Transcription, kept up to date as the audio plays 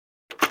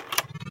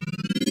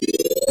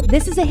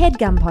This is a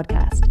HeadGum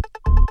podcast.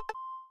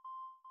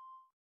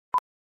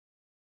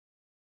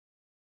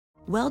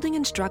 Welding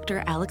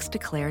instructor Alex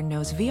DeClaire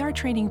knows VR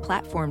training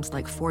platforms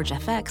like Forge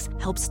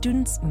FX help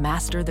students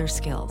master their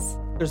skills.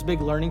 There's a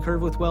big learning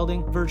curve with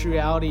welding. Virtual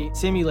reality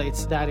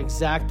simulates that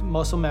exact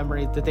muscle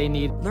memory that they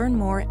need. Learn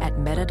more at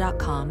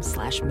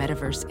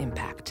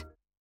meta.com/metaverseimpact.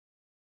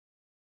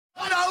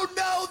 I don't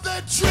know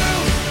the truth.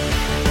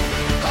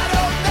 I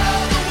don't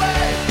know the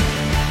way.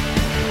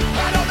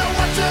 I don't know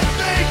what to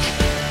think.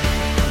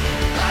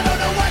 I don't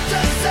know what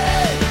to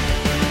say.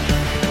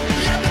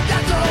 Yeah, but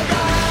that's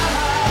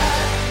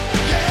alright.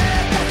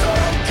 Yeah, that's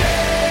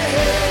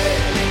okay.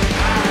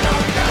 I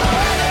don't know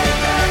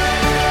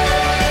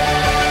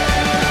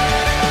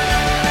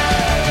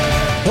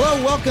anything.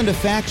 Hello, welcome to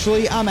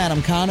Factually. I'm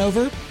Adam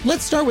Conover.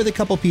 Let's start with a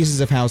couple pieces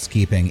of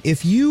housekeeping.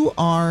 If you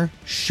are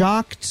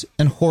shocked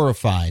and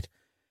horrified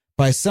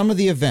by some of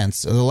the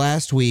events of the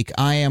last week,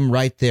 I am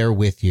right there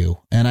with you.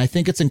 And I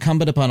think it's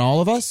incumbent upon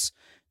all of us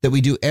that we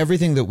do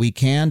everything that we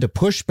can to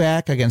push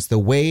back against the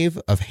wave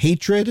of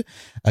hatred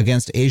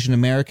against Asian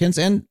Americans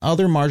and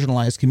other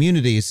marginalized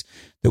communities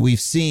that we've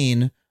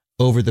seen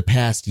over the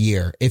past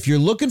year. If you're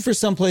looking for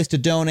someplace to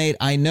donate,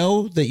 I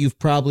know that you've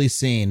probably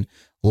seen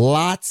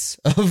lots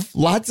of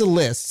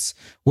lists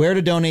where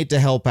to donate to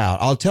help out.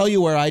 I'll tell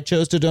you where I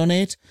chose to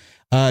donate.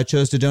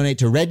 Chose to donate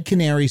to Red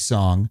Canary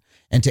Song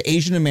and to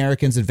Asian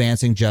Americans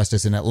Advancing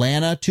Justice in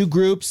Atlanta, two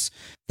groups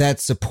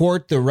that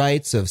support the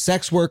rights of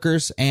sex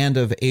workers and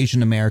of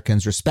Asian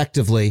Americans,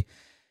 respectively,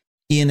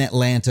 in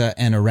Atlanta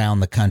and around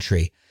the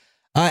country.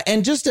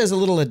 And just as a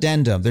little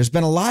addendum, there's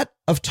been a lot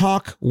of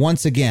talk,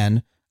 once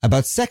again,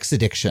 about sex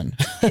addiction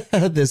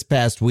this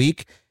past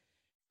week,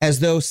 as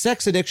though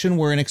sex addiction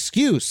were an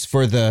excuse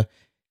for the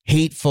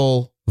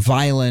hateful,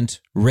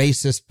 violent,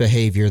 racist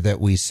behavior that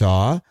we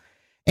saw,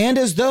 and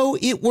as though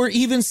it were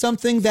even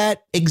something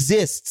that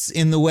exists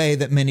in the way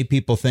that many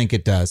people think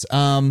it does.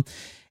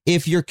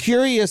 If you're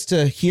curious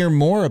to hear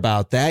more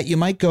about that, you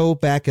might go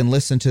back and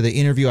listen to the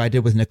interview I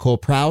did with Nicole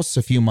Prouse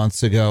a few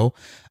months ago,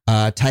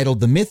 titled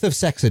The Myth of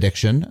Sex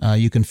Addiction.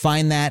 You can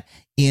find that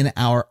in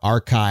our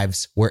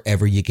archives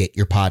wherever you get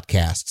your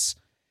podcasts.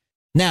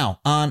 Now,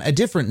 on a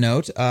different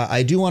note,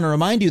 I do want to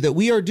remind you that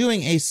we are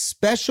doing a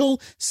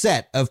special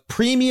set of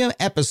premium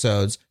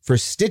episodes for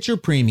Stitcher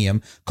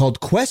Premium called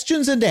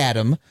Questions and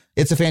Adam.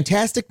 It's a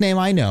fantastic name,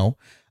 I know,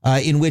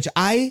 in which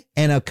I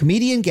and a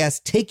comedian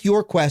guest take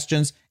your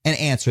questions and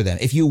answer them.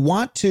 If you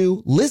want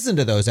to listen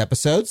to those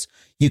episodes,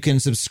 you can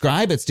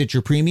subscribe at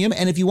Stitcher Premium.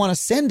 And if you want to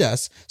send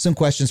us some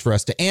questions for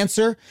us to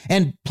answer,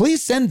 and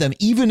please send them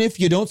even if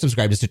you don't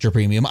subscribe to Stitcher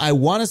Premium. I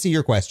want to see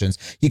your questions.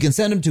 You can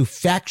send them to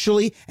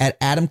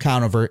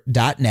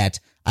factually@adamconover.net.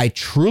 I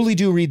truly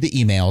do read the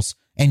emails,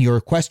 and your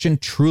question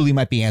truly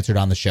might be answered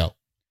on the show.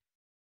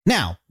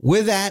 Now,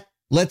 with that,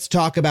 let's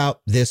talk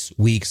about this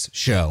week's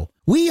show.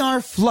 We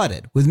are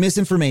flooded with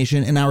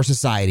misinformation in our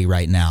society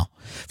right now.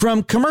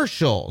 From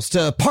commercials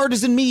to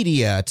partisan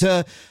media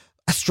to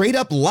straight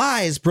up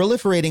lies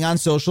proliferating on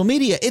social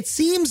media. It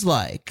seems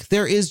like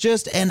there is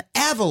just an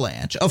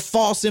avalanche of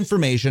false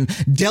information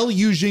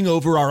deluging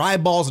over our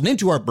eyeballs and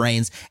into our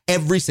brains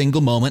every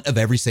single moment of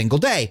every single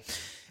day.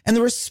 And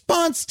the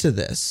response to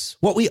this,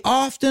 what we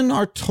often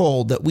are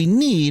told that we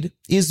need,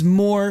 is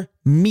more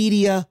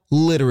media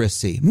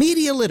literacy.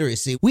 Media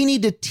literacy. We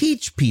need to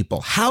teach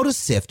people how to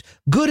sift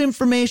good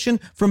information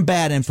from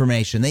bad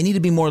information. They need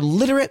to be more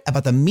literate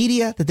about the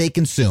media that they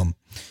consume.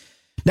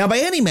 Now, by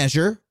any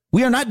measure,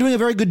 we are not doing a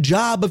very good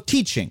job of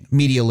teaching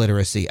media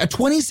literacy. A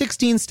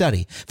 2016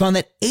 study found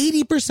that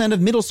 80%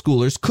 of middle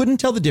schoolers couldn't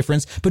tell the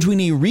difference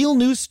between a real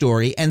news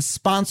story and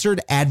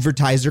sponsored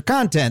advertiser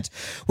content.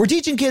 We're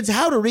teaching kids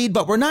how to read,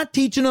 but we're not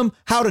teaching them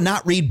how to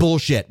not read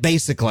bullshit,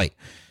 basically.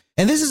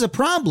 And this is a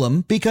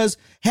problem because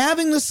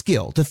having the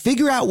skill to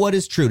figure out what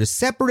is true, to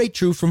separate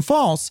true from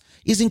false,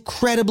 is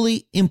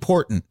incredibly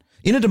important.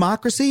 In a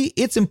democracy,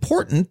 it's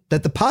important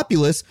that the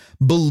populace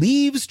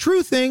believes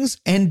true things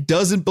and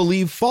doesn't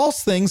believe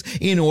false things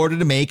in order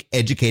to make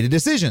educated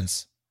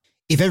decisions.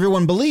 If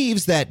everyone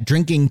believes that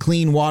drinking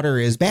clean water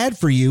is bad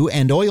for you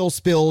and oil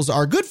spills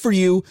are good for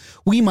you,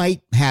 we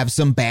might have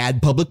some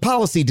bad public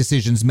policy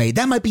decisions made.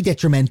 That might be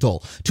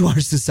detrimental to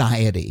our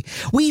society.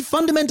 We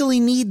fundamentally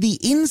need the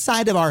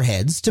inside of our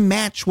heads to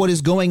match what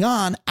is going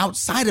on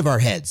outside of our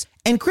heads.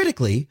 And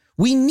critically,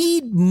 we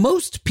need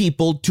most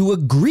people to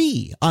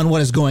agree on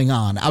what is going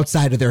on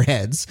outside of their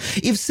heads.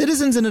 If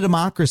citizens in a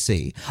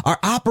democracy are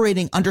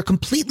operating under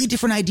completely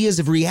different ideas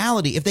of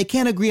reality, if they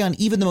can't agree on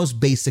even the most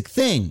basic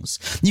things,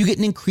 you get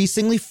an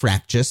increasingly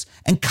fractious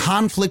and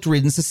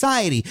conflict-ridden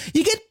society.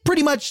 You get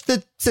pretty much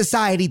the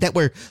society that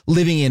we're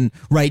living in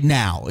right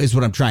now, is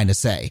what I'm trying to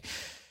say.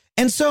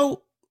 And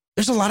so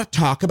there's a lot of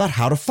talk about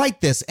how to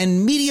fight this,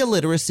 and media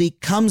literacy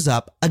comes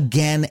up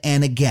again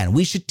and again.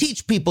 We should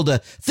teach people to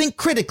think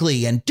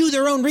critically and do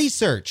their own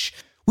research.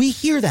 We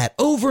hear that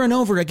over and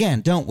over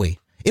again, don't we?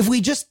 If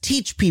we just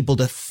teach people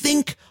to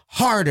think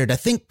harder, to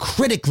think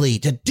critically,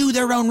 to do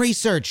their own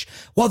research,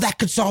 well, that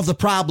could solve the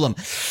problem.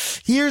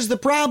 Here's the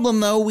problem,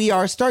 though. We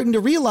are starting to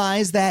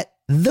realize that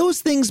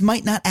those things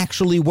might not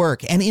actually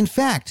work and in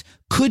fact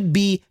could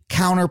be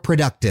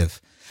counterproductive.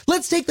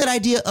 Let's take that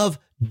idea of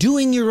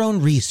doing your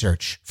own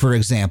research, for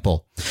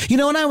example. You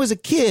know, when I was a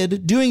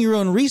kid, doing your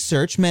own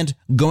research meant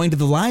going to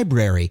the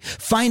library,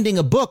 finding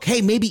a book,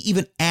 hey, maybe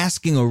even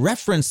asking a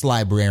reference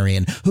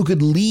librarian who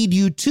could lead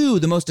you to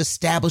the most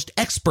established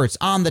experts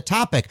on the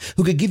topic,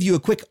 who could give you a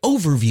quick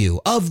overview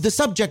of the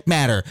subject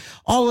matter,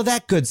 all of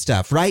that good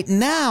stuff. Right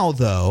now,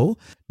 though,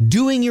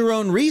 doing your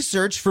own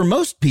research for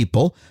most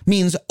people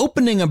means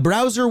opening a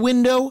browser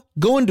window,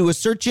 going to a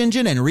search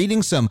engine and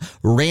reading some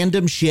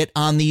random shit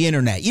on the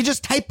internet. You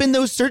just type in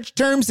those search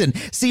terms and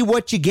see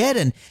what you get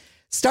and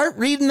start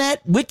reading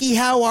that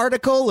WikiHow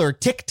article or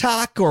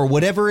TikTok or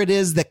whatever it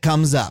is that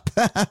comes up.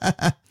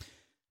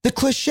 The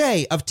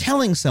cliche of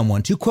telling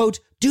someone to, quote,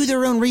 do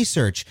their own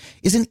research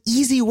is an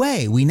easy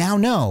way, we now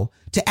know,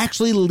 to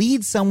actually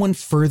lead someone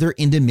further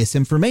into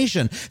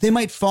misinformation. They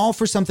might fall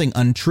for something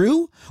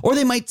untrue, or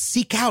they might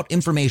seek out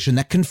information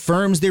that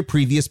confirms their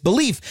previous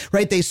belief,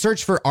 right? They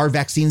search for, are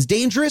vaccines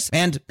dangerous,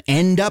 and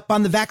end up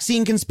on the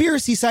vaccine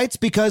conspiracy sites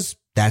because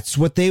that's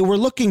what they were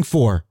looking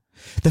for.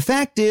 The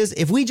fact is,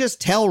 if we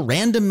just tell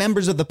random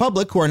members of the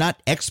public who are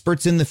not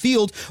experts in the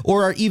field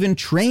or are even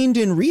trained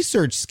in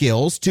research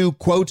skills to,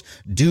 quote,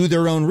 do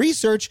their own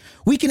research,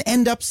 we can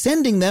end up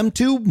sending them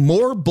to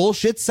more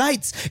bullshit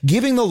sites,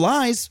 giving the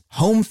lies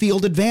home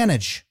field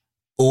advantage.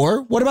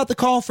 Or what about the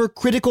call for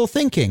critical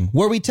thinking,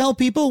 where we tell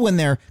people when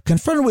they're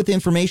confronted with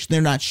information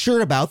they're not sure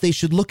about, they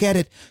should look at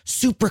it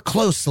super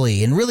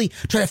closely and really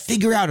try to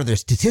figure out are there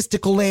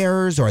statistical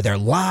errors or are there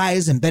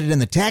lies embedded in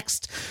the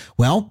text?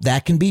 Well,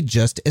 that can be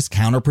just as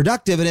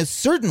counterproductive, and it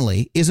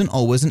certainly isn't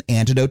always an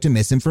antidote to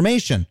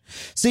misinformation.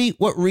 See,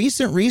 what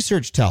recent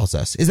research tells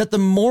us is that the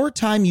more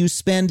time you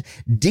spend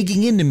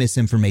digging into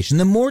misinformation,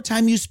 the more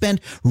time you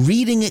spend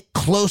reading it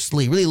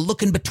closely, really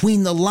looking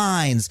between the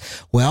lines,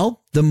 well,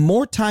 the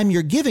more time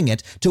you're giving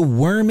it to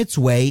worm its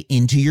way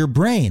into your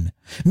brain.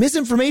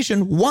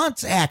 Misinformation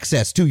wants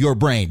access to your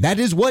brain. That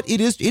is what it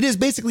is. It is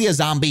basically a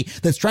zombie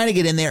that's trying to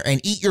get in there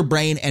and eat your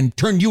brain and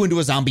turn you into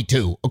a zombie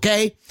too,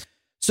 okay?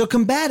 So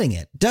combating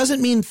it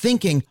doesn't mean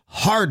thinking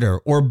harder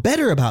or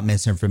better about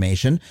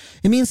misinformation.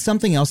 It means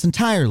something else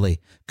entirely.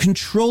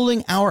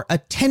 Controlling our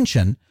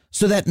attention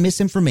so that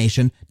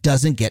misinformation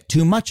doesn't get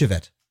too much of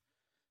it.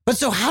 But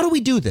so how do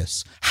we do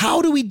this?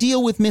 How do we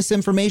deal with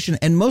misinformation?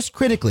 And most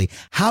critically,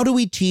 how do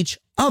we teach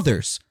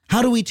others?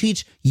 How do we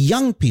teach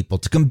young people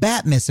to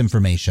combat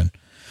misinformation?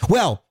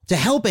 Well, to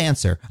help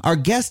answer, our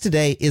guest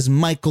today is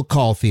Michael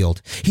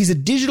Caulfield. He's a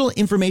digital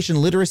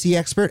information literacy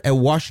expert at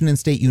Washington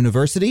State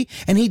University,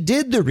 and he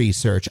did the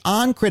research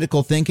on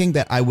critical thinking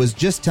that I was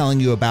just telling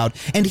you about,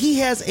 and he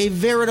has a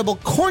veritable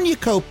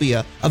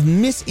cornucopia of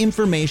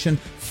misinformation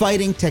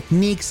fighting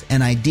techniques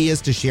and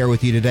ideas to share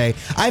with you today.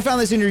 I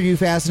found this interview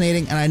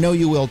fascinating, and I know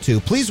you will too.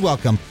 Please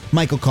welcome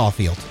Michael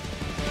Caulfield.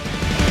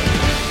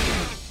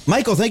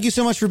 Michael, thank you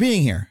so much for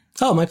being here.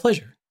 Oh, my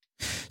pleasure.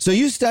 So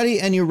you study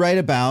and you write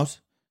about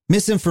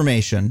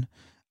misinformation.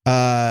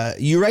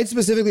 You write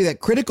specifically that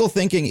critical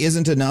thinking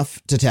isn't enough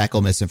to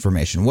tackle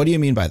misinformation. What do you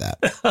mean by that?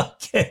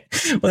 Okay.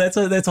 Well,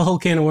 that's a whole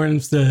can of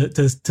worms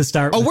to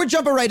start with. We're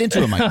jumping right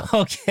into it,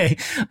 Michael. Okay.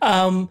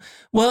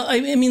 Well,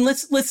 I mean,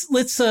 let's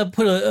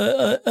put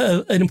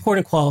an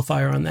important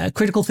qualifier on that.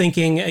 Critical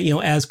thinking,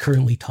 as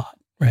currently taught,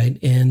 right?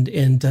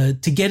 And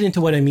to get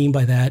into what I mean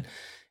by that,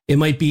 it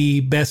might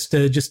be best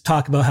to just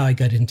talk about how I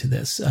got into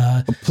this.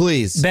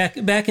 Please. Back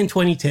in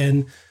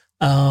 2010.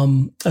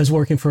 I was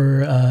working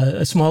for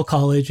a small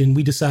college, and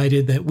we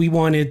decided that we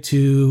wanted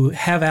to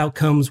have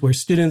outcomes where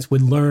students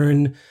would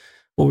learn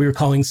what we were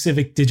calling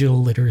civic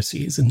digital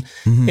literacies.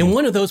 And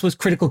one of those was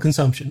critical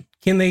consumption.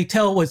 Can they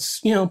tell what's,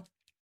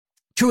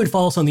 true and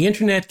false on the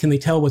internet? Can they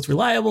tell what's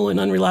reliable and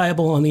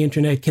unreliable on the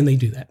internet? Can they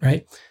do that,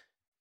 right?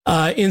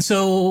 And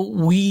so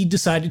we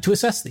decided to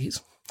assess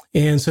these.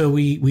 And so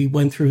we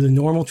went through the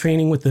normal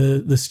training with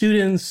the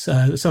students,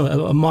 so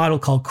a model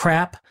called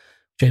CRAP,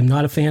 which I'm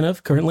not a fan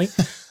of currently.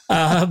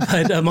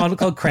 But a model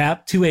called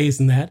CRAP, 2 A's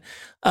in that.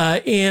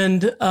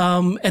 And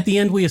at the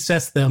end, we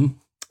assessed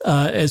them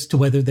as to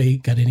whether they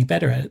got any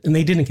better at it. And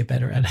they didn't get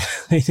better at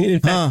it. In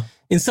fact,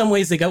 in some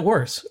ways, they got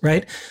worse,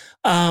 right?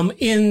 When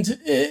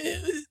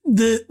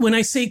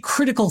I say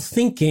critical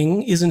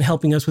thinking isn't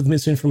helping us with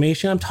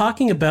misinformation, I'm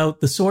talking about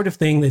the sort of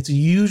thing that's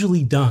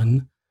usually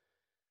done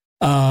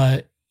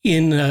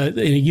in a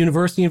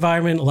university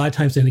environment, a lot of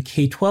times in a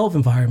K-12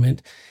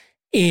 environment,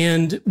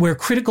 and where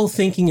critical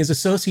thinking is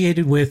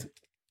associated with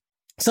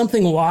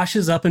something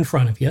washes up in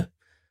front of you,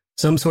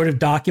 some sort of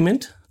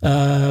document,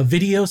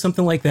 video,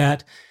 something like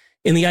that.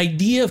 And the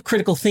idea of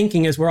critical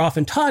thinking, as we're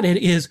often taught it,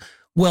 is,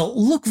 well,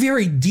 look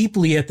very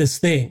deeply at this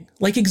thing,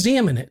 like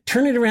examine it,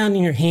 turn it around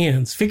in your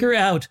hands, figure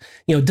out,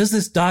 does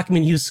this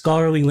document use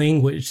scholarly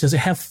language? Does it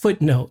have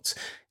footnotes?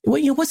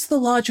 What's the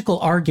logical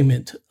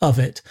argument of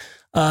it?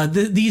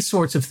 These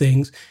sorts of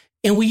things.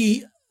 And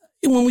when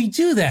we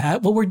do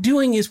that, what we're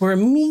doing is we're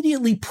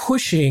immediately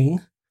pushing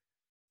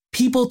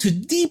people to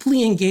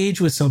deeply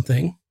engage with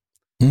something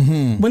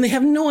when they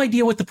have no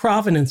idea what the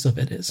provenance of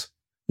it is,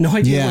 no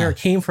idea where it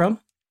came from,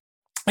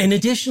 And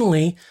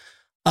additionally,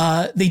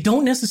 they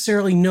don't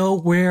necessarily know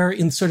where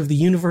in sort of the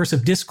universe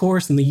of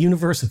discourse and the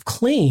universe of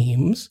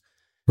claims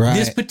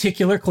this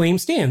particular claim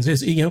stands.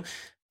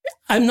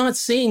 I'm not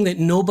saying that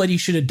nobody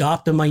should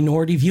adopt a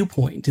minority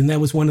viewpoint. And that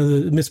was one of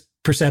the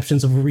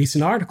misperceptions of a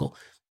recent article.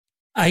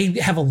 I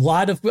have a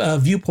lot of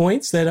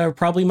viewpoints that are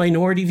probably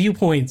minority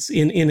viewpoints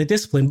in a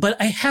discipline, but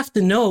I have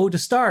to know to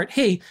start,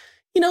 hey,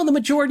 the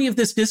majority of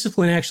this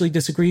discipline actually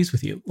disagrees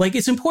with you. Like,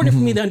 it's important for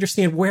me to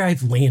understand where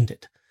I've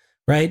landed,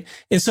 right?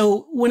 And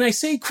so when I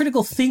say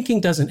critical thinking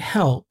doesn't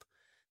help,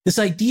 this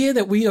idea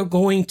that we are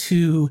going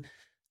to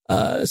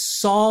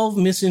solve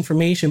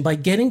misinformation by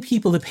getting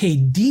people to pay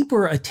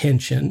deeper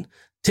attention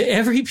to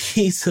every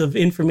piece of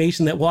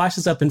information that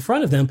washes up in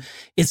front of them,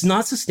 it's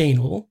not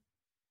sustainable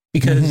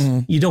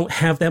because you don't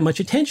have that much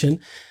attention.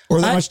 Or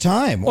that much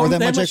time, or that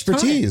much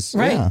expertise. Time,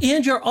 right. Yeah.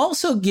 And you're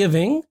also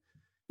giving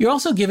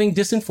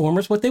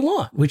disinformers what they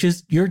want, which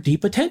is your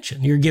deep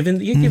attention. You're giving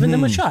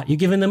them a shot. You're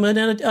giving them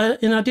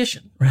an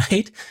audition,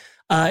 right?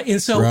 And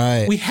so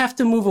we have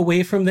to move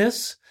away from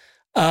this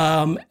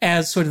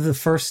as sort of the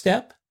first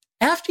step.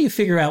 After you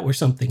figure out where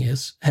something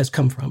has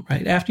come from,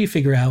 right? After you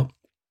figure out,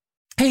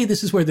 hey,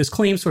 this is where this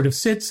claim sort of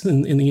sits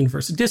in the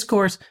universe of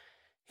discourse.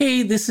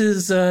 Hey, this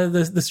is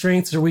the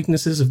strengths or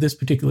weaknesses of this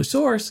particular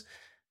source.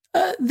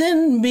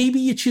 Then maybe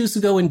you choose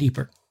to go in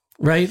deeper,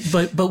 right?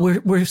 But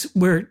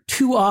we're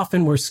too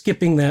often we're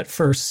skipping that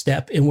first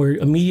step, and we're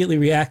immediately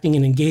reacting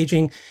and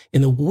engaging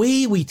in the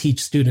way we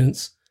teach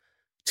students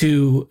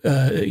to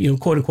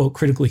quote unquote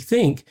critically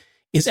think.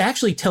 Is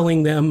actually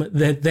telling them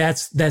that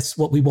that's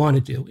what we want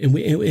to do, and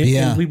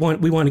we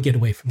want to get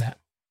away from that.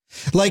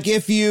 Like,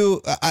 if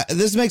you,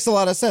 this makes a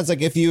lot of sense.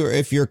 Like, if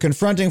you're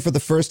confronting for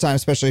the first time,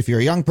 especially if you're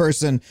a young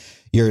person,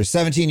 you're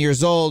 17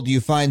 years old, you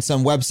find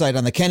some website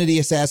on the Kennedy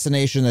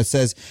assassination that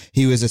says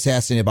he was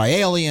assassinated by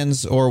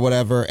aliens or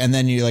whatever, and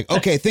then you're like,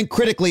 okay, think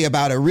critically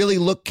about it, really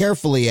look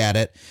carefully at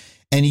it,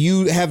 and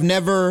you have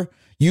never.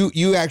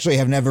 You actually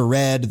have never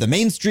read the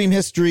mainstream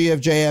history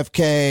of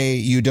JFK.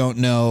 You don't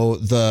know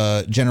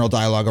the general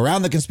dialogue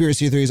around the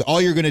conspiracy theories. All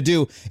you're going to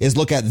do is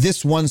look at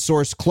this one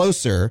source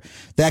closer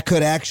that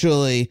could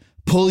actually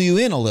pull you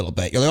in a little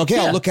bit. You're like, okay,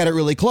 I'll look at it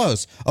really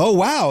close. Oh,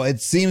 wow. It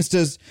seems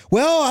to,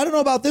 well, I don't know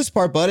about this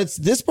part, but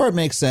this part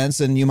makes sense.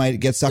 And you might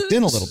get sucked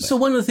in a little bit. So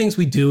one of the things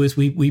we do is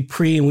we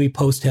pre and we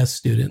post test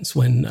students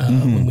when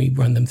we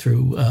run them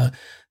through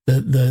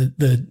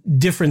the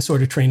different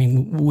sort of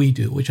training we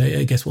do, which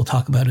I guess we'll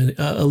talk about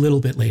a little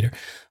bit later.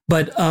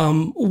 But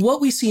what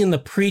we see in the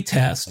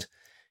pre-test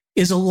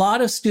is a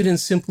lot of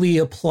students simply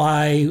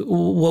apply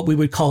what we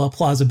would call a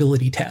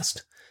plausibility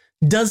test.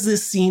 Does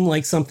this seem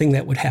like something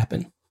that would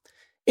happen?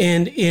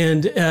 And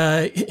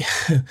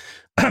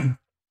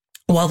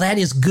while that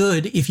is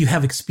good if you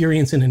have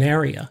experience in an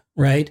area,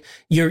 right?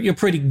 You're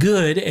pretty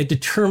good at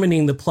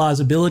determining the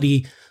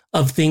plausibility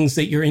of things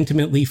that you're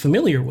intimately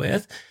familiar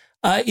with.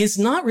 It's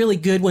not really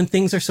good when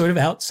things are sort of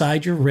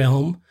outside your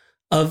realm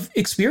of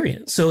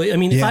experience. So, I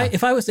mean,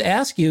 if I was to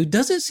ask you,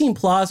 does it seem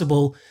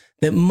plausible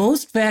that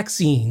most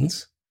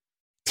vaccines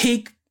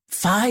take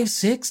 5,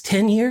 6,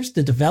 10 years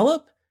to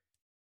develop,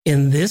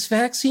 and this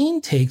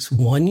vaccine takes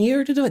 1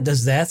 year to do it?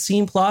 Does that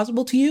seem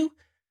plausible to you?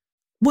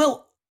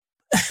 Well,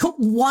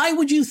 why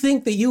would you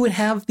think that you would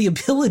have the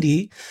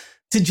ability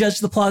to judge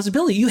the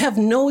plausibility? You have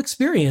no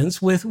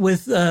experience with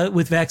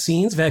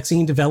vaccines,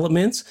 vaccine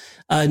developments,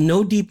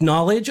 no deep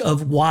knowledge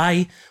of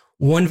why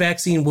one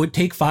vaccine would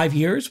take 5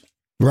 years.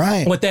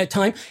 Right. At that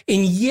time.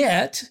 And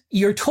yet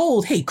you're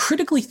told, hey,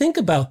 critically think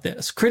about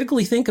this.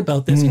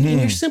 Mm-hmm. And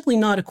you're simply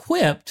not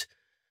equipped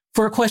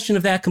for a question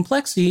of that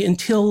complexity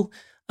until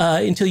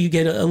you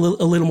get a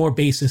little more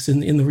basis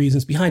in the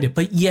reasons behind it.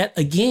 But yet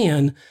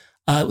again,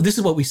 this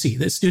is what we see,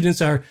 that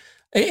students are,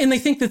 and they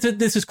think that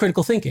this is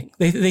critical thinking.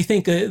 They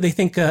think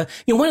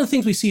one of the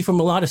things we see from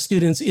a lot of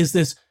students is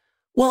this,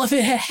 well, if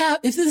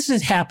this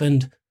had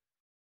happened,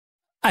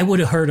 I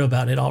would have heard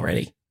about it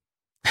already.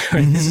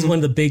 Right? Mm-hmm. This is one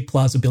of the big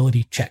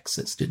plausibility checks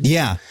that students do.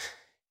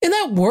 And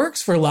that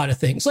works for a lot of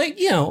things. Like,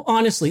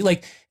 honestly,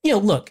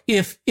 look,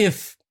 if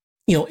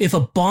a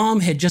bomb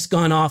had just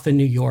gone off in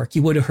New York,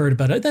 you would have heard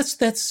about it.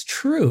 That's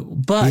true.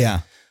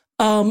 But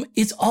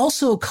it's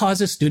also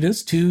causes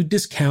students to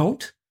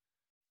discount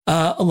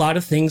a lot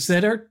of things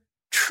that are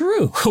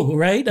true,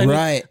 right?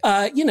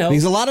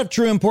 Because a lot of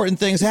true important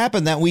things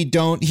happen that we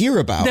don't hear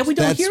about.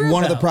 That's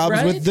one of the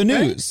problems with the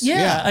news. Right?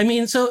 Yeah. I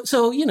mean,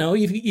 so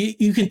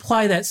you can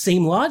apply that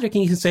same logic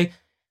and you can say,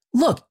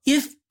 look,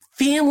 if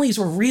families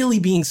were really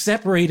being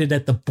separated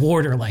at the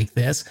border like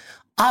this,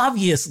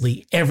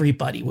 obviously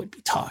everybody would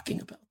be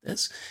talking about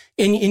this,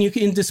 and you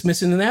can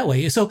dismiss it in that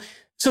way. So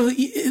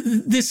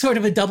this sort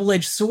of a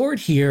double-edged sword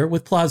here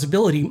with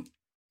plausibility.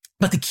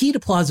 But the key to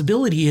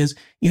plausibility is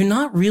you're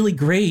not really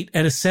great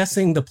at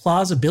assessing the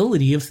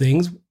plausibility of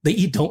things that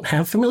you don't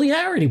have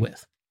familiarity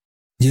with.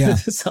 Yeah.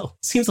 So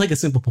it seems like a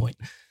simple point.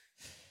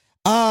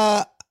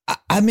 I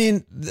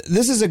mean,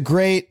 this is a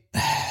great,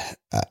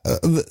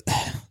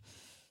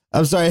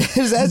 I'm sorry,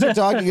 as you're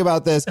talking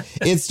about this,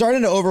 it's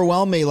starting to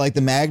overwhelm me, like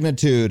the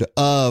magnitude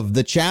of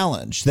the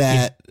challenge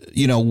that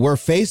we're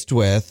faced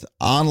with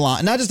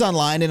online, not just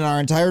online, in our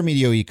entire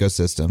media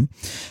ecosystem,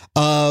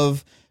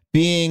 of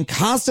being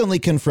constantly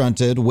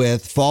confronted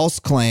with false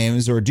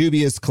claims or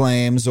dubious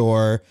claims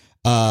or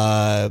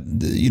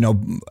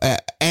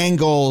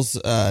angles,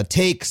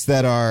 takes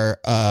that are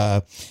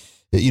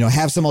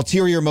have some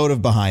ulterior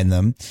motive behind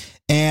them.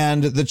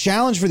 And the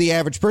challenge for the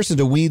average person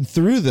to weed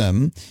through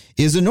them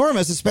is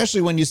enormous,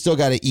 especially when you still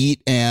got to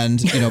eat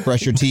and,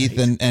 brush your teeth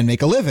and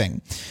make a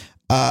living.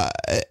 Do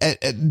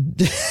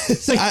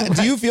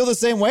you feel the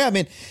same way? I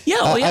mean,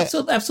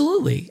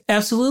 absolutely.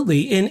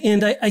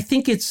 And I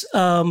think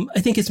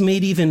it's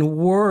made even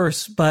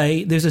worse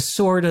by, there's a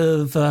sort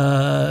of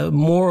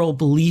moral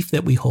belief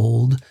that we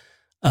hold,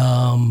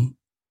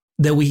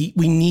 that we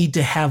need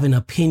to have an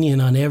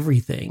opinion on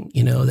everything,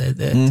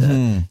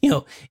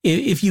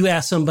 if you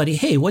ask somebody,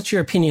 hey, what's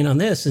your opinion on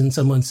this? And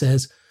someone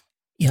says,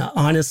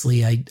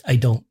 honestly, I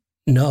don't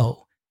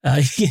know.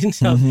 That's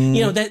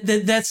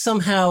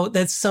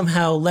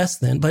somehow less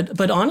than,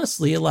 but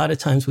honestly, a lot of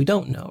times we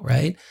don't know.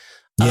 Right.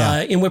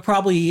 Yeah. And we're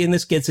probably, and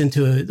this gets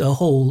into a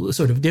whole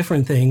sort of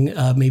different thing,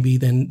 maybe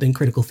than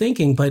critical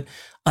thinking, but,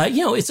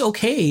 it's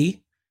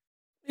okay.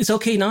 It's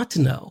okay not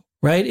to know.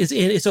 Right. It's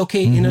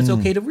okay. It's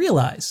okay to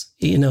realize,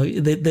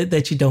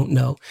 that you don't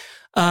know.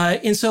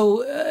 And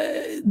so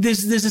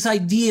there's this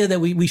idea that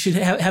we should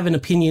have an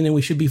opinion and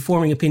we should be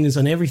forming opinions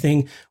on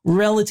everything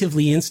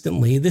relatively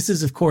instantly. This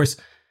is, of course,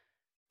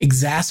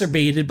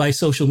 exacerbated by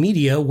social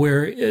media,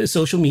 where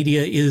social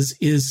media is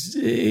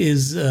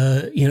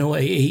a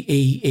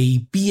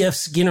B.F.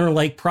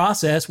 Skinner-like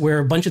process where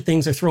a bunch of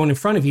things are thrown in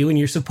front of you and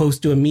you're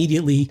supposed to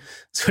immediately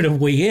sort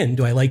of weigh in.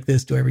 Do I like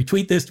this? Do I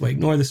retweet this? Do I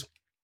ignore this?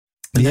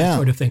 And that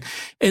sort of thing.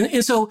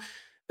 And so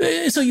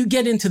you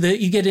get into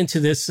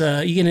this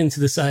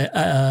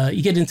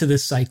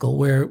cycle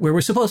where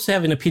we're supposed to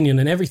have an opinion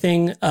on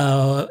everything,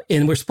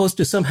 and we're supposed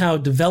to somehow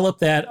develop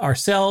that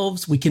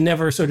ourselves. We can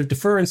never sort of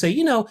defer and say,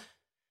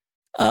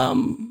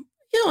 on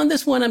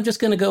this one, I'm just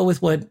going to go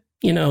with what,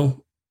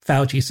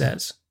 Fauci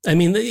says. I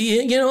mean,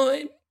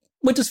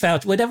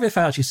 whatever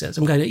Fauci says,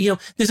 I'm going to,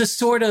 there's a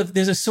sort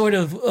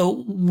of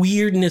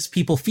weirdness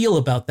people feel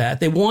about that.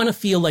 They want to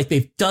feel like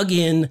they've dug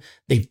in,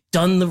 they've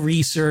done the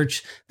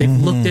research, they've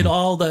looked at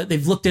all that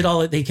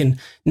they can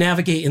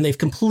navigate, and they've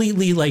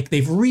completely,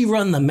 they've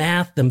rerun the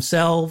math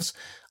themselves.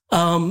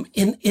 And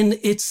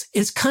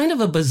it's kind of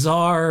a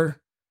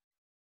bizarre,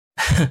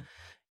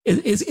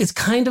 it's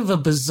kind of a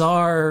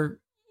bizarre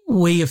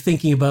way of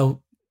thinking about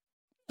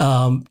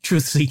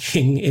truth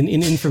seeking and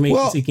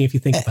information seeking, if you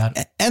think about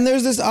it. And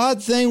there's this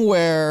odd thing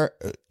where,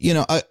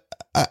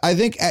 I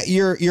think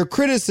your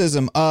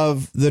criticism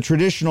of the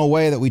traditional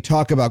way that we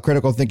talk about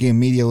critical thinking and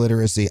media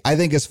literacy, I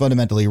think is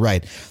fundamentally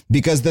right.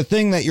 Because the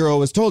thing that you're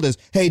always told is,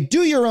 hey,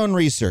 do your own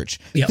research,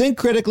 think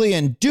critically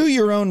and do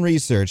your own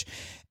research.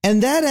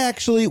 And that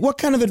actually, what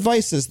kind of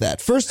advice is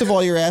that? First of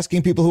all, you're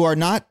asking people who are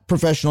not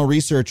professional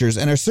researchers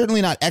and are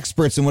certainly not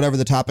experts in whatever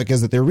the topic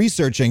is that they're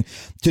researching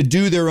to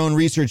do their own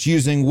research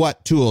using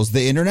what tools?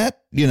 The internet?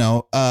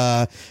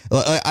 I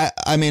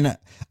mean,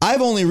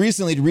 I've only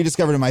recently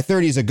rediscovered in my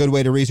 30s a good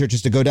way to research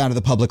is to go down to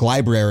the public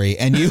library,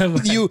 and you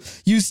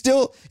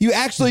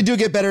actually do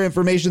get better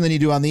information than you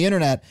do on the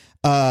internet,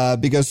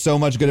 because so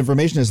much good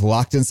information is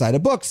locked inside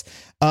of books.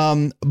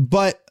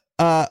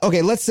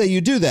 Okay, let's say you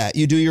do that.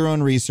 You do your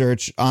own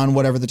research on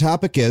whatever the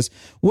topic is.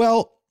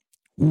 Well,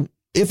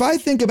 if I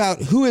think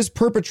about who is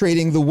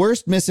perpetrating the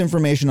worst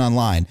misinformation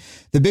online,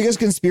 the biggest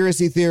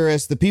conspiracy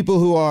theorists, the people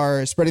who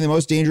are spreading the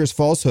most dangerous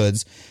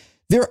falsehoods,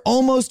 they're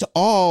almost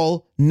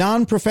all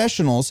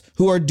non-professionals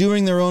who are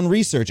doing their own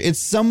research. It's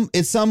some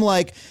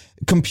like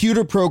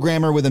computer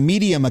programmer with a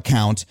Medium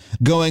account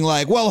going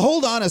like, well,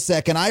 hold on a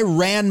second. I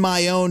ran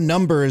my own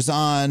numbers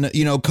on,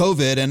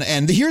 COVID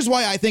and here's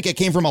why I think it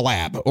came from a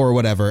lab or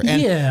whatever.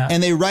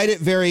 And they write it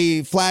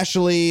very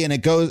flashily and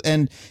it goes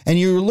and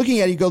you're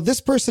looking at it, you go,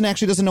 this person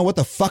actually doesn't know what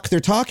the fuck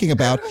they're talking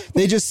about.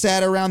 They just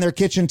sat around their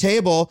kitchen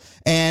table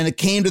and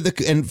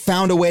and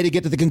found a way to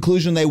get to the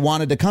conclusion they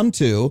wanted to come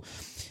to.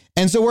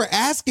 And so we're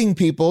asking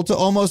people to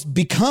almost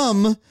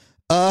become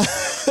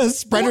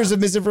spreaders of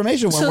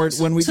misinformation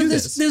when we do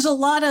this. There's a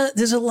lot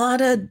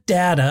of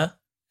data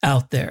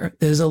out there.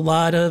 There's a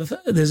lot of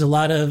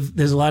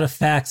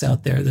facts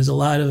out there. There's a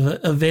lot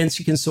of events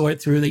you can sort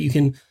through that you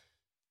can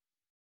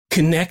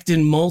connect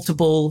in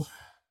multiple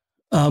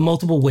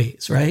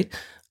ways, right?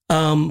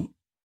 And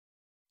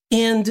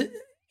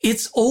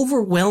it's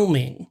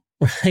overwhelming,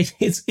 right?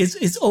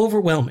 It's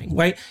overwhelming,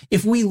 right?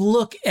 If we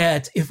look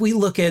at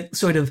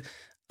sort of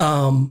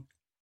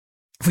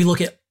if we look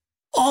at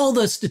all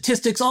the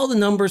statistics, all the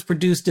numbers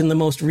produced in the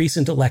most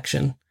recent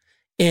election,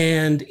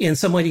 and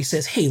somebody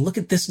says, hey, look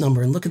at this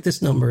number and look at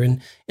this number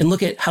and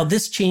look at how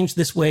this changed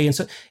this way. And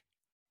so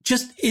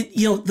just,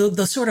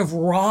 the sort of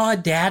raw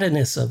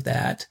data-ness of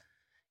that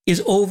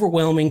is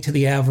overwhelming to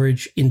the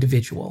average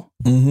individual.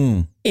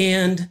 Mm-hmm.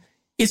 And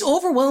It's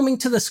overwhelming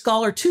to the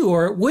scholar too,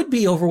 or it would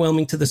be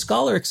overwhelming to the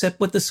scholar, except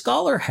what the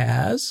scholar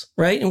has,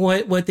 right? And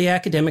what the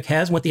academic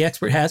has, and what the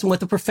expert has, and what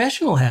the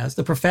professional has,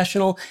 the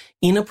professional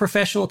in a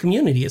professional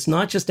community. It's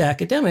not just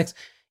academics,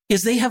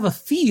 is they have a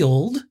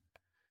field,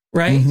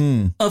 right,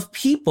 of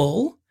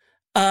people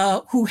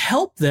who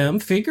help them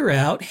figure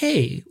out,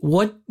 hey,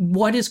 what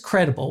is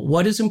credible?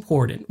 What is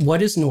important?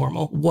 What is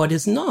normal? What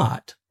is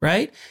not,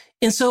 right?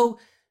 And so,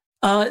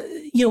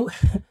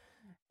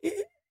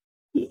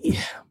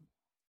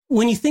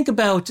 when you think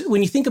about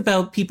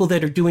people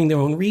that are doing their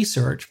own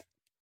research,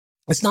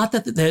 it's not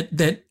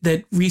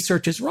that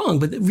research is wrong,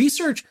 but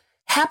research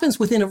happens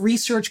within a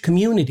research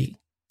community,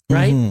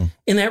 right?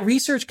 And that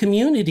research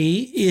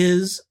community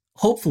is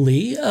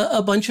hopefully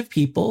a bunch of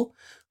people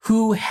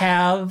who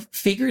have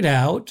figured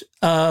out,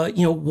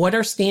 what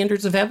are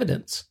standards of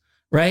evidence,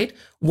 right?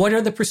 What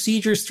are the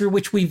procedures through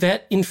which we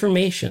vet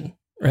information,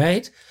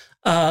 right?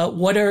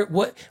 What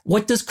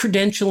does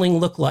credentialing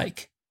look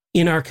like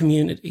in our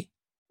community?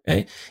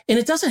 Right. And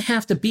it doesn't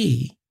have to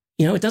be,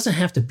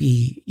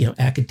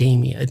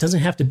 academia. It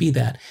doesn't have to be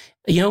that,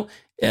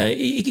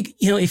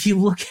 if you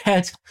look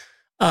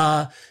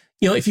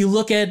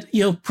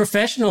at,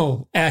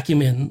 professional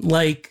acumen,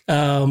 like,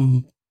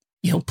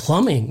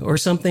 plumbing or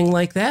something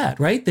like that,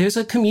 right? There's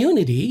a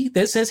community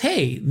that says,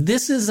 hey,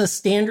 this is a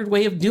standard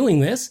way of doing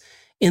this,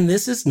 and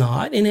this is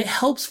not. And it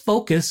helps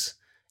focus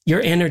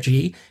your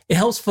energy. It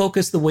helps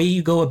focus the way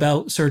you go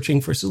about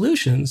searching for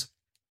solutions.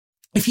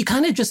 If you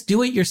kind of just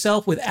do it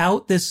yourself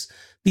without these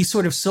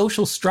sort of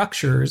social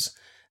structures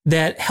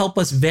that help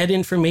us vet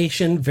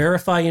information,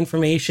 verify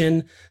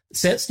information,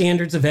 set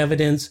standards of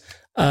evidence,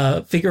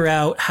 figure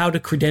out how to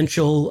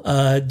credential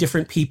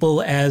different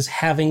people as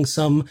having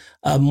some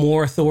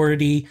more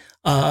authority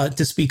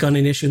to speak on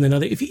an issue than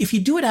other. If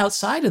you do it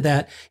outside of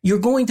that, you're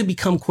going to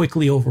become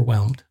quickly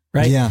overwhelmed,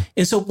 right? Yeah.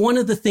 And so one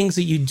of the things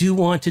that you do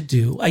want to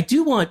do, I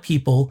do want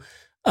people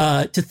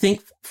to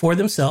think for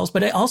themselves,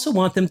 but I also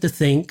want them to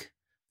think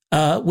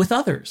with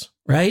others,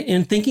 right?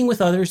 And thinking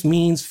with others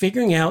means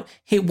figuring out,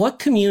 hey, what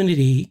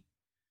community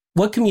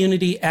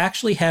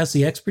actually has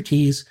the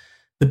expertise,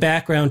 the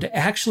background to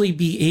actually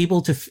be able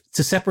to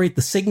separate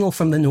the signal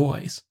from the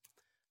noise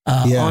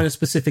on a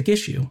specific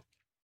issue.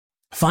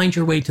 Find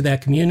your way to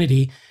that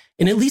community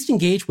and at least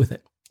engage with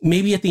it.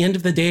 Maybe at the end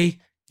of the day,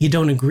 you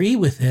don't agree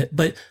with it,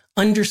 but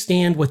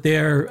understand the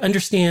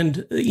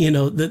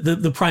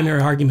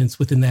primary arguments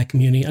within that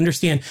community.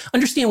 Understand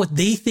what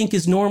they think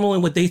is normal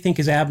and what they think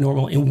is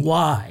abnormal and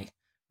why,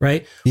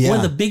 right? Yeah. One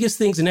of the biggest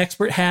things an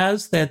expert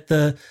has that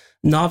the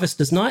novice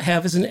does not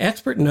have is an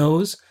expert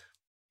knows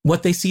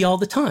what they see all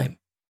the time,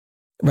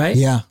 right?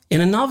 Yeah.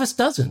 And a novice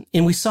doesn't.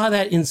 And we saw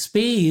that in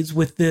spades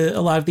with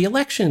a lot of the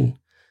election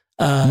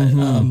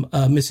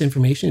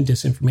misinformation and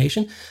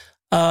disinformation.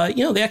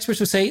 The experts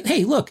would say,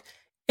 hey, look,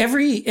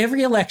 Every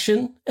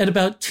election at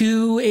about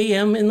 2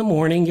 a.m. in the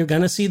morning, you're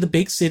going to see the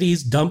big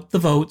cities dump the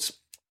votes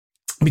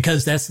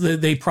because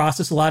they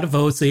process a lot of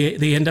votes.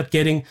 They end up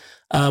getting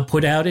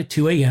put out at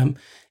 2 a.m.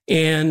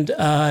 And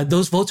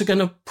those votes are going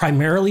to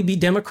primarily be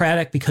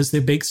Democratic because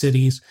they're big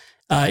cities.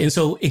 And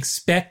so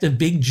expect a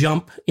big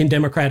jump in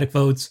Democratic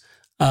votes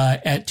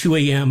at 2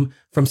 a.m.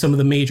 from some of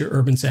the major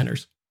urban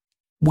centers.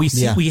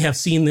 We have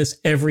seen this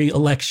every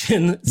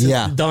election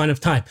since the dawn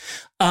of time.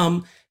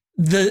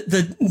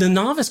 The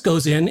novice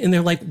goes in and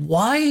they're like,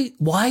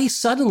 why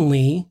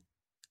suddenly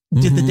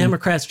did the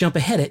Democrats jump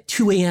ahead at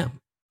 2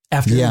 a.m.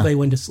 after everybody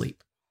went to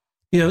sleep?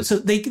 So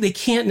they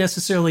can't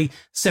necessarily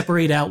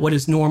separate out what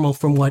is normal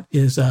from what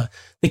is,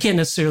 they can't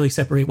necessarily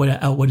separate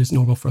what is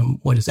normal from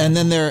what is. And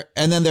then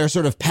their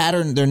sort of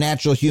their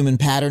natural human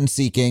pattern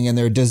seeking and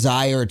their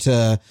desire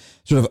to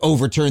sort of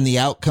overturn the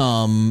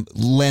outcome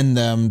tend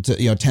them to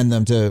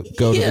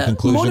go to the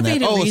conclusion that,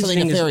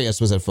 something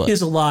nefarious was afoot.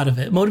 Is a lot of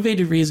it.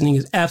 Motivated reasoning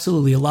is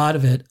absolutely a lot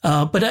of it.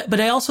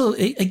 But I also,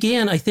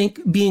 again, I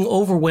think being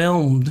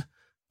overwhelmed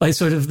by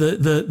sort of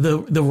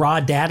the raw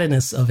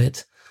dataness of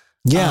it,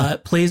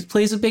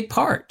 plays a big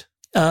part.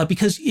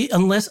 Because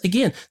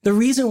the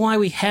reason why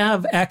we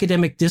have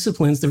academic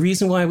disciplines, the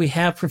reason why we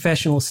have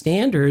professional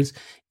standards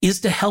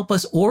is to help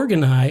us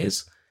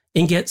organize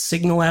and get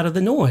signal out of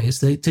the noise,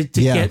 to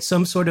get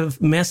some sort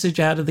of message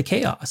out of the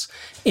chaos.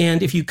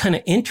 And if you kind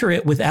of enter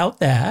it without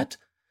that,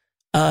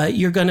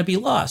 you're going to be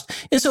lost.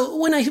 And so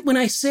when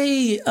I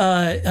say,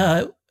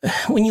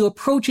 when you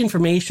approach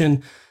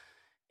information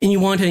and you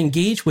want to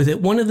engage with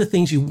it, one of the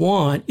things you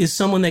want is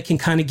someone that can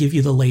kind of give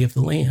you the lay of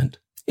the land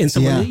and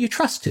someone that you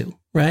trust to,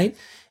 right?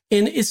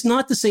 And it's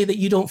not to say that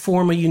you don't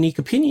form a unique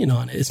opinion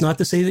on it. It's not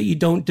to say that you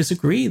don't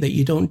disagree, that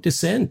you don't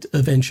dissent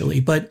eventually,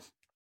 but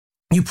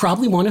you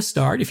probably want to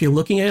start, if you're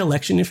looking at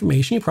election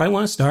information, you probably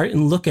want to start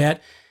and look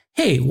at,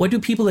 hey, what do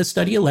people that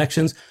study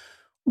elections,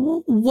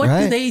 what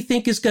do they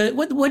think is good?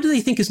 What do they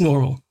think is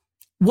normal?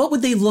 What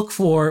would they look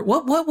for?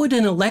 What would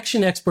an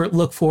election expert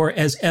look for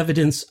as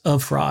evidence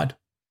of fraud?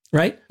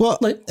 Right. Well,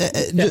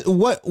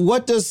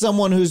 what does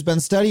someone who's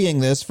been studying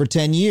this for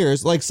 10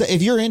 years, like,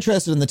 if you're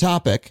interested in the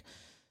topic,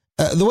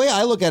 the way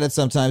I look at it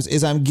sometimes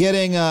is I'm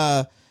getting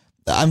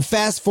I'm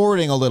fast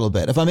forwarding a little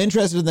bit. If I'm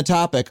interested in the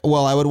topic,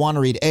 well, I would want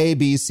to read A,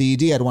 B, C,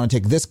 D. I'd want to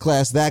take this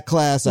class, that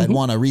class. I'd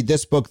want to read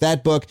this book,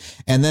 that book.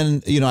 And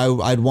then,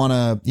 I'd want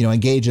to,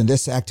 engage in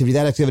this activity,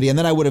 that activity. And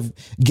then I would have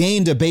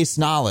gained a base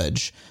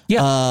knowledge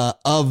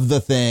of the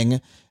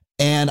thing.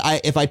 And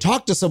if I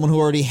talk to someone who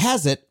already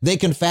has it, they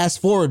can fast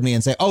forward me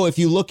and say, oh, if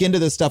you look into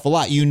this stuff a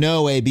lot,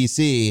 A, B,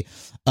 C.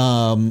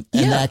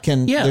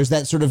 There's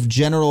that sort of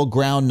general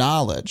ground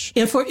knowledge.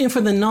 And for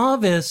the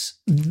novice,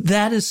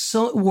 that is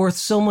worth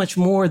so much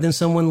more than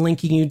someone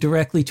linking you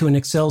directly to an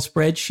Excel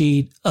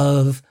spreadsheet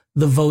of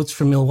the votes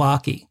for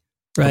Milwaukee,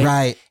 right?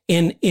 Right.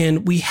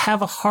 And we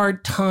have a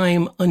hard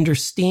time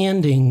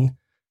understanding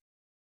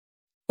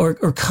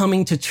or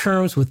coming to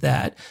terms with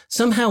that.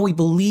 Somehow we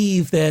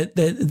believe that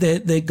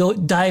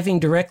diving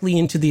directly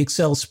into the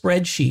Excel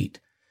spreadsheet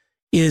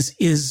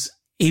is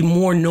a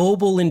more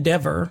noble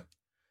endeavor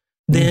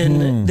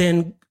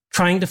than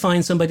trying to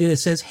find somebody that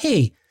says,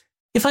 hey,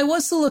 if I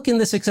was to look in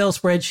this Excel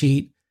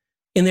spreadsheet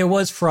and there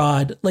was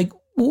fraud, like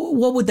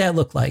what would that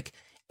look like?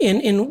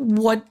 And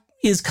what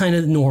is kind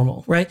of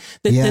normal, right?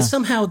 That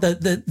somehow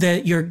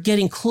that you're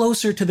getting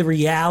closer to the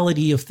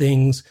reality of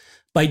things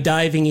by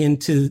diving directly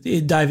into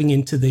the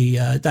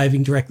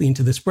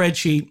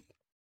spreadsheet,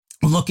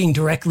 looking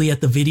directly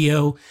at the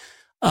video.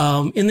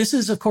 And this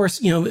is, of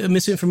course,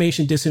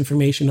 misinformation,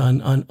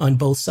 disinformation on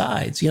both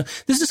sides.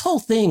 There's this whole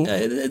thing.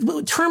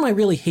 The term I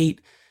really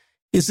hate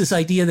is this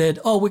idea that,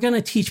 we're going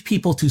to teach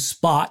people to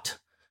spot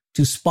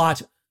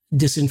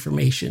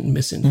disinformation,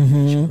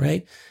 misinformation,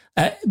 right?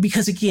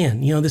 Because again,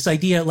 this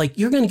idea, like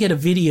you're going to get a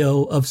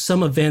video of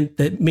some event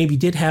that maybe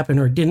did happen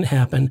or didn't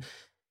happen,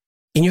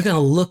 and you're going to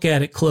look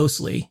at it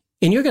closely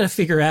and you're going to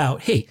figure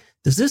out, hey,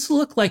 does this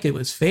look like it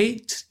was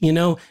faked?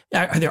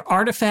 Are there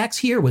artifacts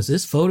here? Was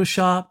this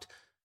photoshopped?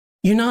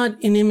 You're not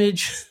an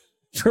image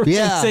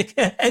forensic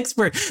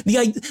expert.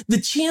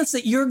 The chance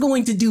that you're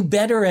going to do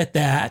better at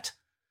that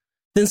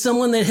than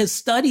someone that has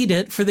studied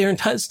it for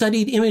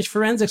studied image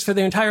forensics for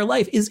their entire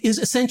life is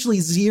essentially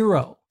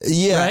zero.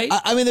 Yeah. Right?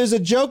 I mean, there's a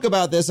joke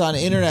about this on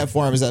internet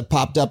forums that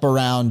popped up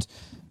around,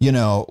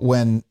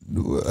 when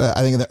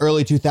I think in the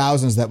early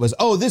 2000s that was,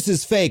 this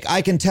is fake.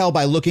 I can tell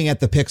by looking at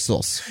the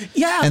pixels.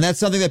 Yeah. And that's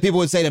something that people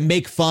would say to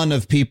make fun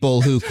of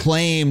people who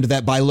claimed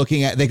that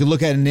they could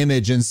look at an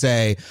image and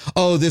say,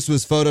 oh, this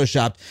was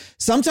photoshopped.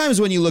 Sometimes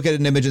when you look at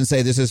an image and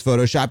say this is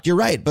photoshopped, you're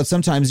right. But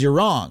sometimes you're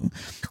wrong.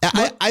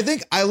 I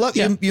think I love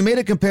you made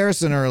a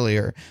comparison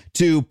earlier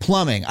to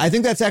plumbing. I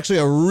think that's actually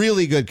a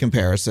really good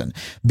comparison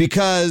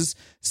because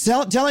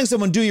telling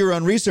someone do your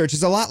own research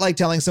is a lot like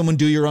telling someone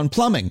do your own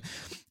plumbing.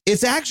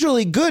 It's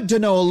actually good to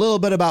know a little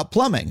bit about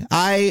plumbing.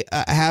 I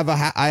have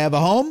a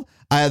home.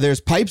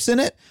 There's pipes in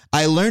it.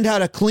 I learned how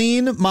to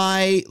clean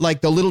the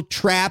little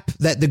trap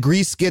that the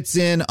grease gets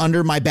in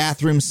under my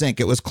bathroom sink.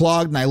 It was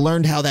clogged and I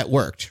learned how that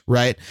worked.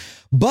 Right.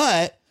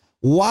 But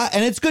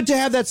and it's good to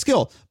have that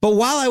skill. But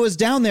while I was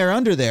down there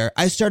under there,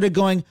 I started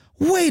going,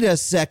 wait a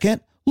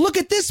second, look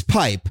at this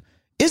pipe.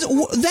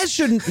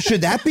 Should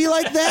that be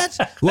like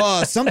that?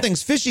 Well,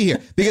 something's fishy here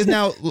because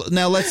now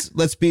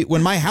let's be,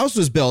 when my house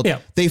was built,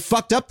 they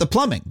fucked up the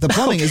plumbing. The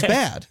plumbing is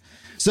bad.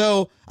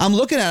 So I'm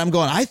looking at it, I'm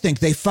going, I think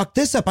they fucked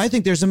this up. I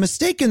think there's a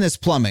mistake in this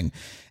plumbing.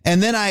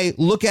 And then I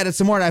look at it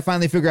some more and I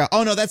finally figure out,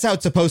 oh no, that's how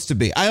it's supposed to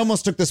be. I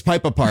almost took this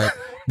pipe apart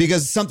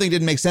because something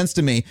didn't make sense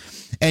to me.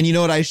 And you know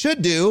what I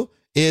should do?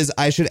 Is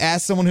I should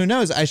ask someone who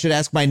knows. I should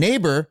ask my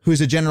neighbor who's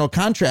a general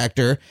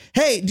contractor.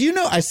 Hey, do you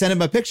know? I sent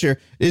him a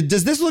picture.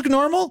 Does this look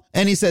normal?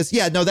 And he says,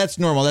 yeah, no, that's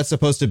normal. That's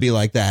supposed to be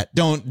like that.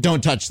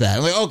 Don't touch that.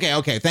 I'm like,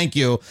 okay. Thank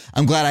you.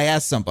 I'm glad I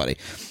asked somebody.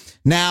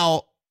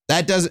 Now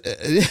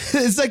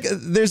it's like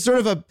there's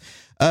sort of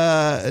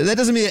that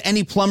doesn't mean that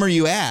any plumber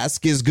you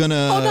ask is going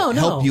to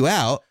help you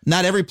out.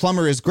 Not every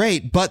plumber is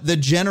great, but the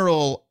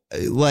general,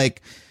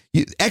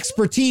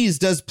 expertise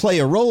does play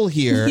a role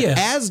here,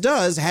 as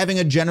does having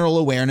a general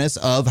awareness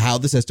of how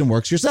the system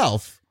works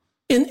yourself.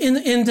 And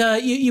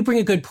you bring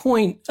a good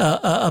point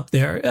up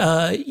there.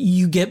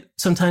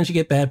 Sometimes you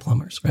get bad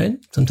plumbers, right?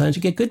 Sometimes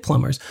you get good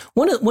plumbers.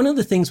 One of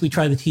the things we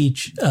try to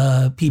teach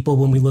people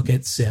when we look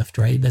at SIFT,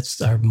 right? That's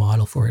our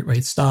model for it,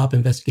 right? Stop,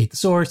 investigate the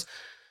source,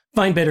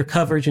 find better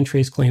coverage, and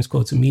trace claims,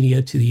 quotes, and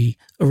media to the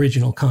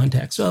original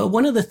context. So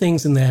one of the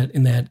things in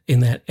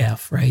that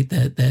F, right?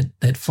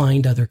 That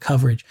find other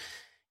coverage.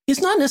 It's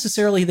not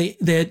necessarily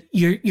that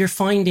you're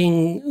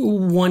finding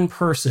one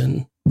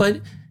person,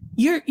 but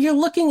you're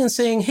looking and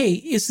saying, hey,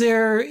 is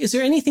there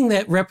anything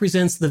that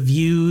represents the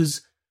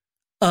views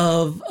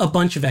of a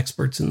bunch of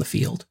experts in the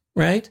field,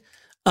 right?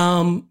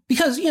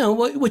 Because,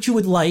 what you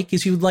would like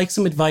is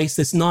some advice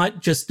that's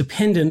not just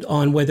dependent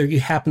on whether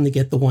you happen to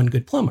get the one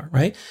good plumber,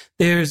 right?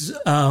 There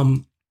are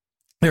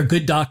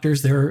good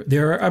doctors.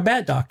 There are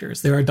bad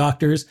doctors. There are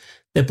doctors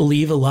that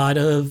believe a lot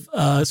of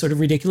sort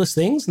of ridiculous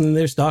things, and then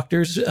there's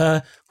doctors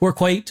who are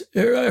quite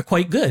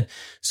good.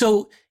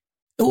 So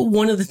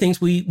one of the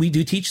things we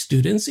do teach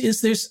students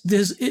is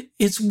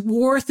it's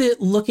worth it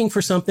looking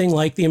for something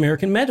like the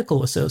American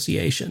Medical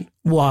Association.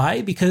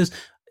 Why? Because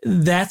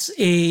that's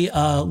a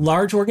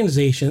large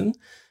organization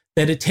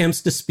that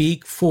attempts to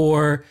speak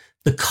for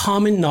the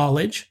common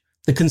knowledge,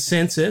 the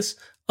consensus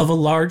of a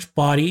large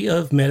body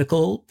of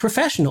medical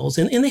professionals.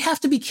 And they have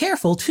to be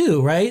careful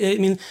too, right? I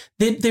mean,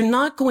 they're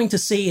not going to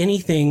say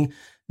anything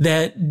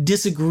that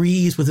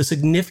disagrees with a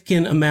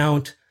significant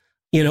amount,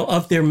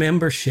 of their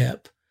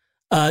membership.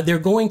 They're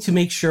going to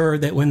make sure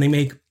that when they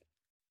make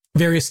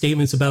various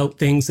statements about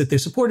things that they're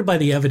supported by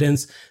the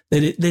evidence,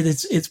 that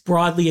it's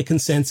broadly a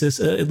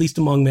consensus, at least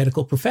among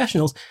medical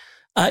professionals.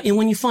 And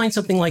when you find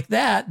something like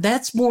that,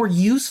 that's more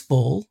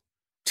useful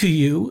to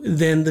you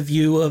than the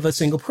view of a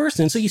single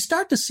person. So you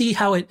start to see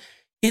how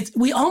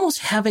we almost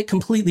have it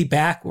completely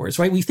backwards,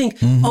 right? We think,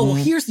 oh, well,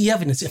 here's the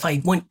evidence. If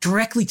I went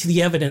directly to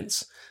the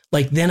evidence,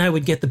 then I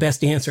would get the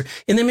best answer.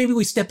 And then maybe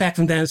we step back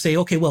from that and say,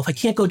 okay, well, if I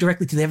can't go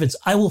directly to the evidence,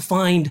 I will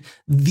find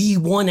the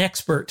one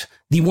expert,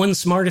 the one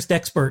smartest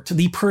expert,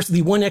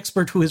 the one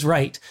expert who is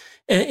right.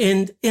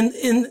 And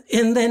then,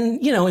 and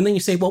then you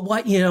say, well,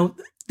 what,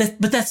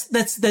 but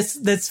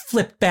that's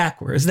flipped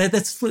backwards.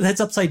 That's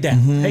upside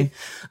down, right?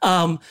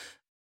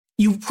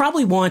 You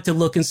probably want to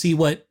look and see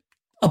what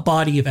a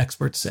body of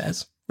experts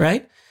says,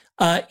 right?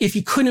 If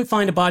you couldn't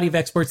find a body of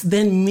experts,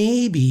 then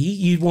maybe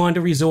you'd want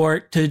to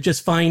resort to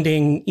just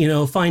finding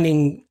a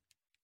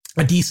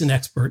decent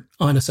expert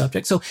on a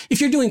subject. So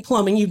if you're doing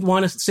plumbing, you'd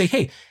want to say,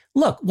 hey,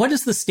 look, what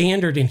is the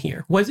standard in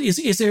here? What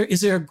is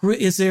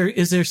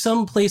there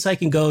some place I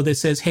can go that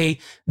says, hey,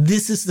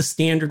 this is the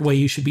standard way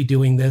you should be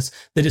doing this,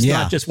 that is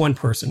not just one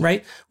person,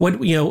 right? What,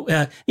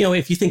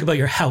 if you think about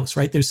your house,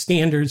 right? There's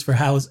standards for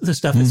how the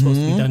stuff is supposed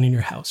to be done in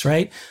your house,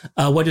 right?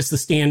 What is the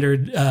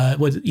standard?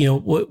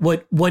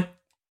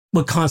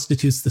 What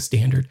constitutes the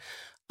standard?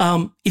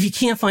 If you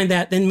can't find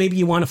that, then maybe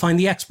you want to find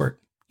the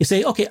expert. You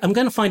say, okay, I'm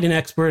going to find an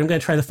expert. I'm going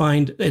to try to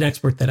find an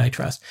expert that I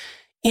trust.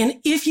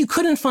 And if you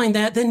couldn't find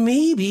that, then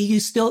maybe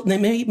you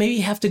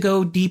have to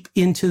go deep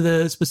into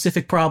the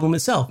specific problem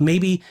itself.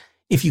 Maybe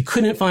if you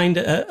couldn't find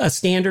a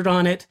standard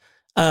on it,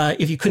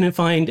 if you couldn't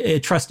find a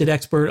trusted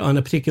expert on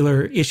a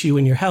particular issue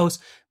in your house,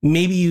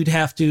 maybe you'd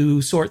have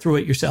to sort through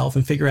it yourself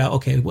and figure out,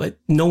 okay,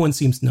 no one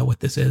seems to know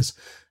what this is.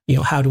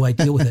 How do I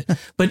deal with it?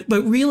 But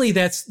really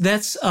that's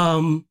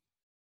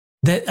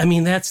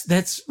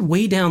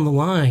way down the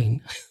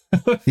line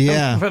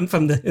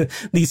from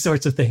these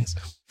sorts it's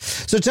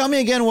So tell me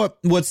again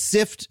what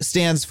SIFT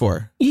stands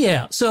for.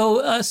 Yeah.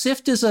 So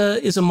SIFT is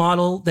a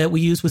model that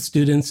we use with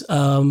students.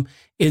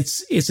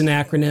 It's an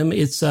acronym.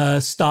 It's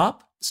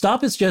STOP.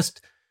 STOP is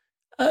just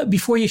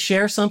before you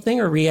share something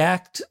or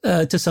react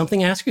to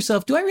something, ask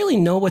yourself, do I really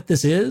know what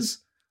this is?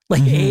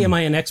 A, am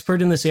I an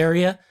expert in this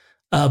area?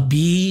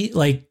 B,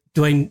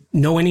 do I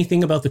know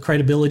anything about the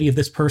credibility of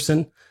this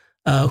person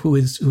who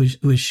is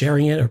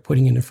sharing it or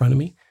putting it in front of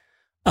me?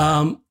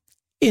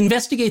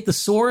 Investigate the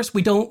source.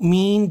 We don't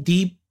mean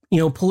deep,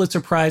 Pulitzer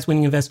Prize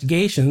winning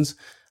investigations.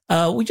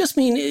 We just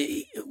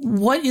mean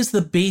what is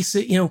the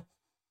basic,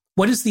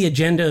 what is the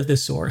agenda of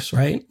this source,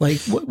 right? What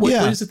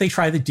is it they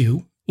try to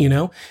do,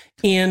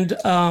 And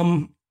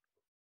a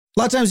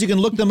lot of times you can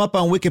look them up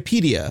on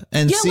Wikipedia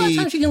and see. A lot of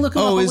times you can look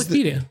them up on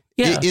Wikipedia.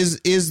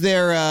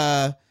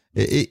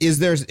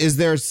 Is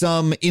there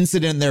some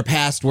incident in their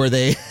past where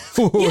they?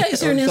 Is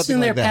there an incident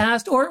in their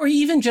past, or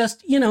even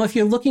just if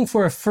you're looking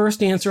for a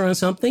first answer on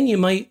something, you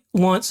might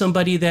want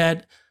somebody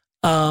that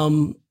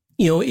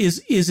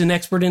is an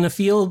expert in a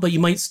field, but you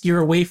might steer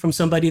away from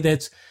somebody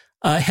that's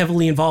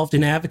heavily involved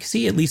in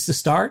advocacy, at least to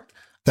start.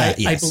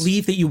 I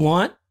believe that you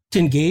want to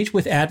engage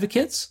with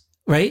advocates,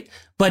 right?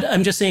 But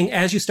I'm just saying,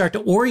 as you start to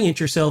orient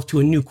yourself to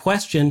a new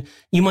question,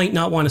 you might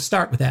not want to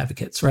start with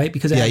advocates, right?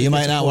 Because you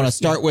might not want to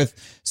start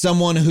with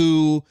someone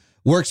who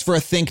works for a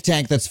think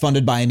tank that's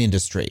funded by an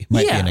industry.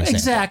 Might be an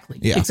example.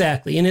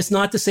 Exactly. And it's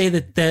not to say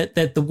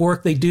that the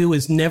work they do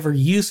is never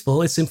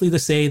useful. It's simply to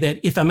say that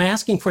if I'm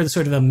asking for the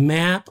sort of a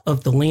map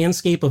of the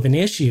landscape of an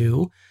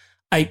issue,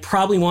 I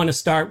probably want to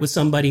start with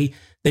somebody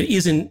that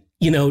isn't,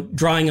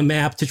 drawing a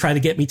map to try to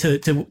get me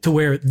to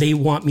where they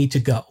want me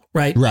to go.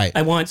 Right. Right.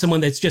 I want someone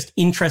that's just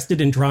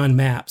interested in drawing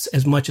maps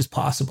as much as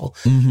possible.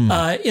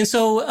 And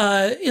so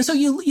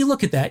you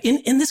look at that,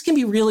 and this can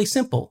be really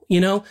simple.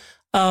 You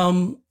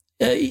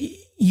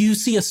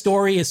see a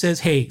story, it says,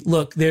 hey,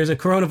 look, there's a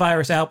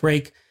coronavirus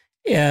outbreak,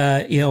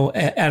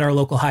 at our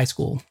local high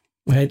school,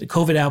 right? The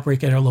COVID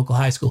outbreak at our local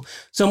high school.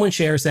 Someone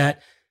shares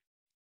that.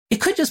 It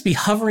could just be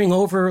hovering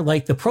over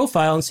the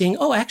profile and seeing,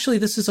 oh, actually,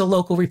 this is a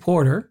local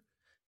reporter.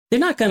 They're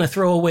not going to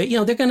throw away,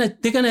 they're going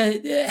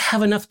to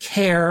have enough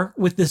care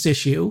with this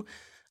issue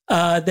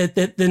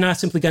that they're not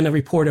simply going to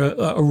report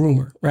a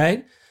rumor,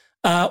 right?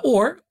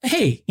 Or,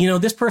 hey,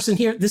 this person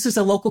here, this is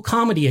a local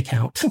comedy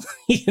account.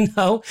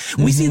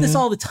 We see this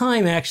all the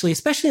time, actually,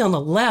 especially on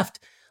the left.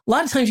 A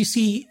lot of times you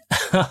see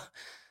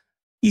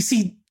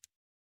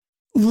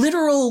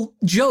literal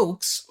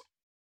jokes.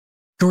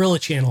 Gorilla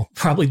Channel,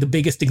 probably the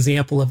biggest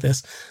example of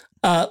this.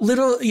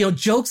 Literal,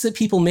 jokes that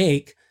people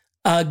make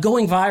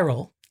going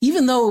viral.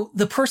 Even though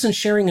the person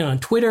sharing it on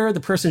Twitter, the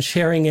person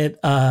sharing it,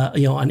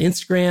 on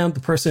Instagram,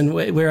 the person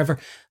wherever,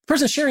 the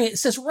person sharing it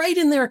says right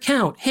in their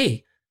account,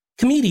 hey,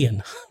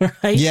 comedian,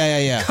 right?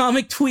 Yeah.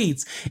 Comic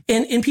tweets.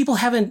 And people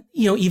haven't,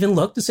 even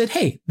looked and said,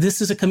 hey,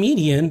 this is a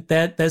comedian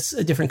that's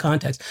a different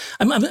context.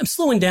 I'm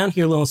slowing down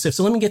here a little, Sif.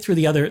 So let me get through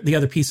the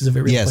other pieces of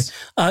it real quick.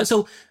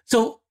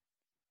 So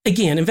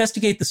again,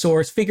 investigate the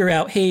source, figure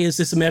out, hey, is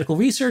this a medical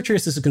researcher?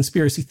 Is this a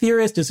conspiracy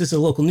theorist? Is this a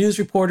local news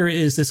reporter?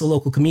 Is this a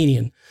local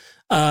comedian?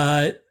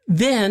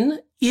 Then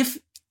if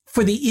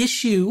for the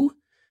issue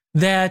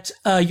that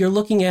you're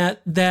looking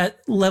at, that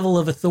level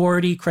of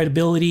authority,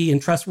 credibility,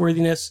 and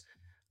trustworthiness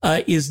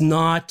is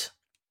not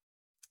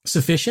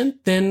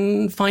sufficient,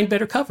 then find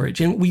better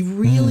coverage. And we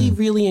really,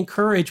 really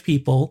encourage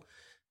people.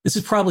 This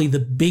is probably the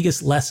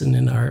biggest lesson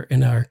in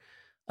our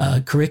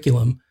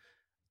curriculum.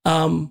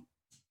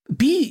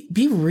 Be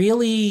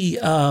really.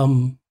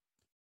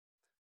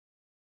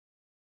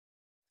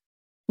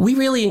 We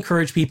really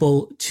encourage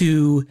people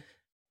to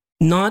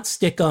not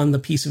stick on the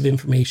piece of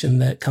information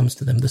that comes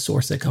to them, the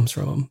source that comes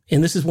from them.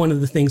 And this is one of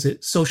the things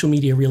that social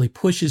media really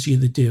pushes you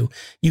to do.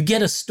 You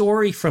get a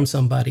story from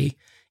somebody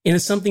and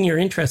it's something you're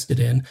interested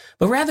in,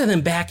 but rather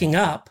than backing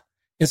up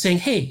and saying,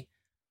 hey,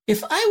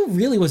 if I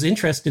really was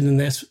interested in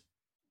this,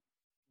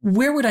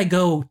 where would I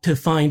go to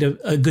find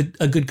a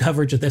good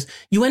coverage of this?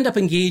 You end up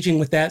engaging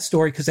with that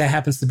story because that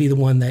happens to be the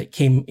one that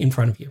came in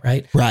front of you,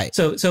 right? Right.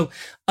 So,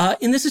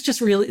 and this is just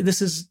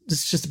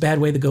just a bad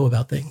way to go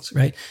about things,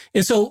 right?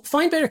 And so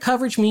find better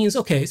coverage means,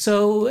 okay,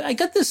 so I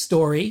got this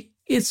story.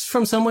 It's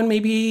from someone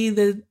maybe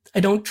that I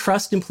don't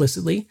trust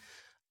implicitly.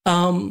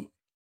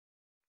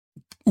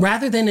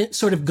 Rather than it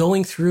sort of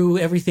going through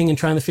everything and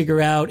trying to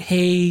figure out,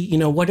 hey,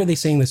 what are they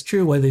saying that's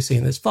true? What are they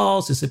saying that's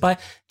false? Is it by?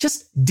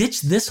 Just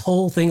ditch this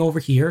whole thing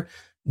over here.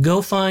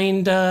 Go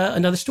find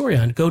another story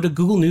on. Go to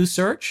Google News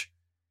search.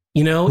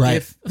 Right.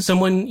 If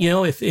someone,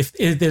 if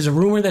there's a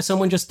rumor that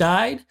someone just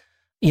died,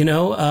 the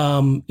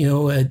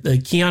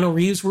Keanu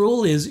Reeves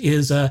rule is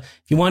if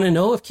you want to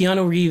know if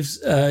Keanu Reeves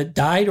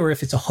died or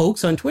if it's a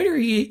hoax on Twitter,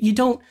 you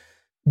don't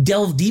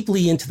delve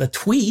deeply into the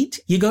tweet.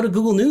 You go to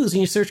Google News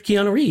and you search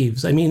Keanu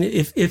Reeves. I mean,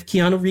 if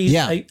Keanu Reeves,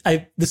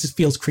 this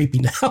feels creepy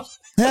now.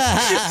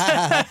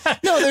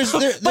 No, there's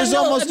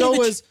almost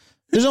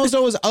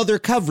always other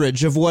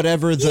coverage of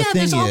whatever the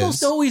thing is. There's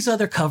almost always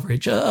other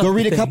coverage. Go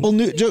read a couple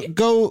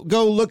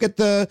go look at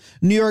the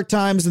New York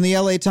Times and the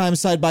LA Times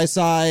side by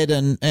side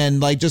and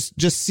like just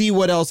see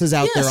what else is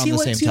out there on the same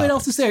topic. See what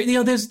else is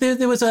there.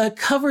 There was a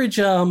coverage.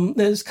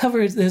 There's a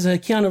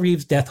Keanu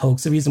Reeves death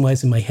hoax. The reason why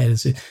it's in my head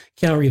is a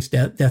Keanu Reeves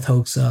death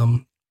hoax. A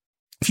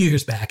few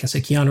years back, I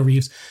said Keanu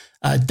Reeves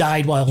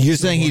died while you're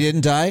saying he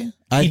didn't die.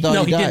 I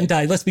thought he didn't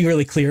die. Let's be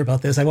really clear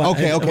about this.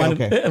 Okay. I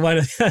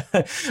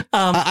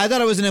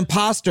thought I was an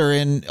imposter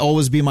and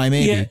always be my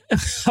maybe.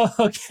 Yeah.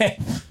 Okay.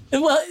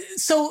 Well,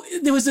 so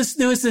there was this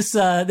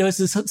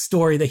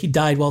story that he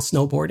died while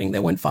snowboarding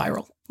that went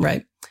viral,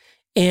 right?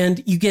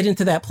 And you get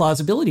into that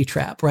plausibility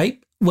trap,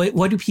 right?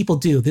 What do people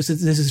do? This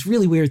is this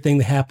really weird thing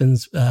that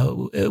happens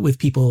with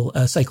people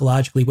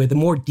psychologically, where the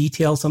more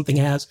detail something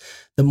has,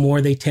 the more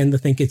they tend to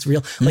think it's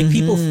real. Like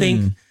people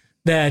think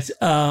that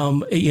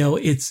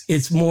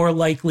it's more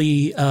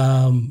likely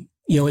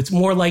it's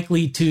more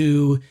likely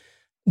to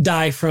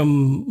die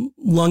from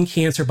lung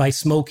cancer by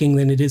smoking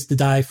than it is to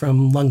die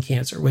from lung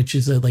cancer, which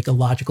is a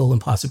logical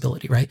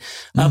impossibility, right?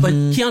 But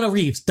Keanu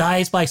Reeves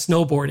dies by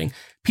snowboarding.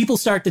 People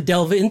start to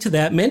delve into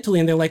that mentally,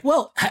 and they're like,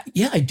 well,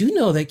 yeah, I do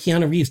know that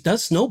Keanu Reeves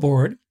does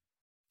snowboard.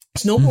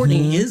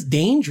 Snowboarding is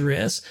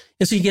dangerous.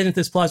 And so you get into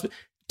this plausibility.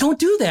 Don't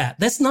do that.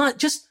 That's not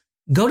just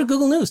go to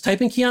Google News,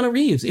 type in Keanu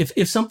Reeves.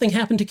 If something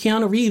happened to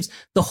Keanu Reeves,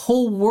 the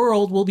whole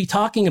world will be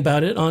talking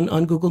about it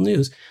on Google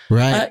News.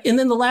 Right. And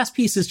then the last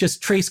piece is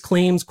just trace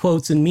claims,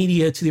 quotes, and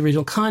media to the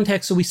original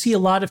context. So we see a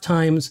lot of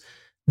times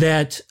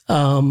that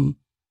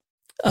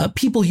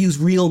people use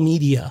real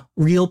media,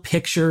 real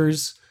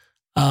pictures.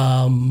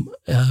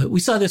 We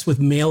saw this with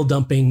mail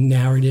dumping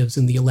narratives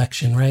in the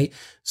election, right?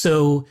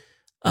 So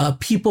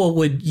people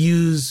would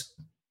use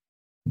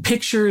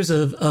pictures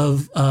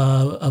of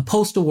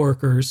postal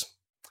workers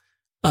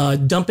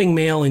dumping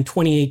mail in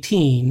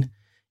 2018,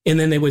 and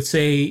then they would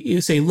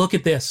say, look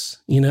at this,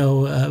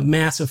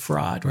 massive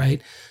fraud,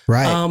 right?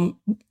 Right.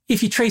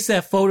 If you trace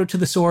that photo to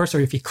the source, or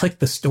if you click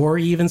the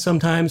story even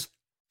sometimes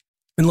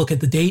and look at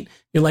the date,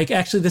 you're like,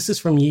 actually, this is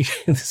from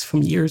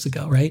years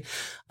ago, right?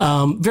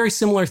 Very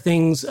similar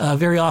things.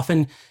 Very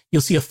often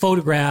you'll see a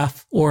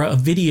photograph or a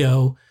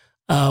video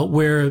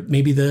where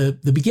maybe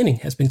the beginning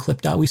has been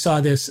clipped out. We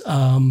saw this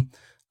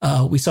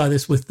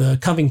with the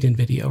Covington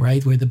video,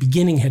 right? Where the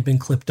beginning had been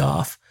clipped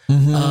off.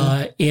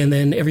 And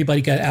then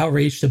everybody got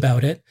outraged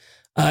about it.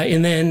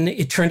 And then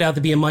it turned out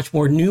to be a much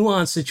more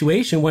nuanced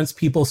situation once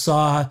people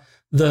saw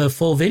the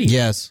full video.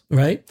 Yes.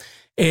 Right.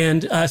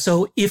 And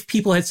so if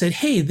people had said,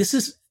 hey, this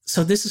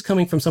is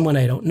coming from someone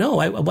I don't know,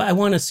 I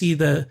want to see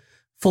the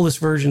fullest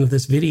version of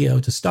this video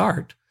to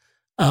start.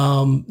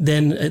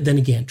 Then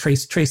again,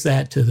 trace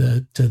that to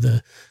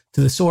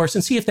the source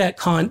and see if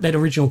that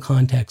original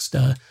context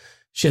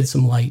shed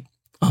some light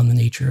on the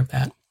nature of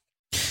that.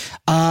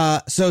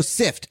 So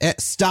sift,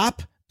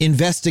 stop,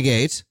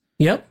 investigate.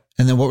 Yep.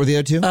 And then what were the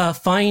other two?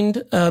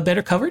 Find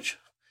better coverage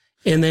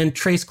And then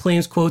trace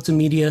claims, quotes, and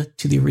media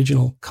to the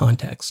original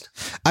context.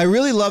 I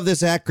really love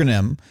this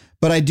acronym,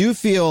 but I do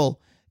feel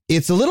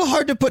it's a little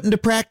hard to put into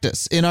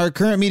practice in our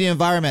current media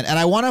environment. And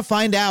I want to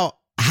find out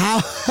how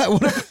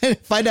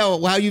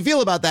you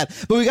feel about that.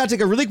 But we got to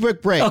take a really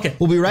quick break. Okay.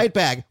 We'll be right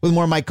back with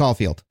more Mike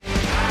Caulfield.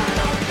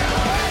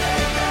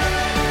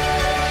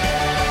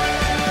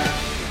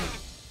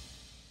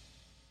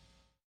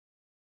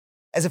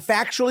 As a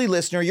Factually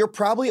listener, you're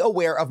probably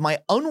aware of my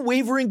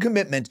unwavering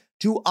commitment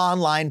to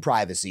online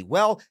privacy.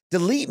 Well,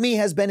 Delete Me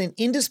has been an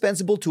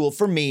indispensable tool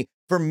for me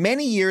for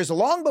many years,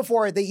 long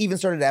before they even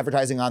started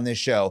advertising on this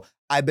show.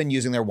 I've been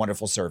using their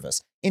wonderful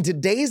service. In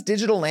today's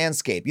digital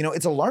landscape,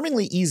 it's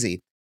alarmingly easy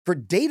for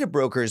data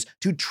brokers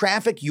to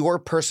traffic your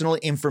personal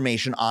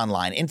information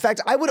online. In fact,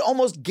 I would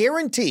almost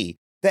guarantee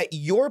that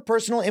your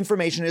personal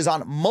information is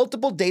on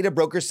multiple data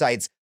broker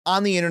sites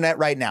on the internet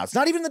right now. It's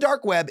not even the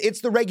dark web,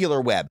 it's the regular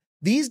web.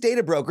 These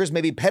data brokers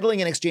may be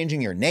peddling and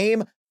exchanging your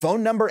name,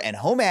 phone number, and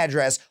home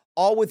address,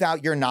 all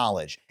without your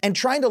knowledge. And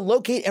trying to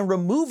locate and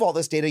remove all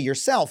this data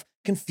yourself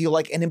can feel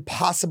like an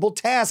impossible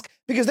task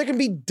because there can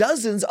be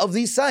dozens of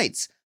these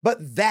sites.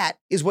 But that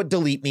is what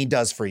Delete Me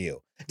does for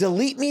you.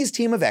 Delete Me's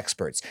team of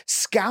experts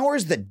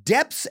scours the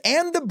depths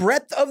and the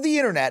breadth of the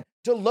internet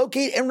to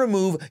locate and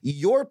remove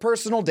your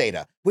personal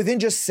data. Within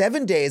just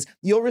 7 days,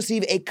 you'll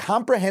receive a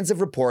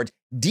comprehensive report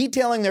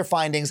detailing their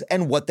findings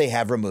and what they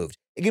have removed.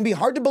 It can be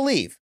hard to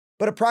believe,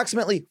 but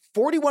approximately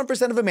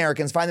 41% of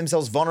Americans find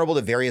themselves vulnerable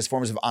to various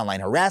forms of online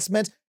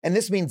harassment, and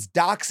this means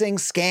doxing,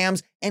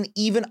 scams, and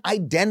even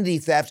identity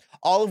theft,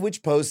 all of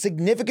which pose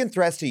significant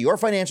threats to your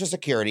financial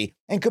security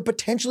and could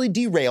potentially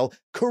derail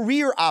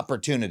career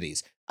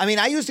opportunities. I mean,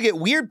 I used to get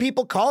weird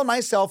people calling my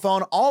cell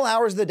phone all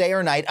hours of the day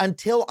or night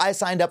until I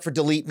signed up for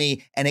Delete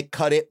Me, and it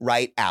cut it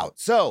right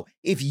out. So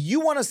if you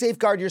want to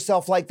safeguard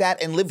yourself like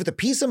that and live with the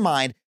peace of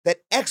mind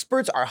that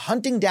experts are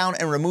hunting down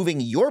and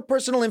removing your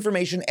personal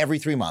information every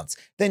 3 months,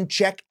 then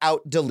check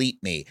out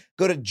Delete Me.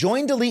 Go to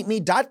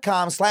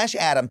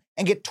joindeleteme.com/Adam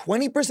and get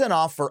 20%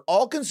 off for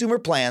all consumer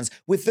plans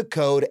with the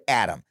code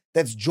Adam.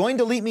 That's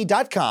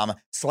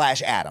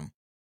joindeleteme.com/Adam.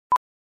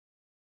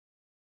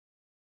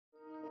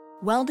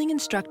 Welding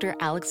instructor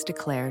Alex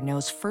DeClaire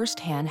knows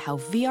firsthand how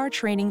VR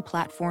training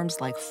platforms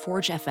like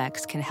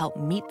ForgeFX can help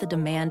meet the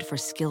demand for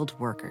skilled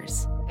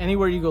workers.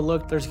 Anywhere you go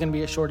look, there's going to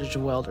be a shortage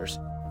of welders.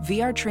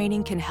 VR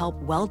training can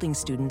help welding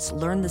students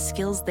learn the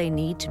skills they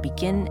need to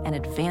begin and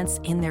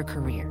advance in their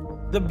career.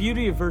 The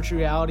beauty of virtual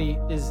reality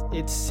is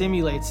it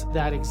simulates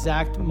that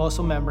exact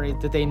muscle memory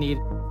that they need.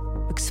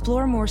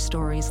 Explore more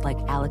stories like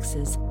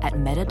Alex's at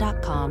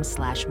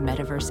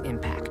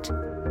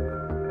meta.com/metaverseimpact.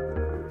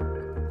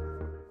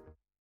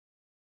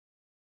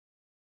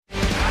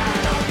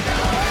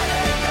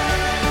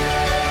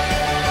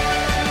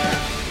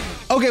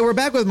 Okay, we're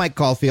back with Mike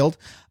Caulfield.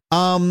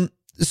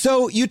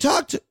 So you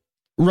talked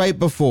right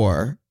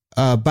before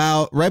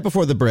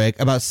the break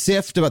about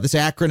SIFT, about this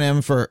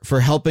acronym for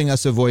helping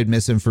us avoid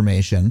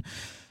misinformation.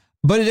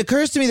 But it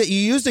occurs to me that you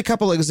used a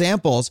couple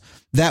examples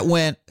that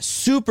went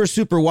super,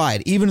 super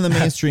wide, even in the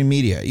mainstream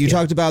media. You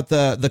talked about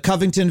the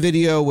Covington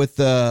video with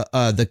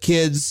the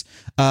kids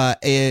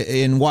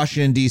in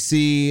Washington,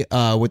 D.C.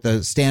 With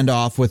the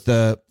standoff with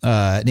the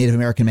Native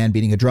American man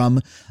beating a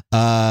drum,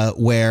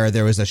 where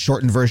there was a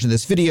shortened version of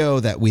this video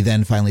that we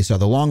then finally saw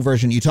the long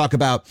version. You talk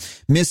about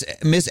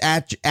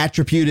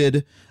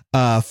misattributed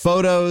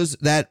photos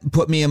that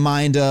put me in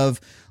mind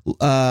of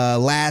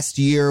last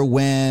year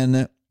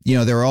when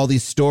there are all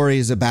these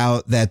stories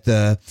about that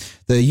the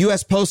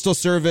U.S. Postal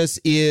Service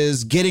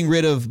is getting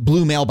rid of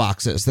blue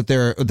mailboxes, that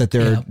they're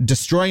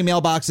destroying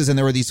mailboxes, and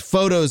there were these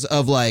photos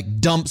of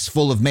like dumps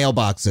full of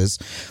mailboxes.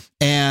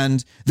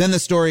 And then the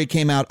story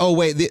came out, oh,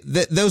 wait,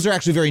 those are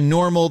actually very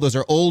normal. Those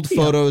are old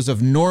photos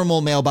of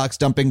normal mailbox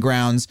dumping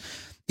grounds.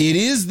 It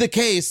is the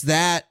case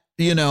that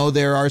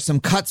there are some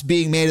cuts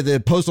being made of the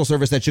Postal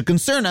Service that should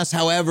concern us.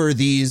 However,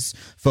 these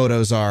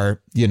photos are,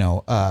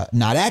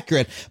 not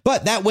accurate.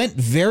 But that went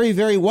very,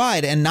 very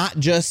wide, and not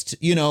just,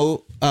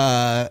 rando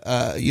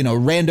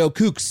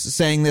kooks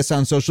saying this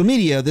on social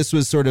media. This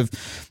was sort of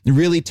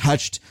really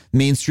touched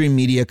mainstream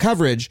media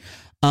coverage.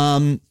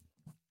 And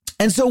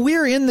so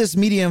we're in this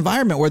media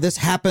environment where this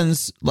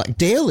happens like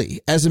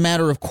daily as a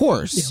matter of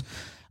course. Yeah.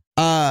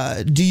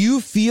 Do you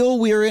feel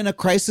we're in a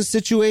crisis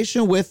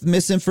situation with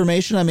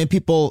misinformation? I mean,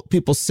 people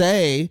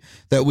say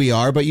that we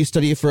are, but you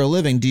study it for a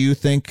living. Do you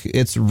think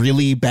it's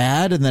really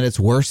bad and that it's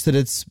worse than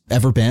it's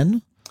ever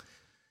been?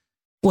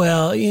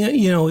 Well,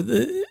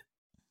 in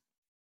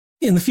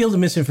the field of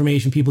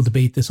misinformation, people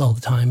debate this all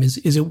the time. Is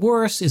it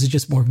worse? Is it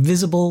just more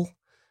visible?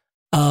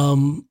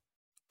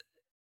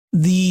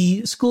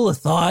 The school of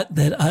thought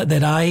that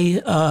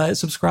I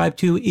subscribe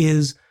to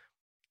is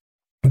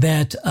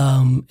that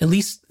at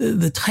least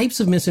the types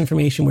of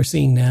misinformation we're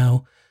seeing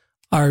now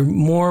are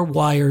more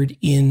wired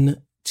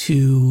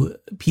into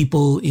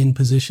people in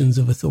positions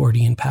of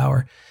authority and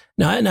power.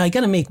 Now I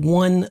got to make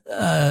one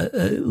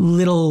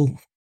little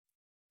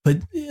but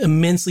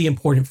immensely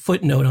important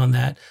footnote on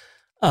that.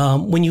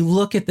 When you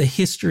look at the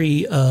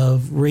history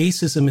of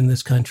racism in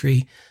this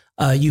country,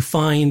 you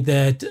find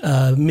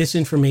that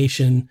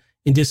misinformation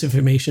and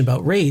disinformation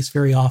about race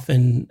very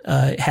often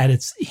had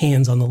its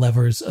hands on the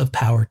levers of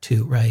power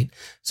too, right?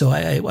 So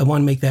I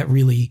want to make that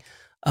really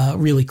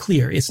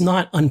clear. It's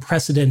not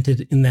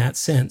unprecedented in that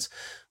sense.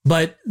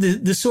 But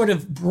the sort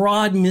of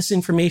broad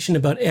misinformation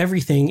about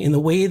everything in the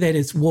way that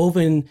it's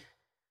woven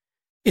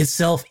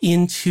itself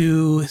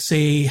into,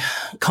 say,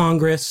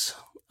 Congress,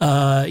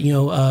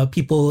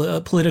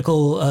 people,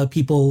 political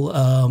people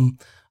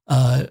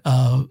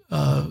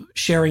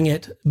sharing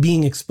it,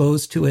 being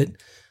exposed to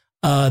it,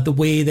 the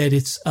way that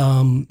it's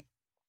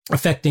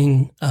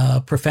affecting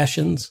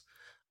professions.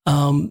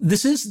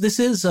 This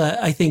is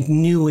I think,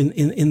 new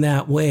in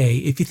that way.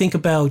 If you think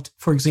about,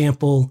 for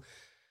example,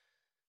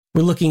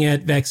 we're looking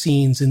at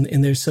vaccines,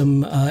 and there's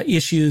some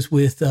issues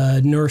with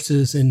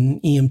nurses and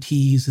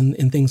EMTs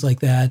and things like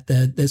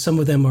that some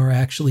of them are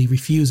actually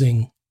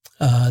refusing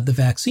the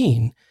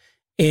vaccine.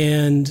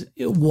 And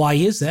why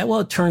is that?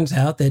 Well, it turns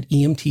out that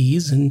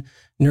EMTs and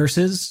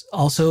nurses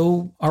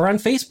also are on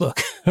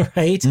Facebook,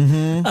 right?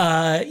 Mm-hmm.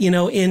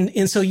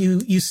 And so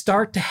you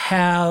start to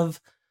have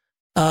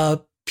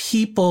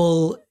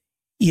people,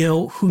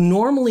 who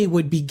normally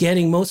would be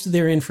getting most of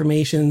their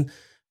information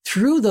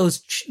through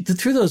those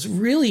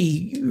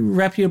really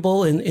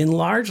reputable and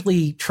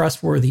largely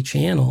trustworthy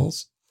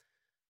channels,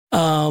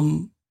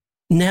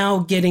 now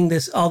getting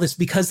all this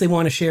because they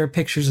want to share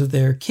pictures of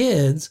their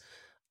kids.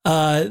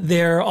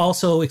 They're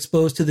also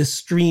exposed to this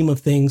stream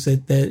of things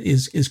that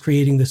is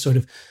creating this sort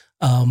of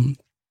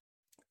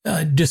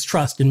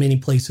distrust in many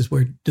places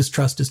where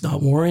distrust is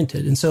not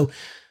warranted. And so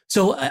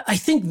I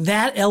think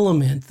that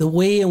element, the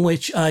way in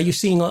which you're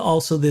seeing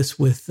also this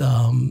with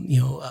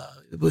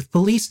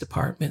police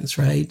departments,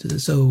 right?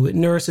 So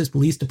nurses,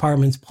 police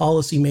departments,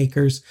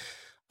 policymakers,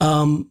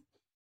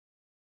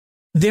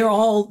 they're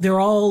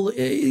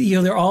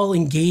all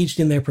engaged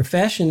in their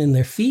profession, in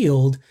their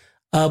field,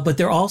 but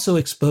they're also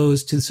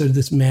exposed to sort of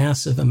this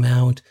massive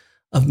amount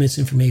of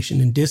misinformation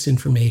and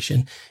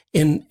disinformation.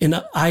 And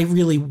I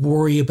really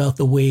worry about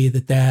the way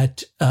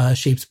that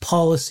shapes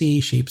policy,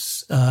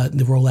 shapes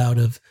the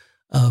rollout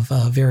of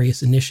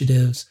various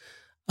initiatives.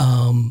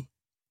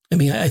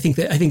 I think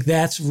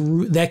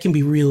that can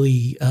be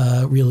really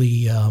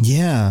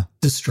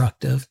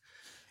destructive.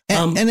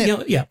 Go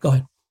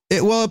ahead.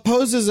 It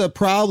poses a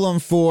problem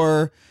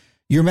for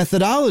your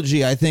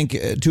methodology, I think,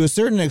 to a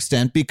certain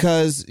extent,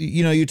 because,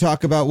 you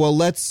talk about, well,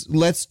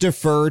 let's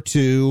defer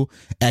to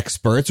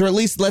experts, or at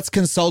least let's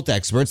consult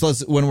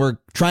experts. When we're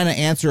trying to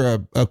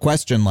answer a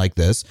question like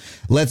this,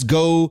 let's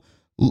go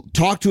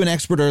talk to an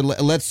expert, or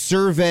let's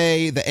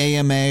survey the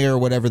AMA or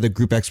whatever the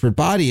group expert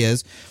body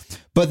is.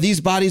 But these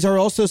bodies are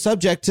also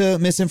subject to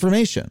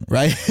misinformation,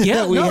 right?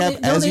 Yeah, we have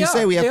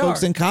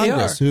folks in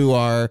Congress who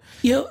are,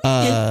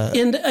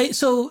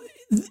 so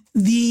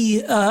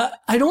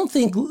I don't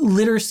think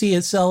literacy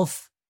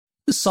itself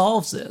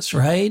solves this,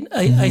 right?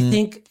 I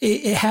think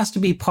it has to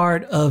be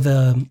part of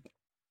a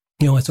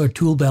sort of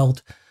tool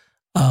belt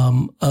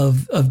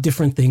of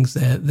different things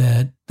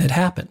that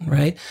happen,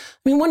 right?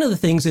 I mean, one of the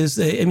things is,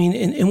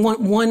 and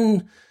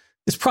one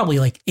there's probably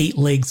like 8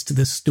 legs to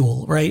this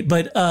stool, right?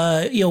 But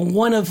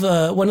one of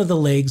the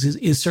legs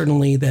is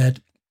certainly that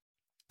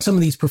some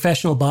of these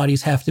professional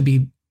bodies have to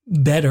be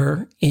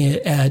better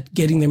at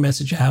getting their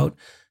message out,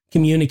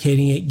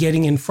 communicating it,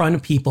 getting in front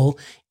of people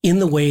in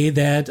the way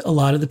that a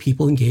lot of the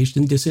people engaged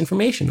in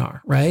disinformation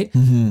are, right?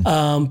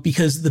 Mm-hmm.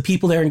 Because the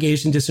people that are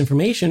engaged in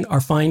disinformation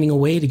are finding a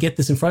way to get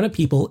this in front of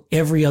people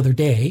every other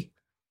day,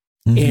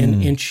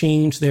 mm-hmm. and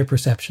change their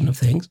perception of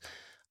things.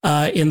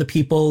 And the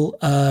people,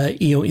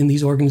 in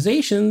these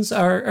organizations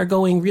are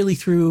going really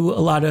through a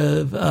lot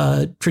of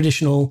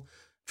traditional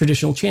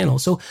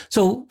channels.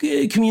 So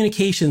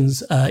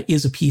communications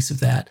is a piece of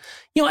that.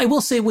 I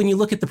will say, when you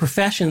look at the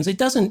professions, it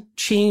doesn't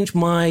change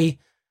my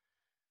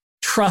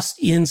trust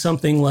in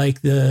something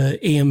like the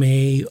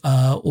AMA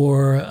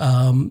or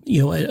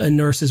a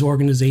nurses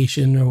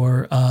organization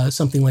or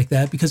something like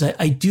that, because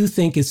I do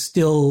think it's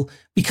still,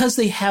 because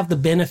they have the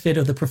benefit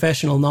of the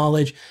professional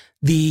knowledge,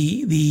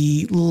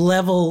 the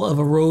level of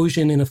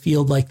erosion in a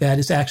field like that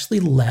is actually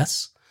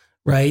less,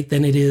 right,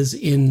 than it is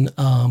in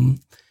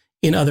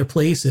other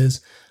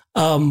places.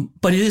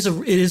 But it is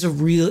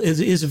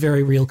a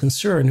very real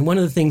concern. And one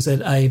of the things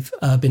that I've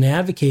been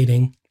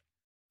advocating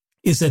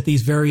is that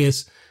these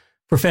various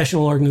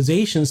professional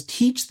organizations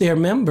teach their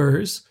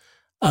members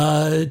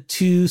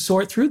to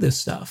sort through this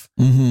stuff.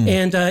 Mm-hmm.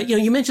 And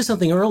you mentioned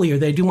something earlier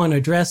that I do want to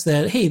address,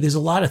 that, hey, there's a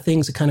lot of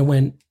things that kind of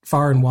went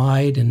far and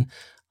wide, and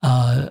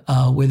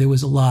where there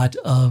was a lot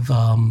of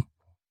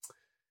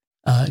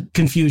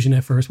confusion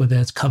at first, whether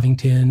that's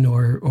Covington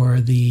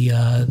or the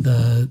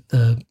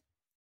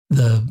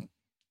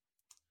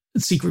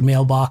secret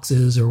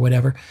mailboxes or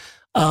whatever.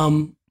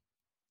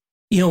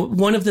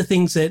 One of the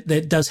things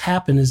that does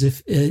happen is,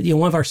 if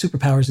one of our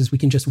superpowers is we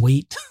can just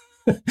wait.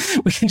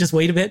 We can just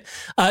wait a bit.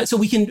 So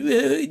we can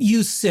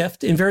use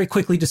SIFT and very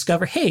quickly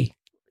discover, hey,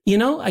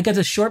 I got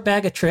a short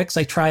bag of tricks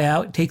I try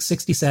out. It takes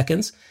 60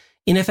 seconds.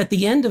 And if at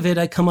the end of it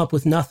I come up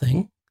with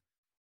nothing,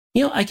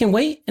 I can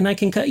wait and I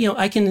can,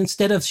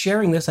 instead of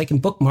sharing this, I can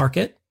bookmark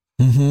it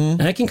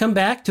and I can come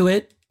back to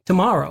it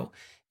tomorrow.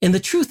 And the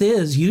truth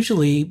is,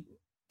 usually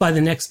by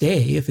the next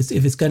day, if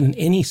it's gotten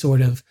any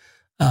sort of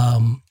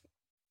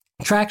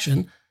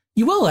traction,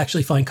 you will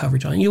actually find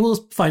coverage on it. You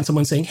will find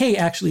someone saying, hey,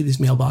 actually, these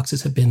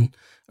mailboxes have been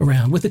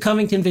around. With the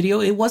Covington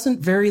video, it wasn't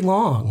very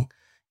long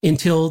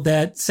until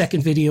that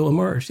second video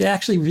emerged. It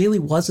actually really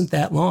wasn't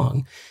that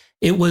long.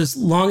 It was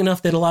long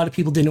enough that a lot of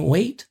people didn't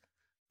wait,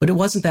 but it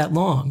wasn't that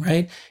long,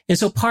 right? And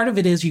so part of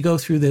it is you go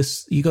through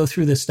this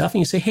stuff and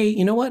you say, hey,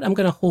 you know what? I'm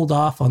going to hold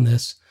off on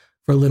this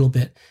for a little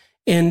bit.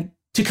 And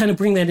to kind of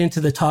bring that into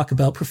the talk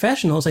about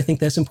professionals, I think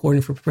that's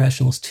important for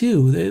professionals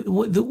too.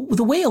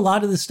 The way a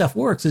lot of this stuff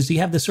works is you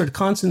have this sort of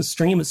constant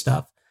stream of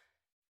stuff.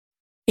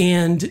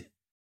 And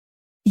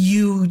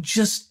you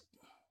just,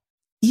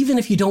 even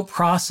if you don't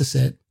process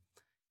it,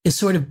 it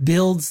sort of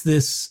builds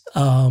this,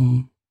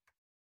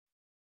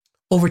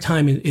 over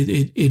time, it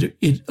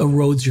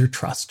erodes your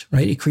trust,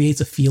 right? It creates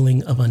a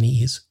feeling of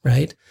unease,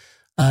 right?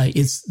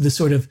 It's the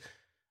sort of,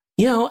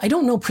 I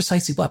don't know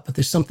precisely what, but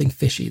there's something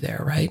fishy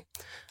there, right?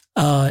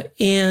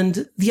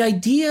 And the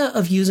idea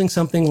of using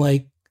something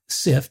like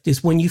SIFT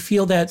is when you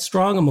feel that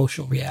strong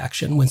emotional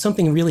reaction, when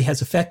something really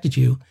has affected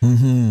you,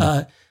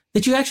 that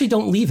you actually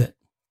don't leave it,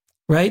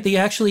 right? They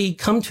actually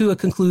come to a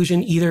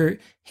conclusion either,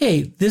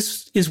 hey,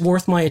 this is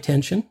worth my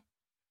attention.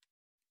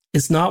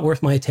 It's not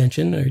worth my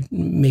attention, or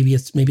maybe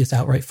it's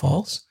outright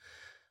false.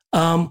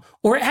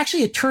 Or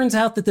actually it turns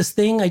out that this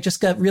thing I just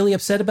got really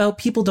upset about,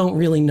 people don't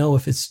really know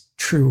if it's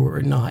true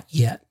or not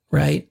yet,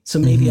 right? So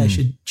maybe I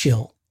should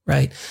chill,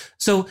 right?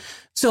 So,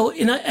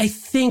 and I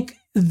think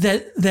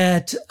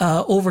that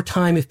over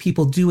time, if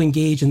people do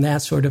engage in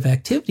that sort of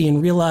activity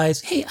and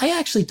realize, hey, I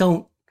actually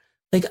don't,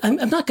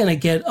 I'm not going to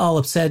get all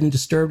upset and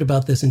disturbed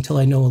about this until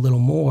I know a little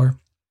more,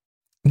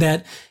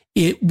 that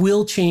it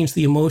will change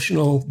the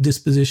emotional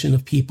disposition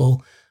of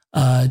people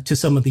to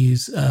some of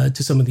these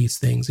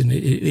things, and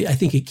I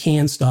think it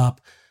can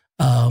stop.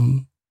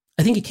 I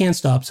think it can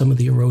stop some of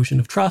the erosion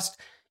of trust,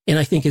 and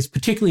I think it's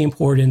particularly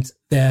important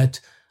that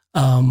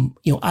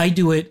I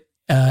do it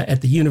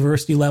at the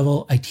university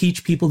level. I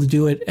teach people to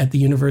do it at the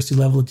university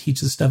level, to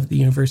teach the stuff at the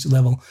university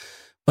level,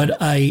 but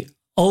I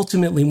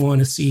ultimately want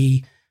to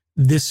see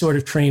this sort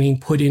of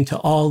training put into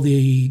all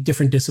the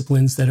different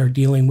disciplines that are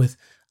dealing with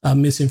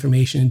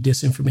misinformation and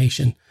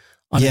disinformation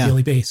on a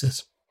daily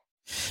basis.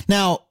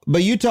 Now,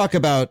 but you talk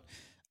about,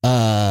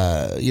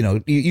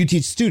 you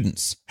teach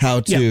students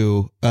how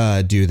to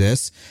do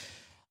this.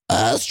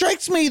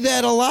 Strikes me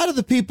that a lot of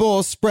the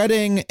people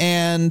spreading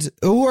and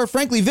who are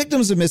frankly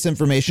victims of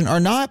misinformation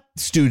are not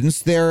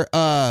students. They're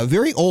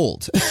very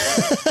old.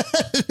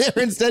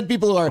 They're instead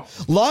people who are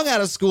long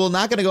out of school,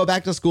 not going to go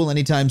back to school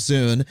anytime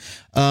soon.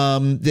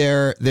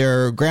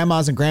 They're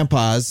grandmas and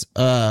grandpas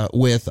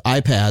with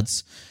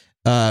iPads.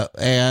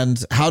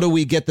 And how do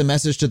we get the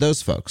message to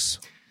those folks?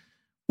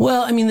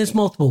 Well, I mean, there's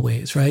multiple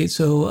ways, right?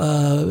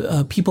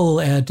 So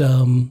people at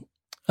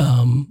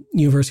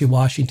University of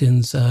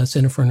Washington's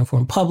Center for an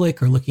Informed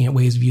Public are looking at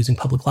ways of using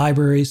public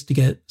libraries to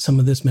get some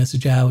of this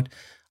message out.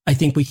 I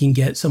think we can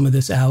get some of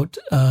this out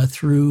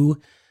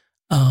through,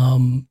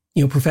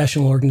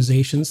 professional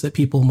organizations that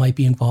people might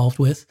be involved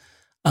with.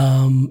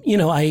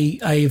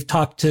 I've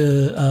talked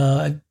to,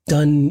 I've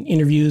done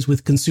interviews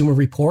with Consumer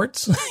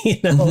Reports,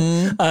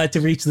 to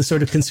reach the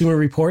sort of Consumer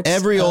Reports.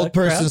 Every old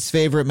person's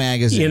favorite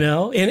magazine,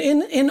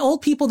 and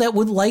old people that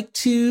would like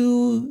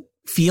to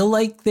feel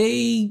like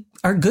they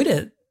are good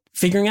at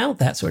figuring out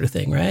that sort of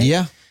thing. Right.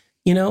 Yeah.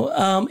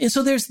 And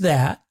so there's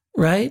that.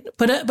 Right.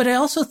 But I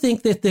also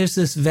think that there's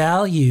this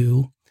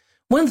value.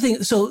 One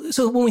thing. So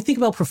when we think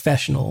about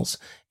professionals,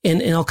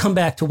 and I'll come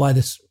back to why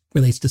this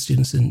relates to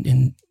students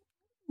in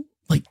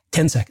like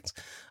 10 seconds.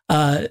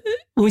 When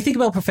we think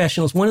about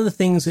professionals, one of the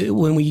things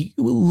when we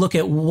look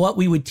at what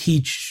we would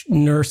teach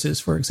nurses,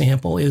 for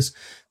example, is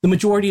the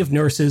majority of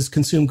nurses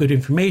consume good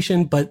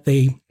information, but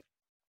they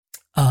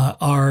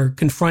are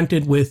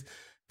confronted with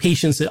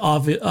patients that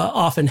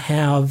often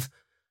have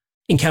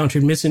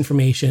encountered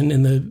misinformation,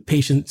 and the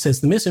patient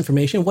says the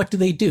misinformation. What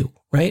do?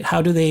 Right?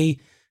 How do they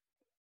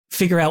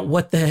figure out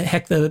what the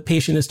heck the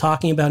patient is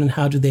talking about, and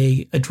how do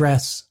they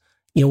address,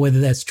 whether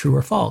that's true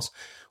or false?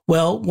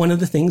 Well, one of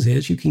the things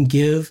is you can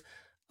give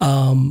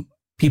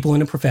people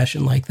in a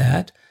profession like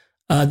that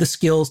the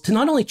skills to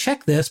not only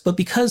check this, but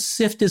because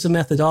SIFT is a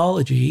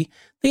methodology,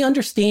 they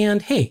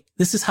understand, hey,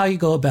 this is how you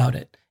go about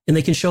it. And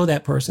they can show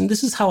that person,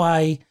 this is how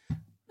I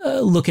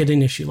look at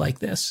an issue like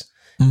this.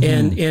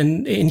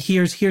 Mm-hmm. And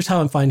here's how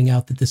I'm finding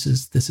out that this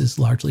is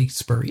largely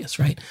spurious,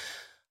 right?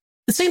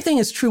 The same thing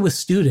is true with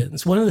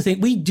students. One of the things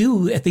we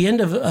do at the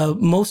end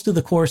of most of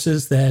the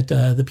courses that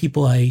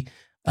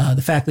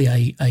the faculty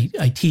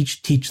I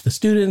teach the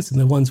students, and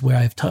the ones where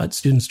I've taught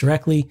students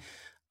directly,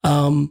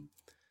 the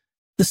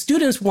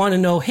students want to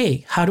know,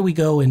 hey, how do we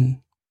go and,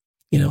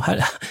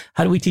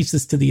 how do we teach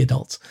this to the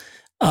adults?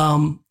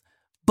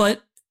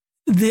 But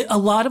a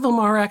lot of them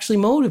are actually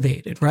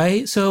motivated,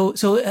 right? So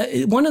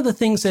one of the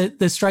things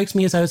that strikes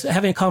me is I was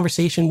having a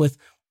conversation with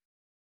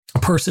a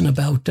person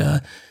about,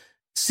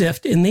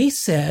 SIFT, and they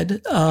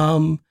said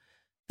the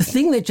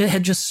thing that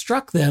had just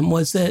struck them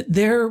was that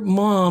their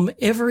mom,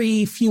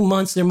 every few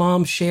months, their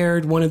mom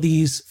shared one of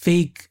these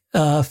fake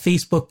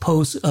Facebook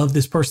posts of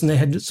this person that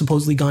had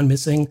supposedly gone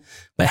missing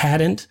but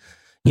hadn't.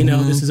 You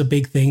know, this is a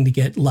big thing to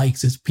get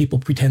likes, is people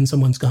pretend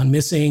someone's gone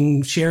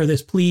missing. Share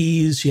this,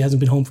 please. She hasn't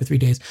been home for 3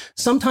 days.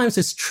 Sometimes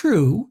it's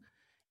true.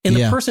 And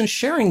the person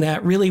sharing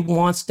that really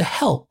wants to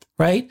help,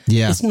 right?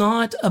 Yeah. It's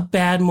not a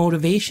bad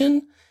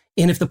motivation.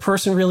 And if the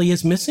person really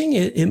is missing,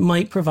 it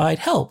might provide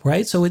help,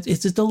 right? So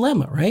it's a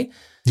dilemma, right?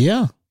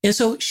 Yeah. And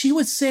so she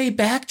would say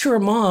back to her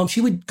mom,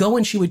 she would go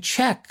and she would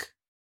check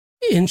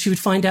and she would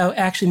find out,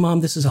 actually,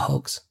 Mom, this is a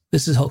hoax.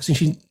 This is a hoax. And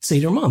she'd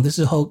say to her mom, this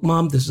is a hoax.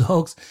 Mom, this is a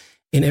hoax.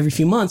 And every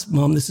few months,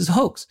 Mom, this is a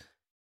hoax.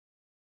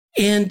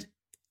 And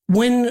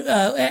when,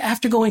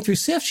 after going through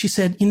SIFT, she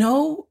said, you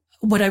know,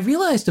 what I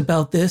realized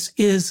about this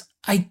is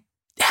I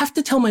have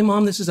to tell my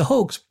mom this is a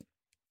hoax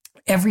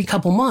every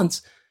couple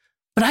months,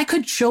 but I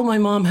could show my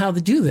mom how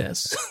to do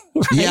this,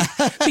 right? Yeah.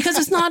 Because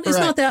it's not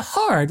that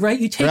hard, right?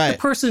 You take the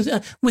person's,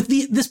 with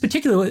this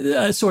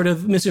particular sort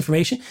of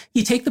misinformation,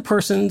 you take the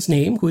person's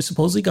name who has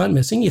supposedly gone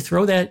missing, you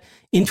throw that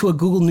into a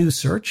Google News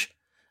search,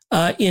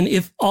 and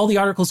if all the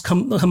articles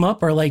come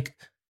up are like,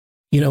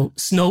 you know,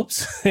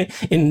 Snopes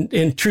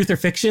in Truth or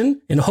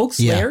Fiction and Hoax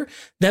Slayer,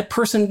 that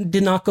person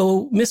did not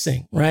go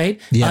missing,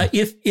 right? Yeah.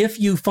 If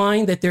you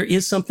find that there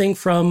is something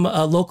from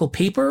a local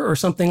paper or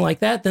something like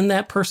that, then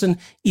that person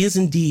is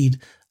indeed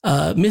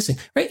missing,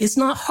 right? It's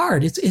not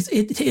hard.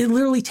 It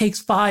literally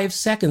takes 5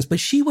 seconds. But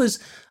she was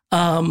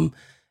sort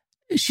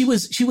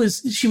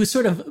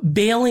of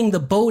bailing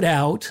the boat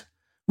out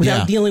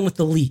without dealing with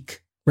the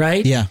leak,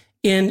 right? Yeah.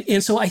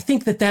 And so I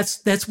think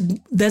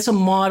that's a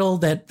model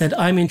that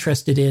I'm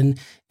interested in.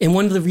 And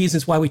one of the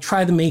reasons why we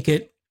try to make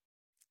it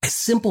as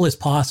simple as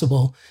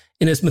possible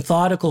and as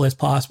methodical as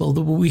possible.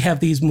 We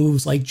have these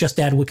moves like just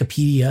add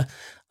Wikipedia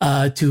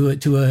to a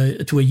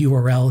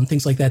URL and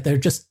things like that. They're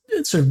just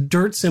sort of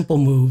dirt simple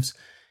moves.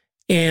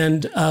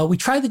 And we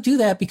try to do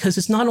that because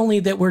it's not only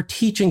that we're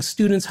teaching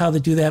students how to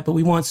do that, but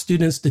we want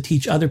students to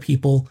teach other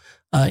people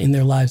in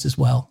their lives as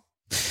well.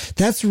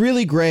 That's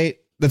really great.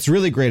 That's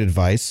really great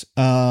advice.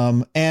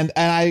 And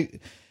I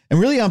am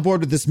really on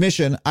board with this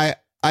mission.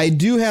 I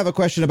do have a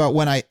question about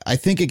when I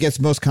think it gets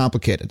most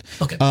complicated.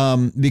 Okay.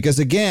 Because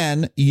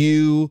again,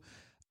 you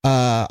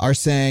are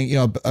saying, you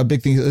know, a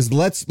big thing is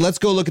let's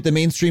go look at the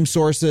mainstream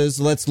sources.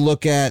 Let's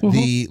look at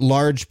the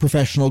large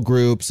professional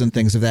groups and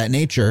things of that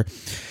nature.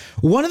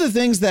 One of the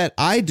things that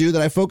I do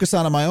that I focus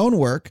on in my own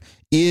work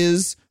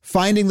is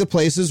finding the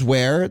places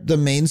where the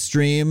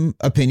mainstream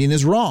opinion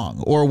is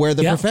wrong or where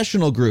the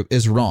professional group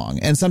is wrong.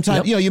 And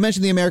sometimes, you know, you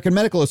mentioned the American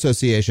Medical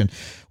Association.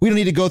 We don't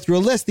need to go through a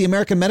list. The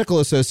American Medical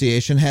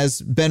Association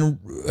has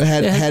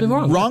had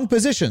wrong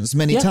positions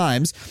many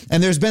times.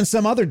 And there's been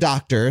some other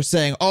doctor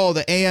saying, oh,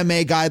 the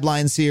AMA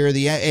guidelines here,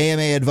 the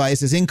AMA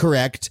advice is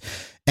incorrect.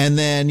 And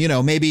then, you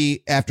know,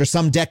 maybe after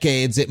some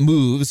decades it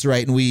moves,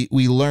 right? And we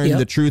learn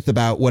the truth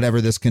about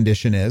whatever this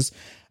condition is.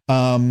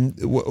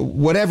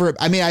 Whatever.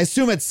 I mean, I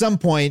assume at some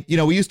point, you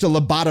know, we used to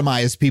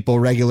lobotomize people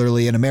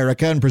regularly in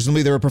America, and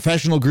presumably there were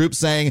professional groups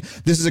saying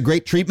this is a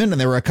great treatment. And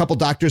there were a couple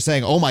doctors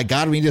saying, oh my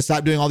God, we need to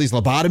stop doing all these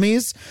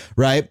lobotomies.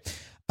 Right.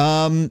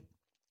 And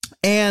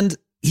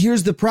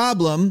here's the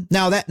problem.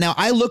 Now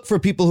I look for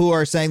people who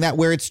are saying that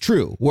where it's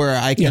true, where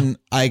I can,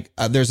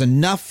 there's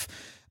enough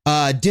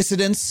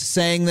dissidents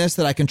saying this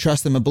that I can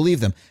trust them and believe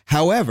them.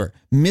 However,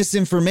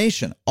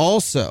 misinformation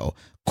also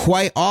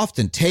quite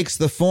often takes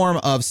the form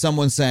of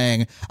someone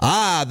saying,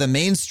 the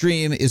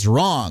mainstream is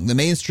wrong. The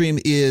mainstream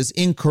is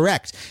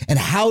incorrect. And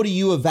how do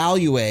you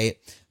evaluate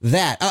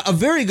that? A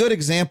very good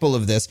example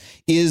of this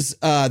is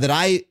that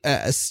I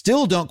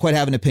still don't quite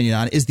have an opinion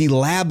on is the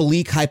lab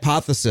leak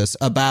hypothesis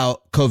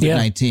about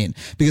COVID-19,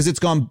 because it's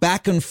gone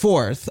back and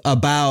forth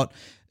about,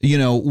 you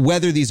know,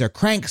 whether these are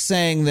cranks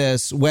saying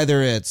this,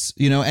 whether it's,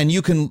 you know, and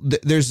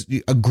there's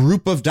a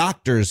group of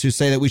doctors who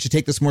say that we should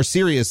take this more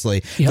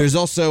seriously. Yep. There's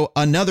also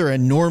another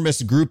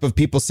enormous group of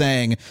people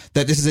saying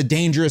that this is a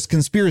dangerous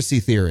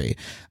conspiracy theory.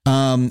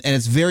 And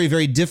it's very,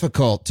 very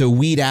difficult to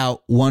weed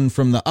out one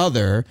from the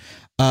other.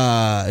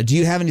 Do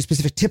you have any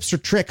specific tips or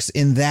tricks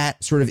in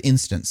that sort of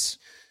instance?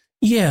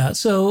 Yeah.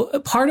 So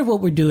part of what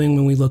we're doing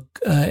when we look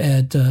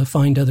at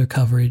find other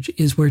coverage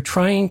is we're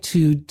trying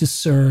to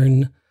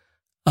discern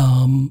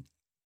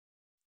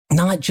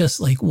not just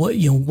like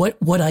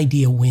what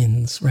idea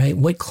wins, right?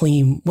 What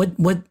claim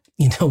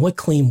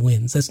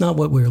wins? That's not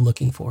what we're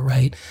looking for,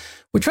 right?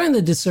 We're trying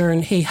to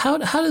discern, hey, how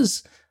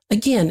does,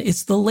 again,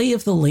 it's the lay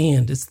of the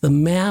land. It's the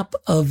map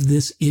of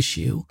this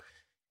issue.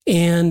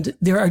 And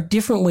there are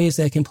different ways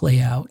that can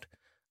play out.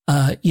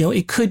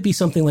 It could be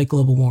something like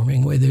global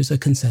warming where there's a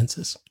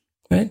consensus,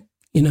 right?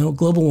 You know,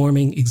 global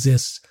warming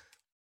exists.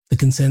 The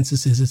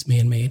consensus is it's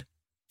man-made,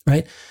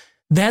 right?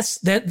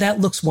 That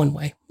looks one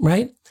way,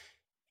 right?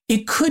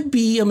 It could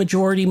be a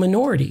majority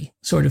minority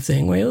sort of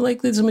thing where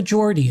like there's a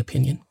majority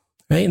opinion,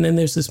 right? And then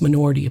there's this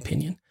minority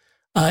opinion.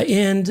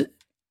 And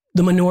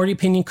the minority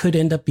opinion could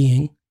end up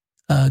being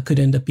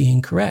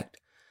correct.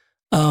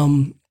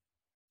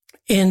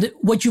 And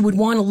what you would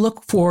want to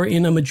look for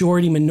in a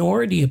majority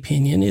minority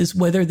opinion is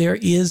whether there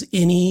is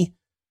any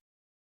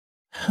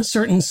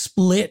certain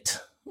split,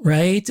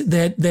 right?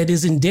 That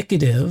is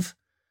indicative.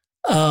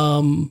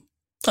 I'll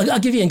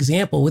give you an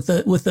example with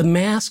the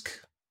mask,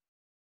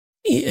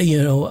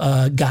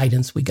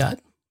 guidance we got,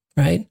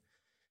 right?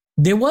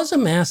 There was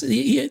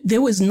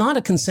there was not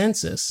a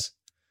consensus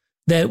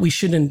that we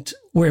shouldn't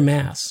wear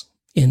masks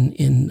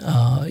in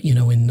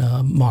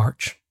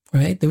March,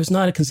 right? There was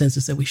not a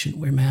consensus that we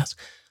shouldn't wear masks.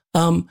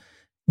 We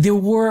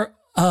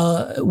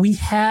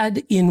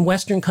had in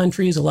Western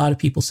countries, a lot of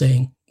people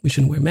saying we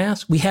shouldn't wear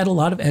masks. We had a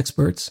lot of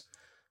experts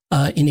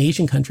in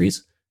Asian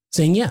countries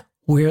saying, yeah,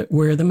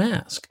 wear the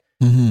mask.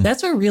 Mm-hmm.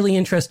 That's a really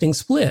interesting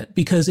split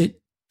because it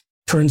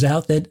turns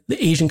out that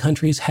the Asian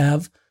countries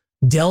have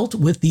dealt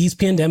with these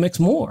pandemics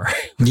more,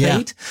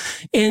 right?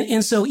 Yeah.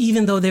 And so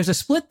even though there's a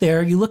split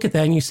there, you look at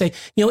that and you say,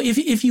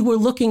 if you were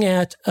looking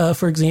at,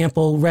 for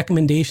example,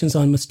 recommendations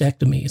on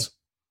mastectomies,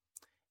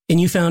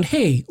 and you found,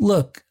 hey,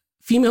 look,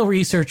 female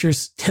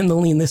researchers tend to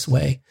lean this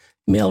way,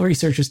 male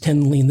researchers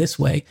tend to lean this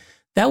way,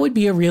 that would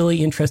be a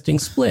really interesting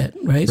split,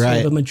 right? Sort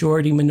of a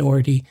majority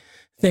minority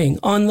thing.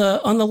 On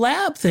the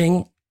lab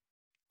thing,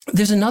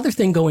 there's another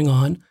thing going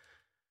on,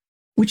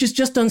 which is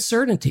just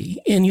uncertainty.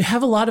 And you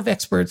have a lot of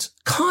experts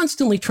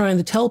constantly trying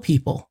to tell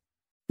people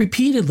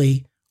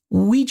repeatedly,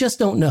 we just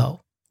don't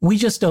know. We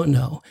just don't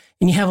know.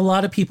 And you have a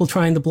lot of people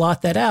trying to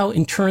blot that out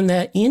and turn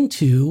that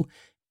into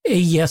a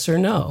yes or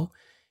no.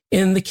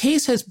 And the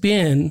case has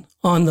been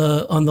on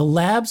the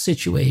lab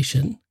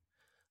situation,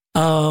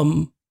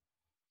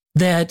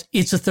 that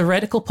it's a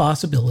theoretical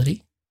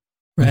possibility,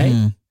 right?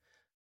 Mm-hmm.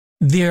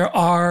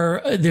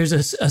 There's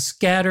a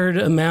scattered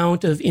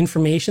amount of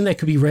information that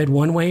could be read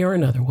one way or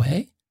another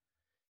way.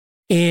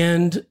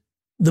 And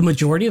the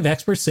majority of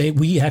experts say,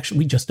 we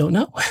just don't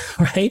know,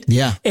 right?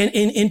 Yeah.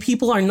 And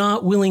people are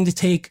not willing to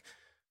take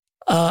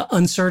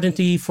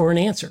uncertainty for an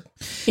answer.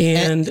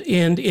 And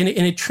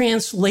it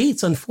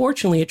translates,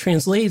 unfortunately,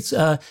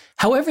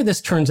 however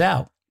this turns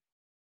out,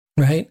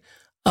 right?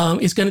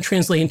 It's going to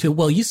translate into,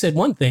 well, you said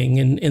one thing,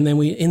 and then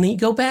you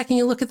go back and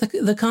you look at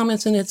the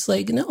comments, and it's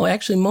like, no,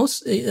 actually,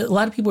 a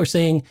lot of people are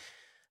saying,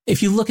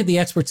 if you look at the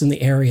experts in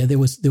the area, there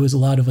was a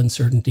lot of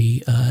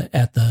uncertainty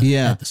at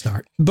the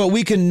start. But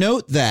we can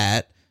note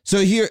that.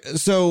 I've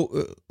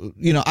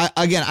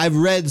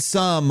read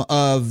some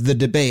of the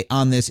debate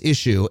on this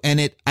issue,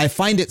 and I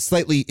find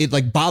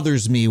it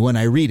bothers me when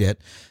I read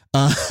it.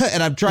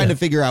 And I'm trying to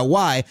figure out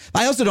why.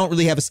 I also don't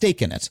really have a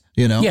stake in it,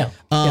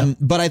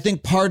 But I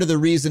think part of the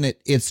reason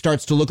it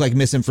starts to look like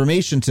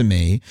misinformation to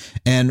me,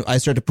 and I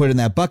start to put it in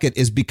that bucket,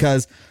 is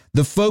because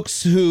the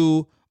folks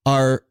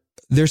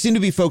there seem to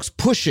be folks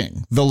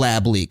pushing the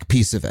lab leak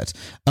piece of it.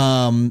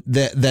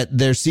 That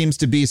there seems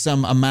to be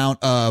some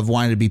amount of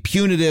wanting to be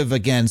punitive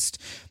against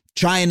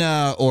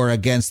China or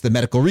against the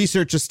medical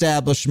research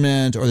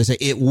establishment, or they say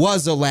it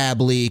was a lab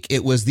leak,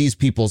 it was these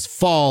people's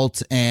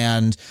fault,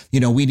 and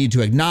we need to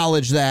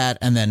acknowledge that.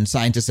 And then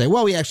scientists say,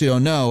 well, we actually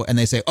don't know, and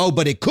they say, oh,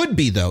 but it could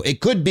be though,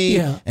 it could be,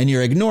 and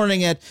you're ignoring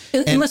it.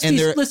 And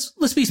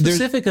let's be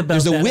specific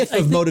about that. There's a whiff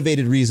of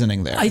motivated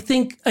reasoning there. I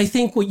think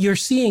what you're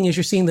seeing is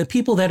the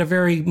people that are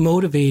very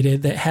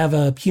motivated, that have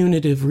a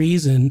punitive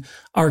reason,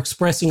 are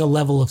expressing a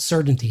level of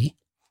certainty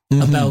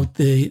about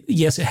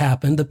yes, it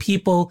happened. The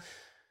people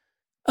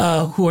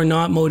who are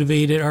not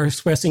motivated are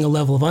expressing a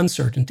level of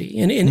uncertainty.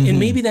 And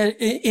maybe that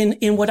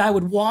in what I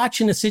would watch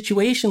in a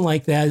situation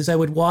like that is I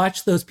would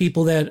watch those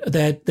people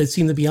that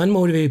seem to be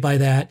unmotivated by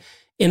that.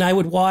 And I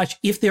would watch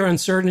if their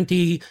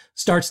uncertainty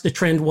starts to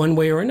trend one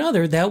way or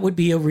another, that would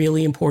be a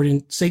really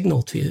important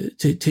signal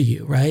to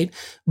you, right?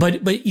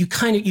 But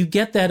you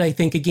get that, I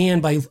think,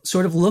 again, by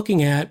sort of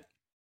looking at,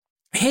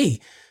 hey,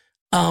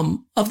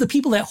 of the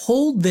people that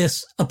hold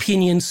this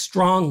opinion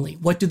strongly,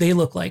 what do they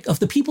look like? Of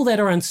the people that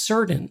are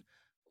uncertain,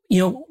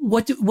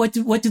 what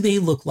do they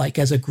look like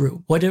as a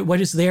group?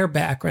 What is their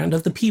background?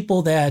 Of the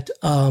people that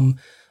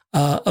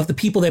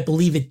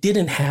believe it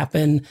didn't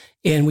happen,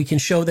 and we can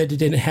show that it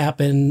didn't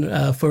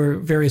happen for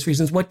various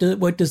reasons, what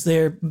does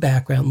their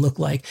background look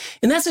like?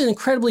 And that's an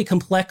incredibly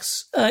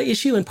complex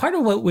issue. And part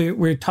of what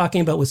we're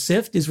talking about with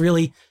SIFT is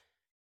really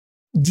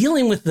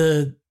dealing with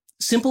the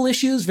simple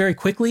issues very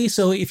quickly.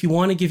 So if you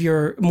want to give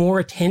your more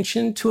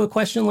attention to a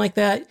question like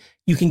that,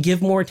 you can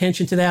give more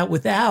attention to that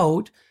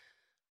without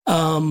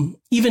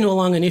even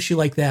along an issue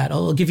like that.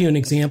 I'll give you an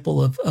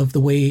example of the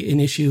way an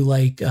issue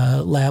like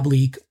lab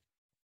leak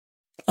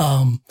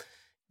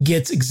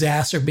gets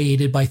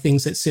exacerbated by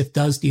things that SIFT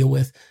does deal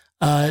with.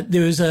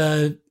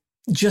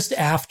 Just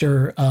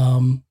after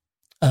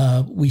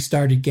we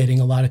started getting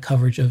a lot of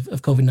coverage of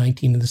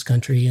COVID-19 in this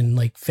country in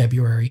like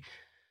February,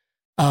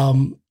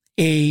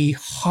 a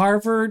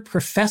Harvard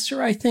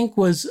professor, I think,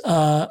 was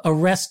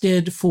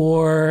arrested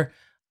for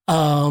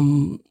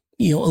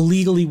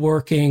illegally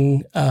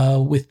working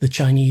with the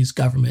Chinese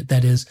government.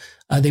 That is,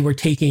 they were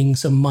taking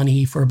some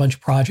money for a bunch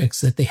of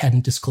projects that they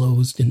hadn't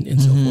disclosed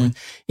and so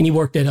forth. And he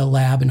worked at a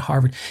lab in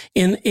Harvard.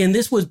 And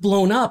this was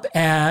blown up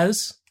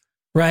as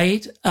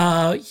right?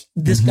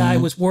 This guy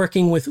was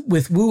working with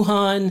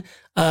Wuhan.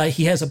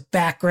 He has a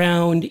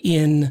background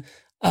in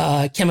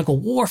chemical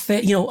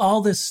warfare,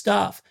 all this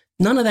stuff.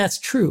 None of that's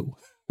true,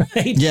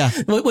 right? Yeah.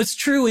 What's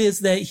true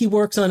is that he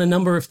works on a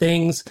number of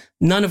things,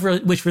 none of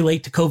which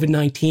relate to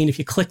COVID-19. If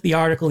you click the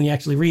article and you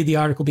actually read the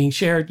article being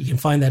shared, you can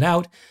find that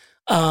out.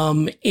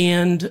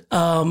 And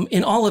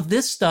all of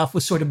this stuff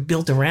was sort of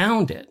built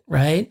around it,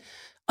 right?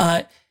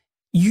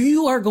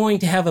 You are going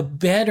to have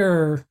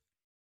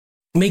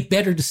make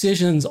better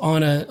decisions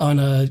on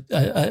an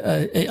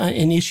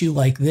issue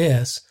like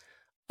this.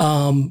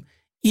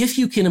 If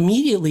you can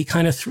immediately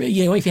kind of,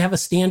 if you have a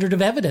standard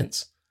of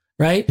evidence,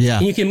 right? Yeah.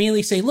 And you can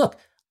immediately say, look,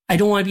 I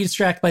don't want to be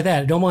distracted by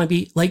that. I don't want to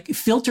be like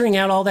filtering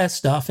out all that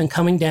stuff and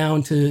coming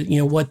down to,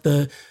 what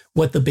the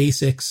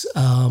basics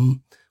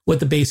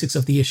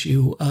of the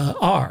issue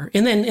are.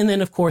 And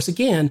then of course,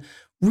 again,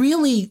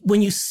 really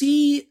when you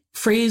see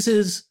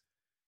phrases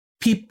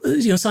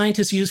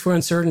scientists use for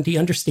uncertainty,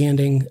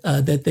 understanding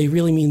that they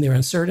really mean they're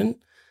uncertain,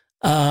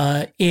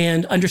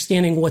 and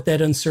understanding what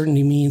that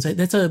uncertainty means.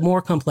 That's a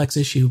more complex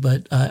issue,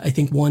 but I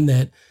think one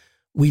that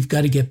we've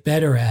got to get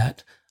better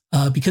at,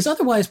 because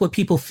otherwise what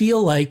people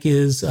feel like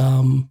is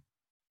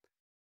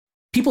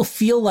people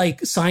feel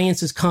like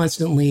science is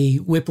constantly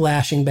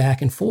whiplashing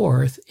back and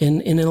forth.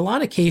 And in a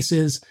lot of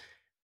cases,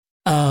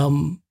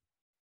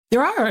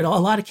 there are a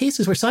lot of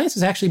cases where science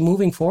is actually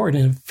moving forward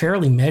in a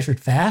fairly measured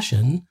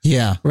fashion.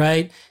 Yeah.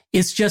 Right.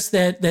 It's just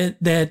that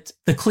the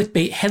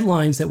clickbait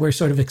headlines that we're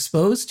sort of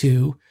exposed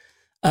to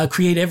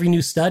create every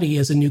new study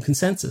as a new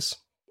consensus.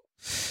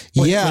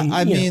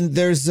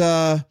 There's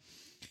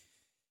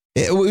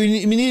we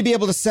need to be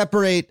able to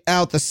separate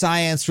out the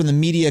science from the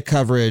media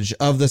coverage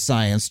of the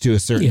science to a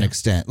certain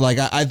extent. Like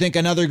I think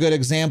another good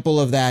example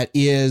of that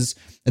is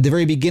at the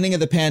very beginning of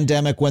the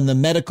pandemic, when the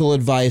medical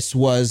advice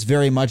was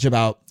very much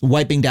about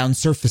wiping down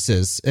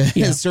surfaces,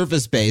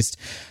 surface based.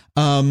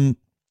 And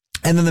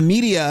then the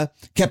media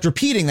kept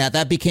repeating that.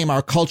 That became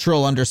our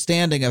cultural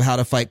understanding of how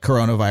to fight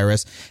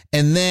coronavirus.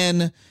 And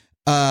then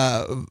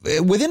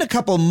within a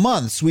couple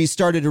months, scientists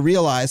started to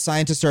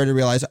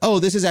realize, oh,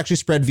 this is actually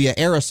spread via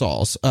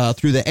aerosols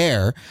through the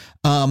air.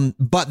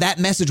 But that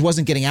message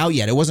wasn't getting out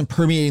yet. It wasn't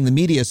permeating the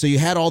media. So you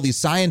had all these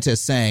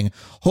scientists saying,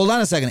 hold on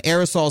a second,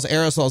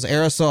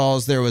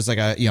 aerosols. There was like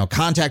a,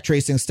 contact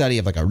tracing study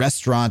of like a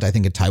restaurant, I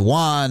think in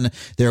Taiwan.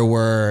 There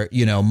were,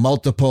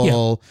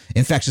 multiple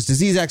infectious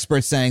disease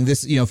experts saying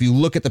this, if you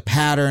look at the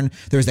pattern,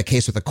 there was that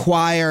case with the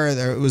choir.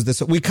 There was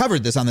this, we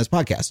covered this on this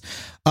podcast.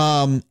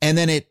 And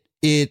then it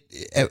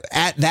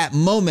at that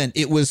moment,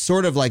 it was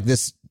sort of like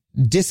this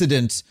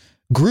dissident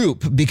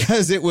group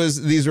because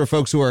these were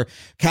folks who were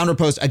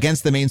counterposed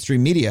against the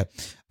mainstream media.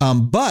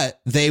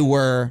 But they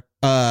were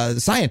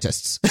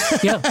scientists.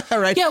 Yeah.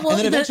 Right. Yeah. Well, and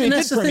then eventually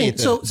that's the thing.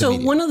 So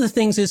one of the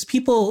things is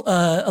people,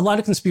 a lot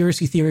of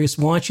conspiracy theorists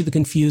want you to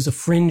confuse a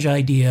fringe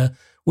idea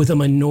with a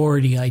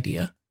minority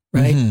idea.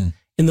 Right. Mm-hmm.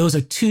 And those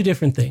are two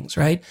different things,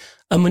 right?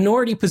 A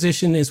minority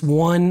position is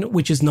one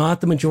which is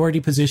not the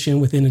majority position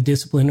within a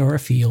discipline or a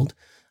field.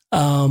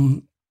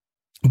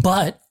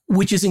 But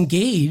which is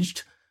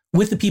engaged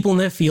with the people in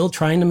that field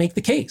trying to make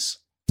the case,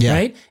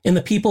 right? And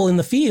the people in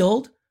the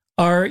field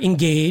are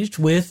engaged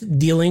with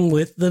dealing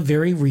with the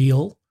very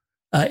real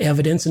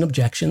evidence and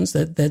objections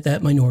that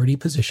minority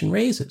position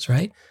raises,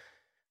 right?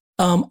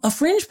 A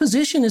fringe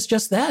position is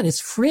just that. It's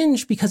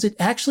fringe because it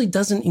actually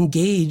doesn't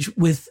engage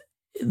with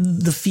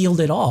the field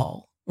at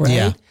all, right?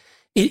 Yeah.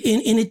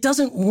 And it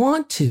doesn't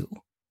want to.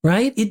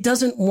 Right? It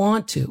doesn't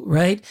want to,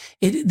 right?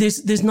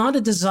 There's not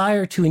a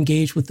desire to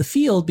engage with the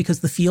field because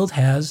the field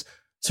has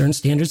certain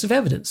standards of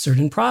evidence,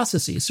 certain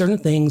processes, certain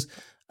things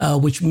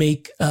which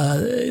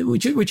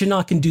are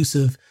not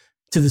conducive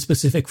to the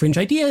specific fringe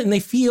idea. And they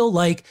feel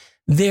like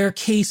their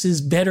case is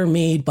better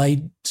made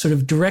by sort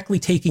of directly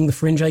taking the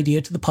fringe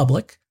idea to the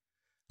public,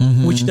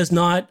 which does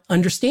not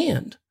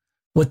understand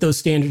what those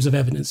standards of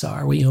evidence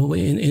are,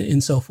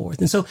 and so forth.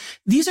 And so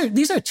these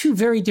are two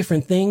very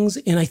different things.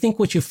 And I think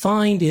what you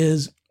find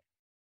is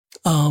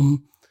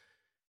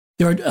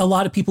there are a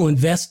lot of people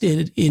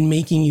invested in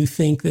making you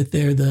think that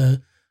they're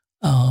the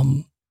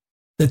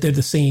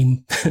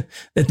same,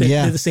 that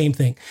they're the same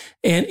thing.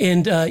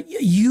 And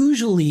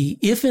usually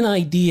if an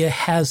idea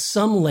has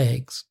some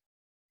legs,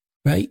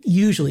 right?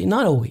 Usually,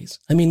 not always.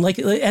 I mean, like,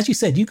 as you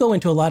said, you go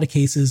into a lot of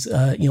cases,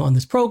 on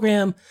this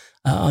program,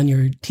 on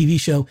your TV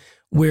show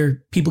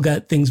where people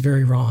got things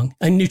very wrong.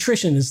 And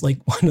nutrition is like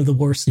one of the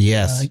worst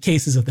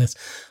cases of this.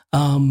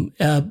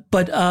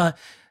 But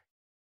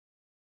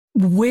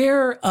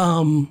where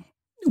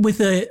with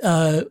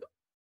an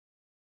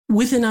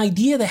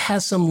idea that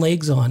has some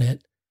legs on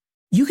it,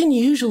 you can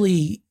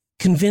usually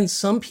convince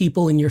some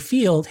people in your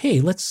field, hey,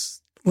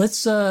 let's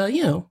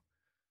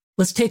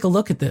take a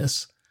look at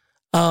this.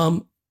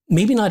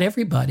 Maybe not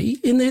everybody.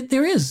 And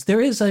there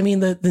is. I mean,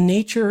 the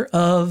nature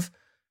of,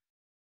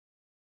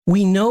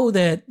 we know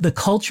that the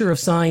culture of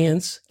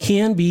science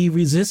can be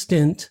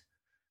resistant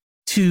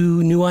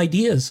to new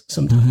ideas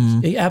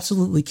sometimes. It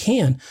absolutely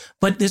can.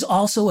 But there's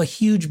also a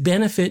huge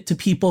benefit to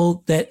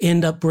people that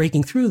end up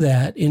breaking through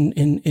that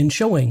in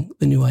showing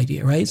the new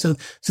idea, right? So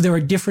there are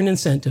different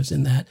incentives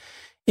in that.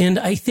 And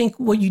I think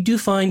what you do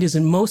find is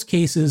in most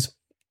cases,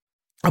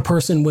 a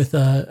person with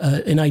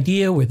an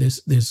idea where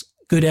there's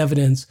good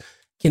evidence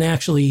can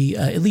actually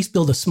at least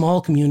build a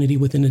small community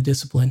within a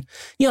discipline.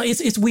 You know,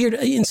 it's weird.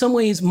 In some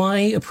ways, my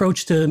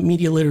approach to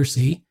media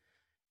literacy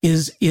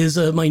is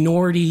a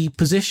minority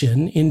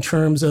position in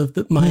terms of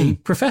my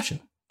profession,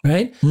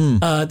 right?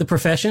 The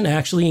profession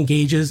actually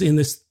engages in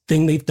this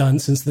thing they've done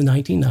since the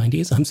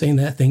 1990s. I'm saying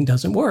that thing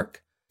doesn't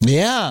work.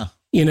 Yeah.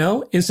 You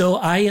know, and so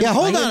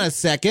hold on a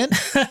second.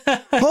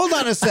 Hold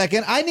on a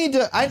second.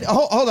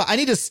 Hold on. I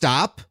need to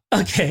stop.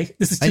 Okay.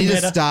 This is too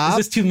meta. Is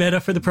this too meta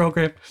for the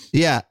program?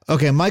 Yeah.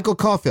 Okay. Michael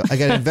Caulfield. I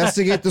got to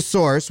investigate the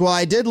source. Well,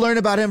 I did learn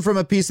about him from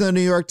a piece in the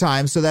New York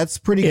Times, so that's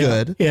pretty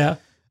good. Yeah.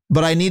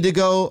 But I need to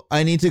go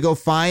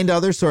find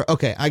other source.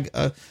 Okay.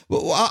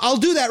 I'll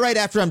do that right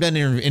after I'm done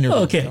interviewing.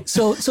 Okay.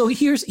 So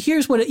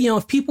here's what,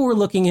 if people were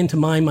looking into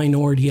my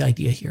minority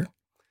idea here,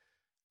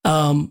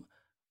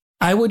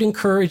 I would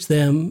encourage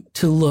them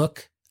to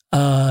look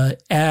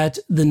at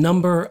the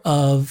number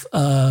of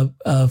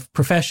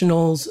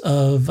professionals,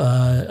 of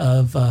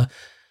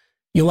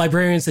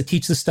librarians that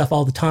teach this stuff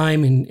all the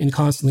time and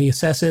constantly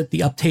assess it,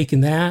 the uptake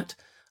in that,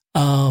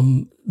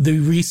 some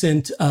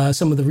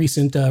of the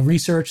recent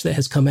research that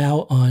has come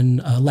out on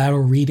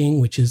lateral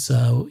reading, which is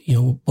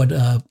what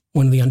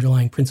one of the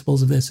underlying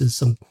principles of this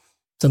is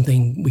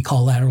something we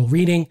call lateral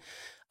reading.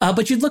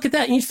 But you'd look at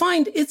that and you'd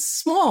find it's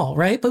small,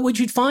 right? But what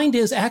you'd find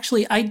is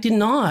actually I did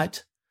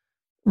not,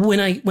 when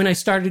I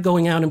started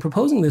going out and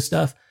proposing this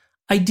stuff,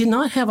 I did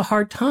not have a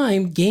hard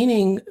time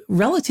gaining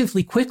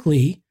relatively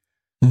quickly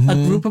a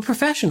group of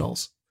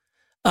professionals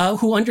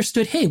who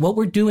understood, hey, what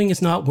we're doing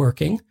is not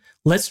working.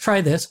 Let's try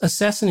this,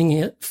 assessing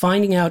it,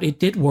 finding out it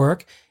did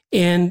work,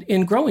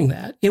 and growing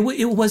that. It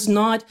was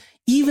not,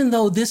 even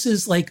though this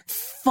is like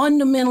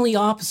fundamentally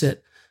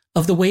opposite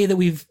of the way that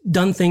we've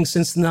done things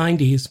since the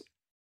 90s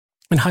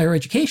in higher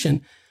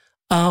education,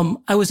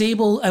 I was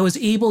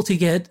able to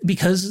get,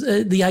 because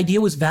the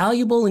idea was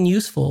valuable and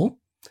useful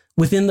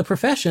within the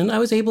profession, I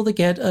was able to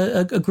get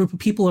a group of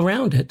people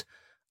around it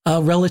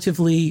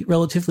relatively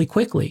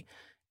quickly.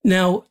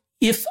 Now,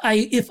 if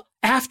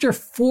after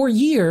 4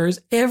 years,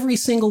 every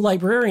single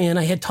librarian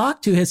I had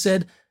talked to had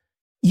said,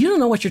 "You don't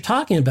know what you're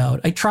talking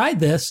about. I tried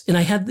this, and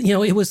I had,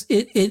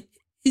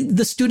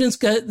 the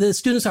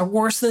students are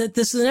worse at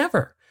this than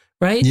ever."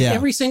 Right? Yeah.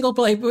 Every single,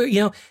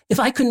 if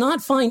I could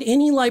not find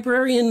any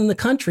librarian in the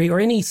country or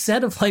any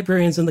set of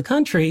librarians in the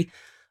country,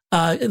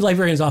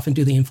 librarians often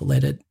do the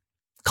info-led at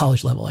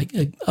college level.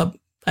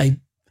 I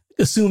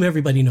assume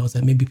everybody knows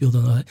that. Maybe people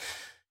don't know that.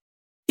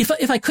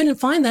 If I couldn't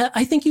find that,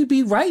 I think you'd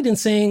be right in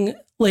saying,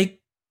 why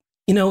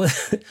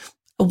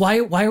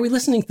are we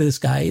listening to this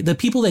guy? The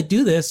people that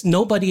do this,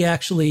 nobody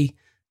actually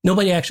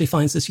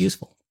finds this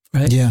useful,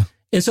 right? Yeah.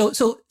 And so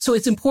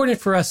it's important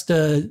for us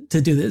to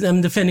do this. I'm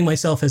defending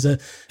myself as a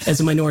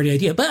minority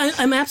idea, but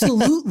I'm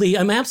absolutely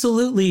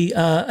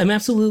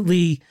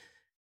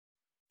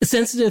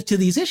sensitive to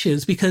these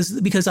issues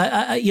because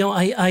I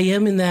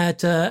am in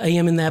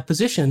that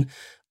position,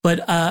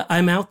 but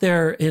I'm out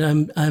there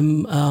and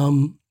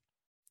I'm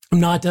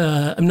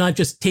not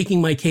just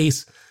taking my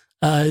case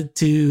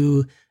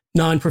to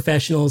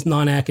non-professionals,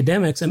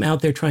 non-academics. I'm out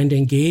there trying to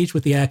engage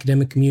with the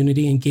academic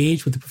community,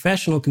 engage with the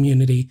professional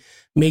community,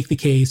 make the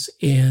case,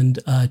 and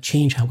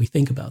change how we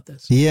think about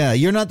this. Yeah,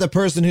 you're not the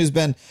person who's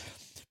been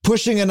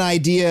pushing an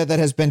idea that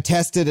has been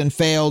tested and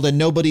failed and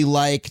nobody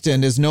liked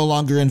and is no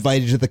longer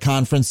invited to the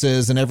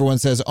conferences, and everyone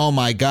says, oh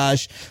my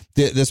gosh,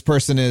 this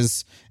person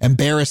is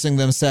embarrassing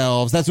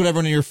themselves. That's what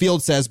everyone in your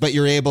field says, but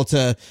you're able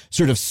to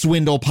sort of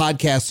swindle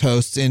podcast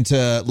hosts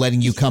into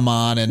letting you come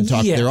on and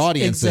talk to their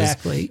audiences.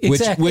 Exactly. Which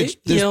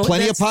there's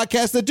plenty of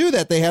podcasts that do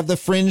that. They have the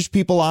fringe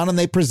people on and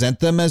they present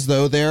them as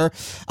though they're,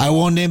 I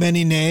won't name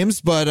any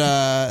names, but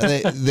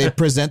they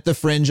present the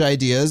fringe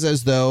ideas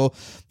as though,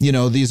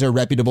 these are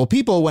reputable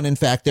people, when in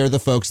fact they're the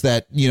folks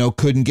that,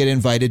 couldn't get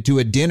invited to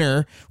a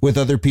dinner with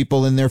other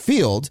people in their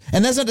field.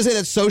 And that's not to say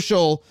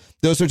that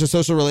those sorts of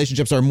social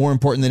relationships are more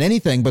important than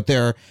anything, but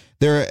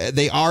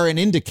they are an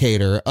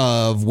indicator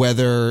of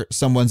whether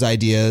someone's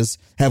ideas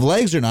have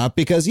legs or not.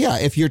 Because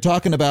if you're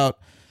talking about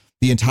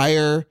the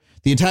entire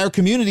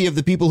community of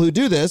the people who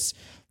do this,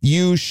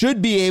 you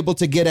should be able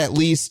to get at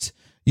least,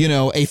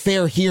 a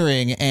fair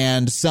hearing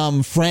and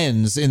some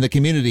friends in the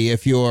community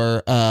if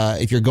you're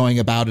going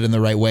about it in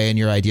the right way and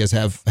your ideas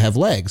have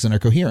legs and are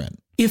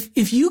coherent.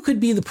 If you could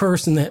be the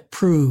person that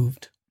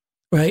proved,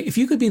 right? If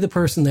you could be the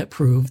person that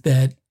proved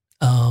that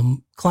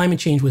climate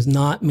change was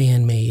not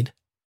man-made,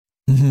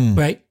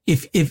 right?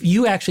 If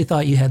you actually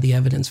thought you had the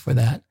evidence for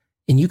that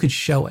and you could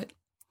show it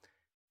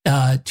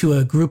to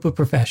a group of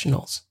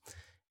professionals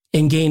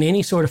and gain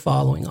any sort of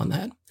following on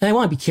that. And I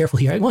want to be careful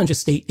here. I want to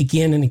just state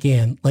again and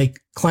again, like,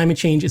 climate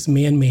change is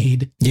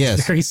man-made. Yes.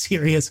 It's very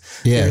serious.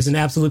 Yes. There's an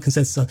absolute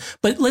consensus on it.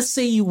 But let's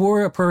say you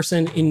were a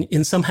person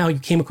and somehow you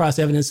came across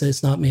evidence that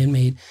it's not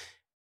man-made.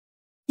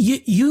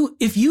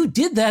 if you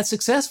did that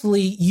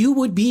successfully, you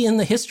would be in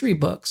the history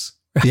books,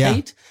 right?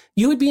 Yeah.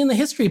 You would be in the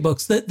history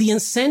books. The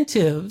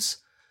incentives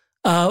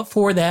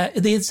for that,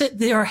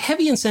 there are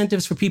heavy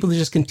incentives for people to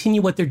just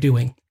continue what they're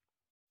doing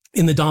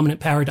in the dominant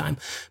paradigm.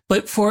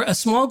 But for a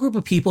small group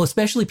of people,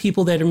 especially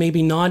people that are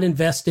maybe not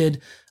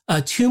invested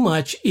too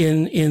much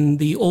in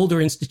the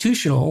older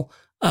institutional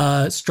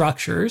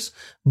structures,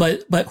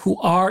 but who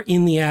are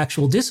in the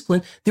actual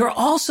discipline, there are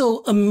also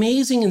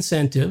amazing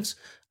incentives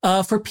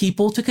for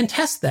people to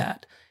contest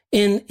that.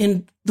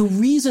 And the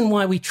reason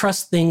why we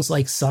trust things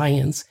like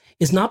science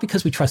is not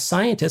because we trust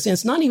scientists, and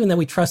it's not even that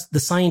we trust the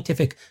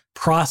scientific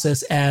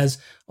process as,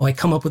 I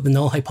come up with the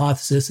null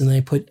hypothesis and then I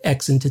put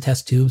X into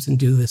test tubes and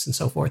do this and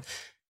so forth.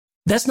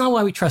 That's not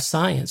why we trust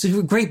science. There's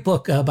a great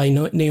book by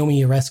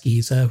Naomi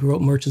Oreskes, who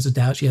wrote Merchants of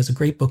Doubt. She has a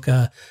great book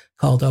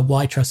called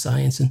Why Trust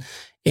Science.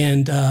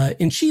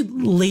 And she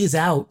lays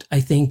out,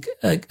 I think,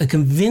 a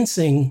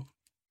convincing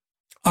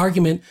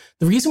argument.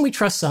 The reason we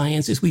trust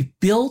science is we've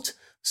built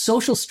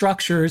social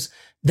structures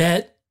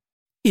that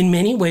in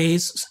many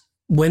ways,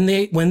 when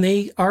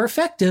they are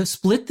effective,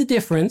 split the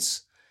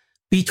difference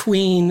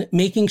between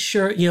making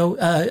sure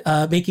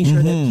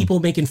that people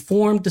make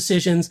informed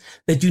decisions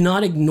that do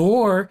not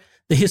ignore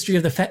the history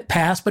of the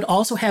past, but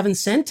also have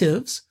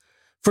incentives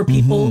for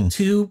people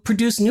to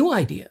produce new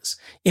ideas.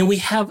 And we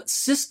have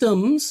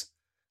systems,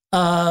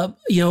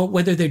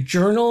 whether they're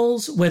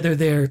journals, whether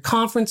they're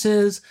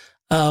conferences,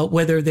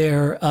 whether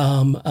they're,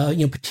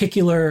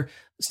 particular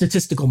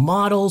statistical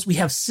models. We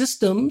have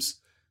systems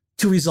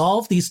to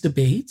resolve these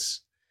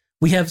debates.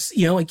 We have,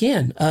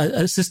 again,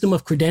 a system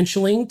of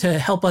credentialing to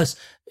help us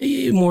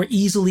more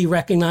easily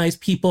recognize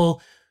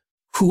people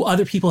who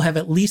other people have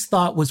at least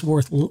thought was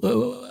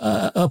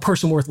a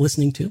person worth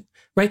listening to,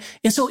 right?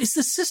 And so it's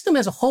the system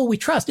as a whole we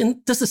trust.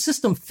 And does the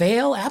system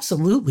fail?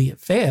 Absolutely,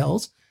 it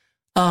fails.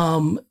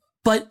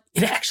 But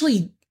it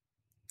actually,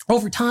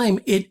 over time,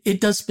 it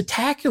does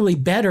spectacularly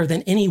better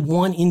than any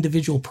one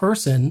individual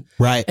person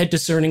at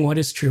discerning what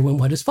is true and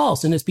what is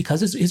false. And it's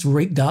because it's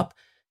rigged up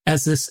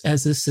as this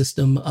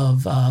system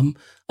of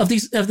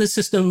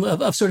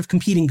sort of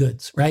competing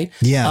goods, right?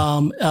 Yeah.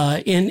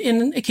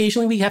 And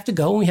occasionally we have to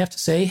go and we have to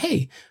say,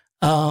 hey,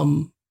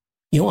 on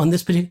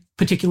this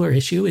particular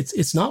issue,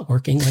 it's not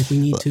working. Like we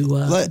need to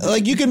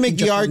like you can make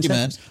the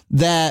argument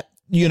that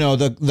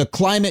the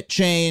climate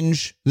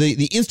change,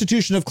 the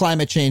institution of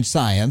climate change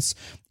science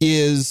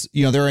is,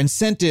 there are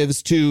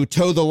incentives to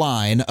toe the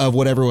line of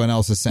what everyone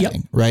else is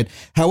saying, right?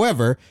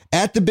 However,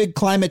 at the big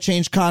climate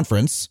change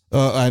conference,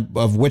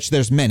 of which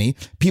there's many,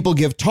 people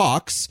give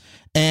talks,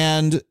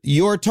 and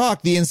your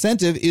talk, the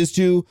incentive is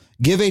to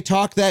give a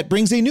talk that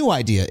brings a new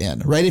idea in,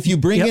 right? If you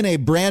bring in a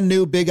brand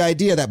new big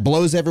idea that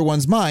blows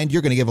everyone's mind,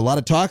 you're going to give a lot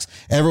of talks.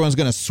 Everyone's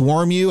going to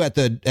swarm you at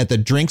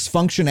the drinks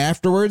function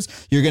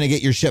afterwards. You're going to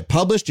get your shit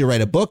published. You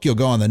write a book. You'll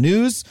go on the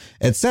news,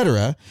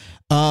 etc.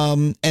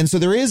 And so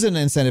there is an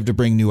incentive to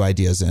bring new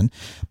ideas in.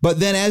 But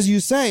then, as you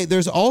say,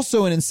 there's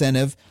also an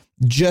incentive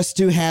just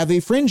to have a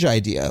fringe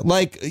idea.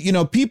 Like,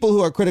 people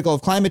who are critical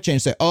of climate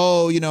change say,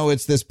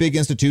 it's this big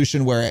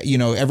institution where,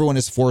 everyone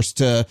is forced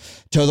to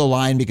toe the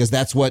line because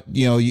that's what,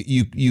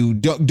 you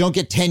don't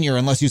get tenure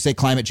unless you say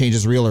climate change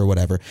is real or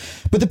whatever.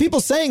 But the people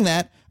saying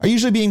that are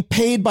usually being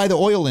paid by the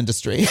oil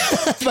industry,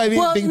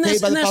 being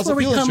paid by the fossil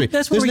fuel industry.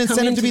 There's an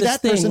incentive to be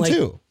that person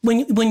too.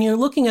 When you're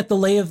looking at the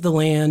lay of the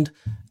land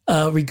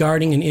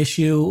regarding an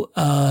issue,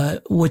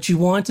 what you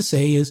want to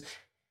say is,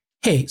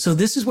 hey, so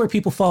this is where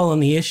people fall on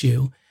the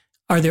issue.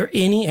 Are there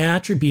any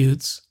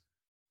attributes,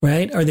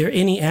 right? Are there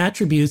any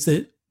attributes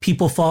that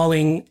people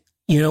falling,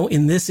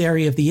 in this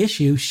area of the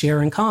issue share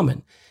in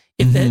common?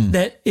 If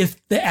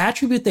if the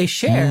attribute they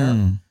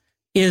share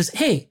is,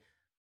 hey,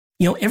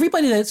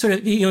 everybody that sort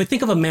of,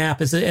 think of a map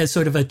as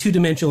sort of a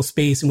two-dimensional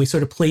space, and we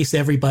sort of place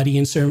everybody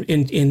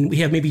in we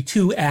have maybe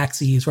two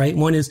axes, right?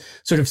 One is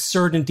sort of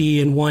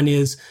certainty, and one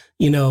is,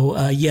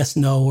 yes,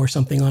 no, or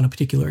something on a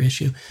particular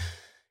issue.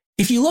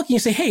 If you look and you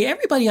say, hey,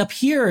 everybody up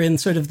here in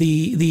sort of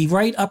the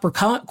right upper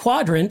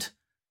quadrant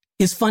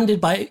is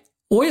funded by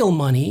oil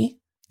money.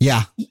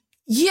 Yeah.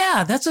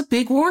 Yeah, that's a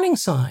big warning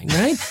sign,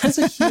 right? That's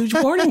a huge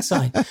warning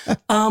sign.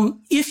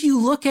 If you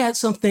look at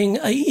something,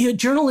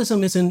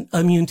 journalism isn't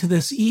immune to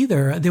this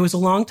either. There was a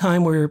long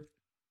time where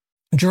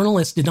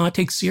journalists did not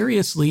take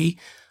seriously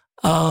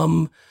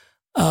the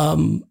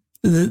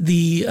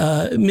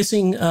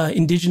missing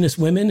Indigenous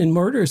women and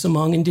murders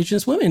among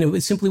Indigenous women.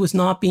 It simply was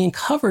not being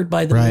covered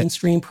by the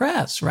mainstream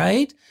press,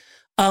 right?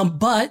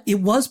 But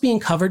it was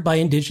being covered by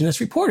Indigenous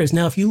reporters.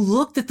 Now, if you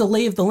looked at the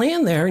lay of the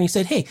land there and you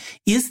said, hey,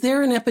 is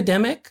there an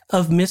epidemic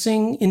of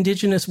missing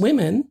Indigenous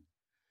women,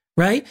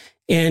 right?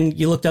 And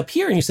you looked up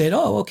here and you said,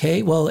 oh,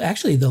 okay, well,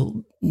 actually,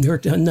 none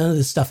of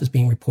this stuff is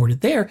being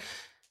reported there.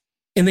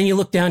 And then you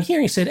look down here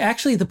and you said,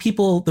 actually,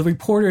 the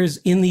reporters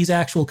in these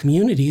actual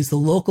communities, the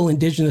local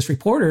Indigenous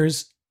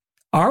reporters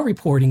are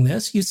reporting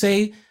this. You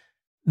say,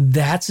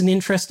 that's an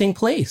interesting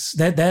place.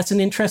 That's an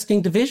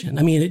interesting division.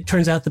 I mean, it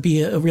turns out to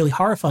be a really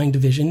horrifying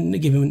division,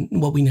 given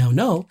what we now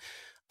know.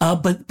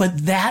 But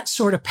that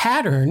sort of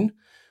pattern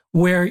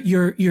where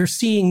you're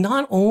seeing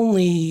not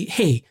only,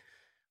 hey,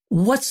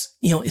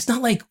 it's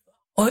not like,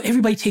 oh,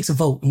 everybody takes a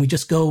vote and we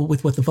just go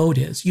with what the vote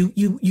is.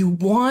 You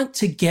want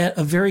to get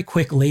a very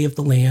quick lay of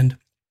the land,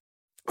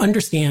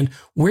 understand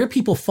where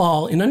people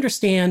fall, and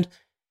understand,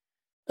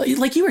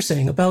 like you were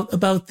saying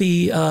about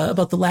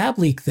the lab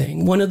leak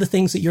thing. One of the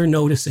things that you're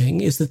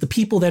noticing is that the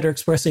people that are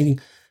expressing,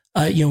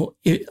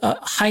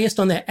 highest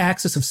on that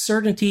axis of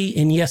certainty,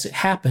 and yes, it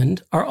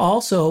happened, are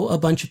also a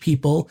bunch of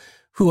people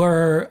who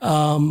are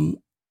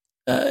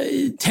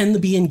tend to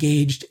be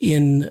engaged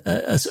in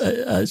a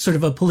sort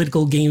of a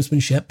political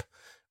gamesmanship,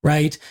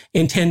 right?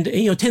 And tend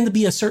to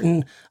be a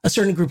certain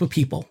group of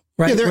people,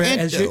 right?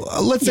 Yeah,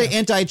 let's say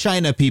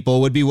anti-China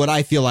people would be what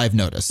I feel I've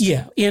noticed.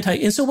 Yeah,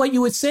 and so what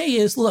you would say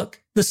is,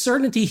 look, the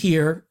certainty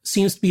here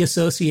seems to be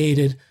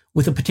associated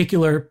with a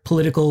particular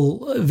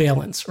political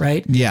valence,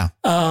 right? Yeah.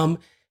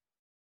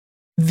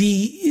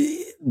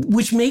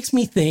 Which makes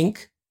me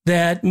think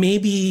that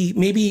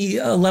maybe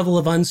a level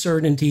of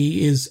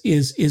uncertainty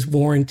is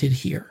warranted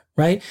here,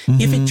 right?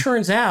 Mm-hmm. If it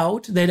turns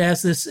out that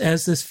as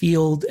this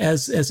field,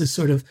 as this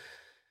sort of,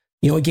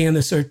 again,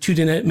 this sort of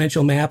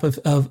two-dimensional map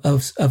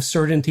of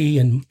certainty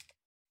and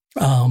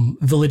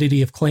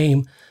validity of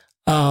claim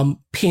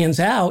pans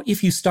out,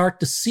 if you start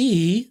to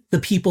see the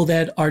people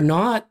that are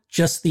not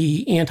just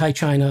the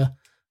anti-China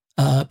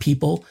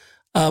people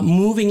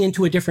moving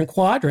into a different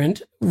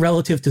quadrant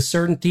relative to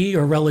certainty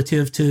or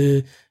relative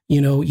to,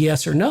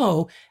 yes or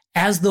no,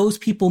 as those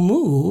people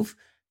move,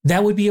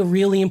 that would be a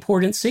really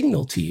important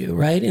signal to you,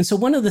 right? And so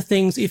one of the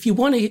things, if you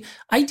want to,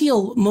 I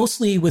deal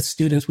mostly with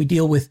students, we're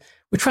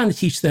trying to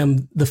teach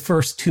them the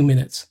first 2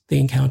 minutes they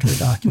encounter a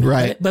document.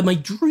 Right. But my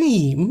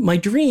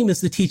dream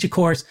is to teach a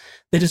course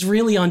that is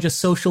really on just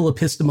social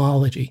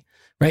epistemology,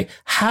 right?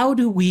 How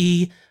do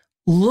we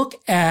look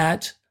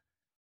at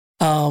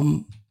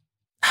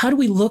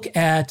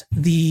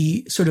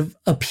the sort of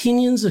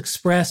opinions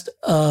expressed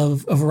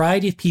of a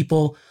variety of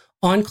people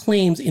on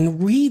claims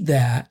and read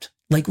that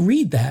like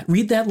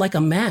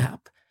a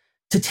map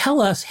to tell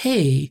us,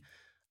 hey,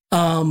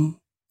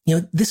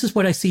 this is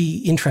what I see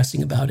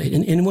interesting about it.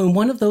 And when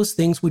one of those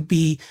things would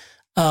be,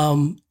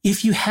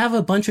 if you have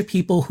a bunch of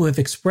people who have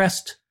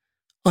expressed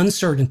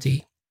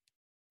uncertainty,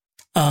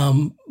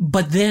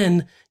 but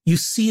then you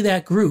see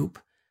that group,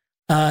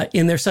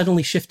 and they're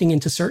suddenly shifting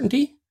into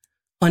certainty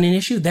on an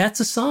issue, that's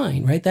a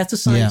sign, right? That's a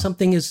sign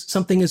something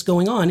is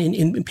going on,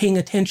 and paying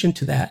attention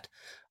to that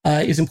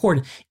is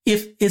important.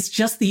 If it's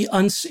just the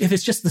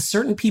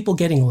certain people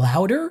getting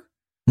louder,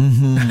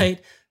 right?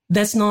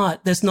 That's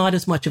not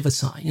as much of a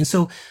sign. And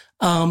so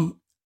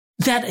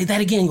that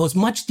again goes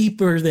much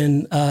deeper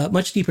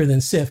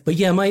than SIF. But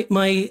yeah,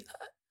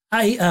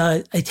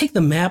 I take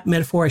the map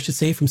metaphor, I should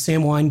say, from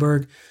Sam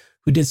Weinberg,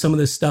 who did some of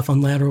this stuff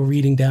on lateral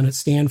reading down at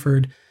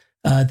Stanford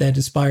that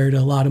inspired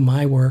a lot of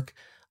my work.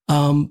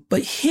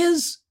 But he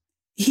has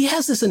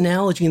this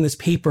analogy in this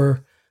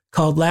paper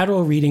called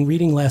Lateral Reading,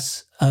 Reading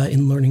Less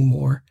and Learning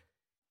More.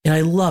 And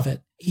I love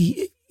it.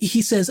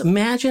 He says,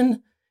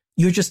 imagine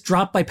you're just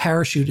dropped by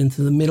parachute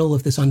into the middle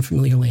of this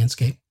unfamiliar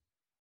landscape.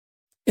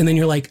 And then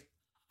you're like,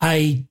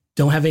 I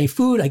don't have any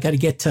food. I got to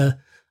get to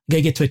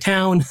a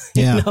town.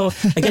 Yeah. I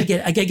got to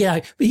get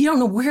out. But you don't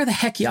know where the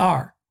heck you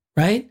are,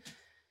 right?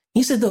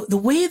 He said the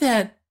way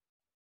that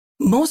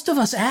most of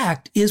us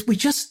act is we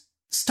just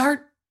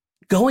start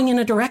going in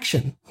a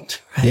direction,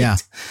 right? Yeah.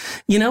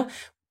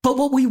 But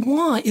what we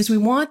want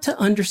to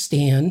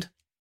understand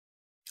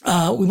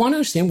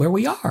where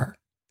we are,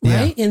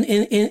 right?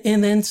 Yeah.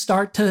 And then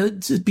start to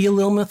be a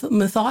little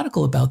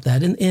methodical about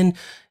that. And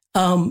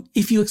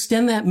if you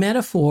extend that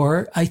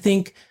metaphor, I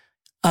think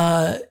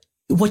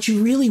what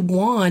you really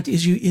want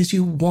is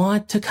you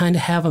want to kind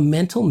of have a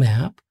mental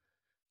map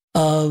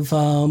of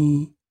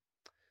I'm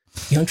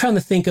trying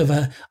to think of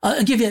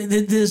I'll give you,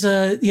 there's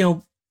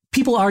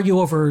people argue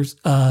over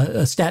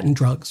statin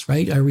drugs,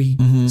 right? Are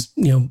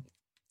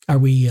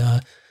we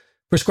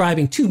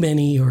prescribing too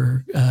many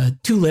or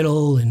too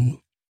little? And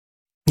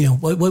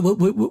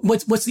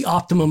what's the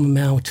optimum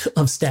amount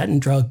of statin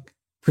drug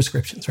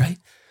prescriptions, right?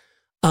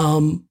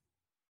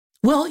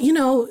 Well,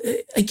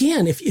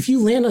 again, if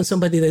you land on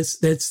somebody if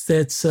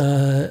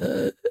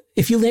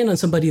you land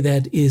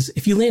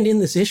in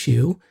this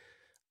issue,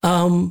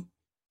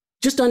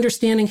 just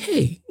understanding,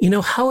 hey,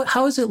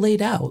 how is it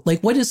laid out?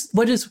 Like, what is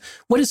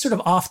sort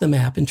of off the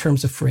map in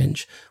terms of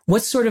fringe?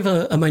 What's sort of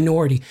a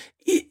minority?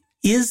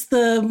 Is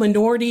the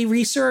minority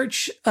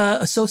research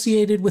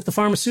associated with the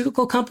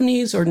pharmaceutical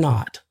companies or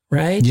not?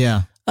 Right?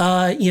 Yeah.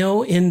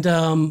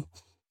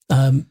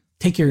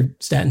 Take your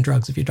statin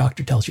drugs if your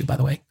doctor tells you, by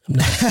the way. I'm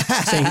not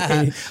saying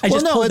anything. I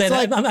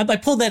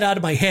pulled that out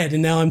of my head,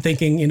 and now I'm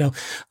thinking,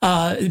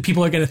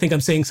 people are going to think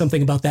I'm saying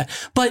something about that.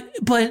 But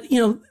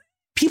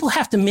people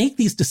have to make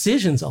these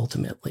decisions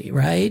ultimately,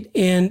 right?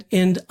 And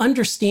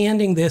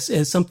understanding this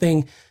as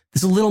something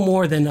that's a little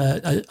more than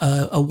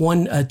a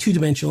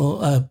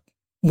one-dimensional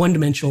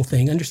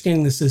thing.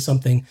 Understanding this as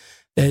something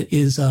that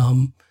is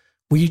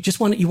where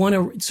you want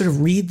to sort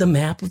of read the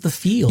map of the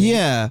field.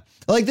 Yeah.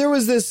 Like there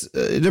was this,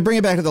 to bring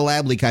it back to the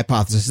lab leak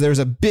hypothesis, there's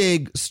a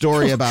big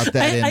story about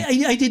that.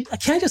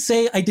 Can I just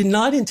say, I did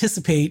not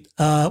anticipate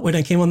when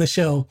I came on the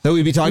show that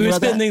we'd be talking about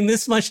spending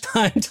this much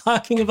time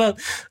talking about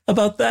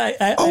that.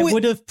 I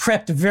would have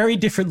prepped very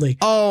differently.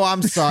 Oh,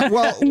 I'm sorry.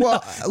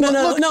 Well,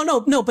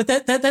 no, but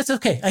that's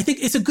okay. I think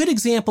it's a good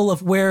example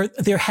of where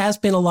there has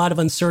been a lot of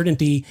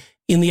uncertainty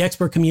in the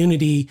expert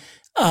community,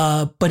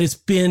 but it's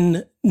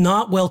been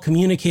not well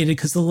communicated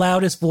because the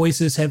loudest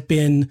voices have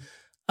been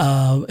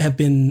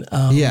certain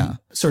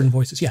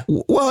voices. Yeah.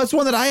 Well, it's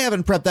one that I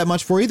haven't prepped that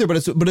much for either, but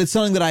it's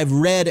something that I've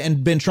read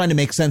and been trying to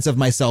make sense of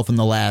myself in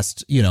the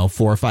last, 4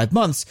 or 5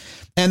 months.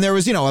 And there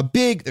was,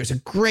 there's a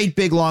great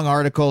big long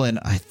article, and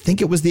I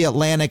think it was the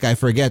Atlantic, I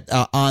forget,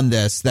 on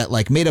this that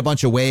like made a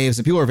bunch of waves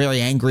and people were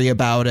very angry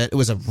about it. It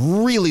was a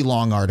really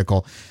long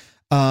article.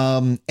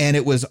 And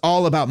it was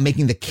all about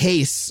making the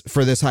case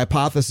for this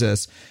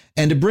hypothesis.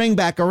 And to bring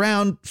back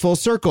around full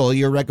circle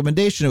your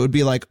recommendation, it would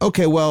be like,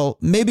 okay, well,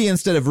 maybe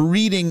instead of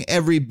reading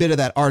every bit of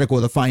that article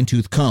with a fine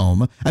tooth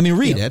comb,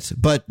 read it,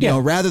 but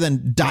rather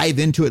than dive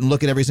into it and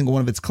look at every single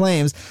one of its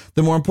claims,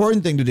 the more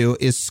important thing to do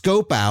is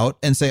scope out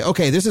and say,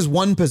 okay, this is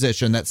one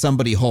position that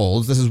somebody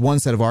holds. This is one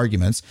set of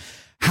arguments.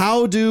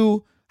 How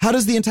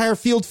does the entire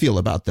field feel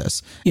about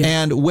this? Yeah.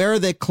 And where are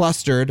they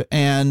clustered?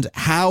 And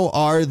how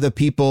are the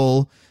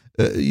people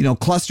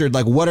clustered?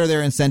 Like, what are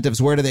their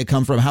incentives? Where do they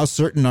come from? How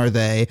certain are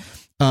they?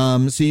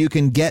 So you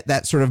can get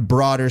that sort of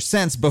broader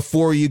sense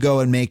before you go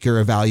and make your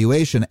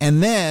evaluation.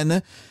 And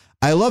then,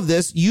 I love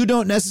this, you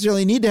don't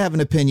necessarily need to have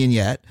an opinion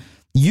yet.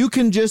 You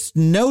can just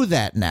know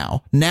that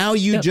now. Now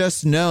you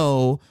just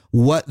know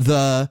what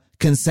the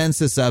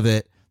consensus of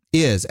it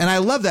is. And I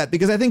love that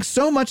because I think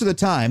so much of the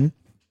time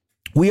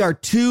we are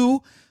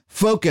too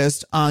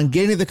focused on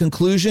getting to the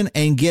conclusion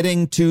and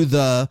getting to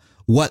the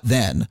what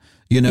then.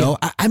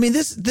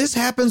 This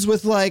happens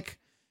with like,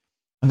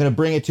 I'm going to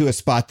bring it to a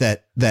spot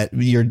that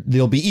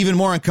you'll be even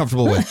more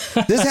uncomfortable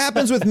with. This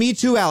happens with Me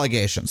Too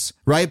allegations,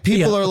 right?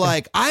 People are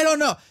like, I don't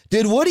know.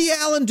 Did Woody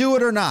Allen do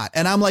it or not?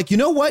 And I'm like, you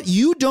know what?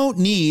 You don't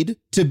need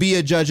to be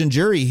a judge and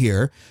jury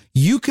here.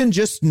 You can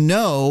just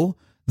know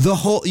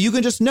you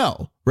can just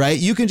know, right?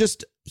 You can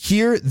just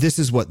hear, this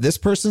is what this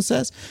person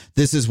says.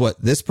 This is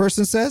what this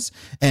person says.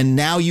 And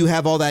now you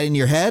have all that in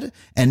your head.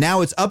 And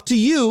now it's up to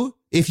you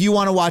if you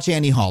want to watch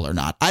Annie Hall or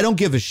not. I don't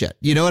give a shit.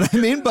 You know what I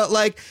mean? But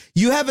like,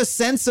 you have a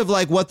sense of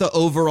like what the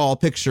overall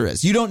picture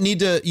is. You don't need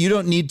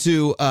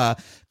to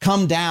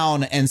come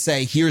down and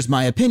say, here's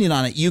my opinion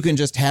on it. You can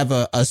just have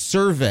a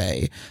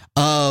survey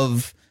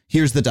of,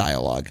 here's the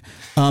dialogue.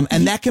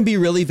 And that can be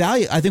really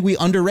valuable. I think we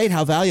underrate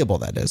how valuable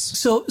that is.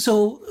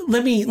 So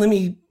let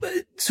me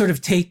sort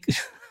of take,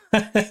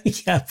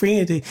 bring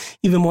it to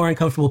even more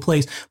uncomfortable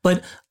place.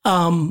 But,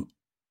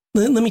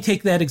 let me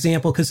take that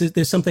example because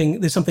there's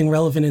something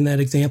relevant in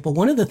that example.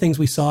 One of the things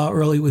we saw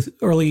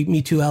early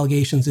Me Too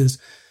allegations is,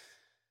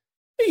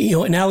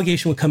 an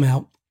allegation would come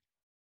out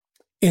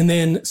and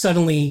then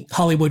suddenly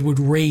Hollywood would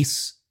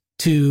race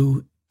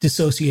to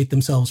dissociate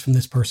themselves from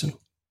this person,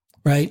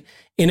 right?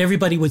 And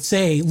everybody would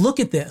say, look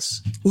at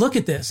this.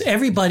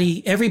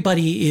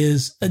 Everybody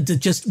is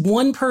just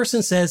one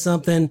person says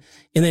something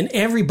and then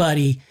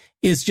everybody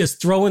is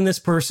just throwing this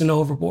person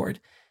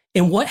overboard.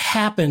 And what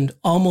happened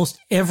almost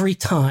every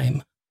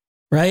time,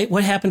 right?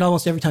 What happened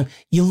almost every time?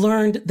 You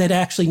learned that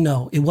actually,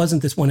 no, it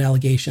wasn't this one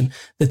allegation,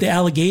 that the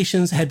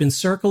allegations had been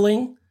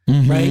circling,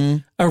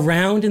 right,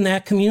 around in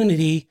that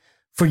community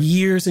for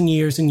years and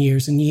years and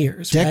years and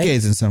years.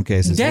 Decades, right? In some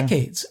cases.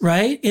 Decades,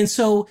 right? And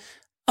so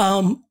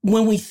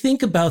when we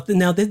think about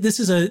this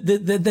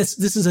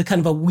is a kind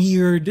of a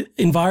weird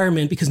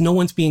environment because no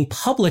one's being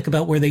public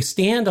about where they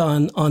stand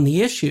on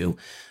the issue.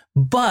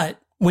 But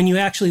when you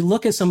actually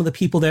look at some of the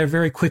people that are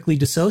very quickly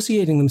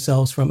dissociating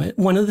themselves from it,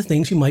 one of the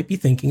things you might be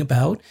thinking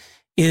about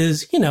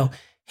is,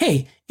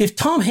 hey, if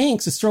Tom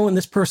Hanks is throwing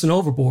this person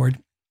overboard,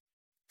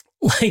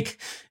 like,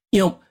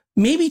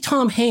 maybe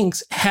Tom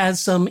Hanks has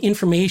some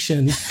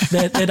information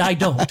that I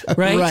don't,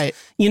 right? Right.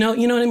 You know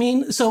what I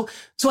mean? So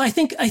I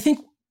think,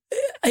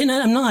 and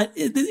I'm not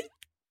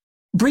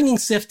bringing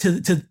SIF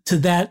to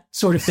that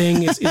sort of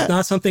thing is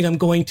not something I'm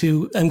going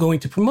to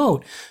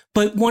promote.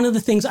 But one of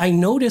the things I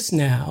notice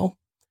now,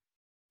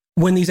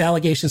 when these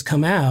allegations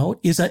come out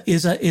is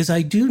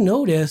I do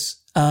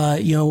notice,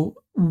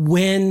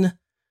 when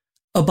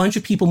a bunch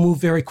of people move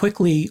very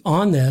quickly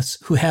on this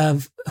who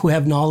have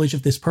knowledge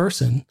of this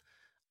person,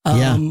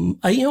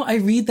 I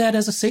read that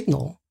as a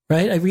signal,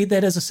 right? I read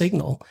that as a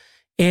signal.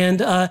 And,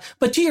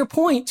 but to your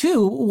point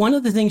too, one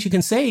of the things you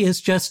can say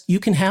is just, you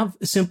can have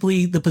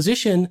simply the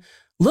position,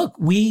 look,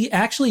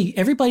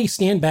 everybody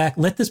stand back,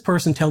 let this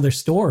person tell their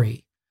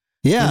story.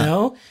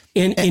 Yeah.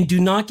 And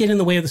do not get in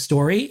the way of the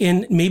story.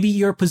 And maybe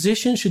your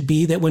position should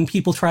be that when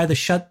people try to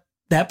shut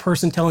that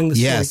person telling the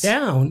story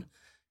down,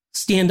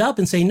 stand up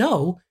and say,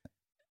 no,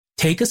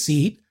 take a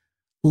seat,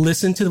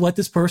 listen to what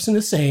this person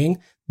is saying.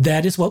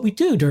 That is what we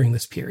do during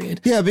this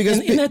period. Yeah, because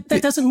and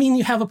that doesn't mean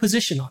you have a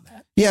position on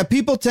that. Yeah,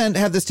 people tend to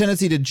have this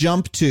tendency to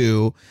jump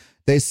to,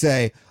 they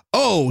say,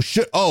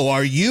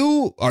 are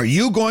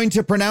you going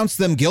to pronounce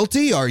them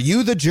guilty? Are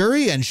you the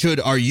jury? And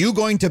are you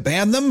going to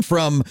ban them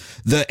from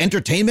the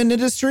entertainment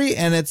industry?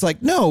 And it's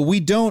like, no, we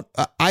don't.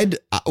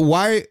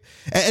 Why?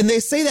 And they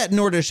say that in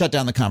order to shut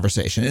down the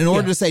conversation, in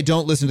order to say,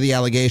 don't listen to the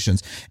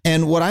allegations.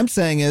 And what I'm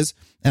saying is,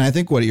 and I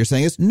think what you're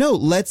saying is, no,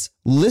 let's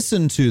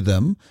listen to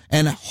them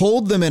and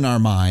hold them in our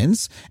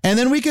minds. And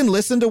then we can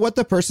listen to what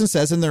the person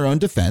says in their own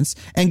defense.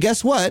 And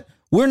guess what?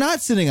 We're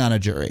not sitting on a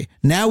jury.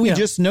 Now we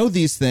just know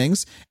these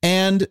things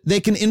and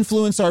they can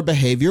influence our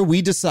behavior.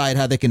 We decide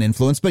how they can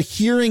influence, but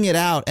hearing it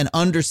out and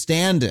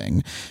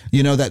understanding,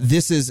 that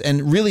this is,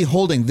 and really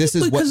holding, this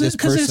is what this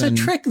person there's a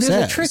trick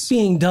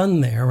being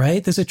done there,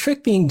 right? There's a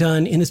trick being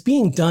done, and it's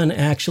being done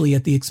actually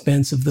at the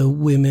expense of the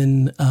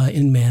women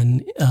and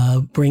men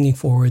bringing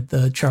forward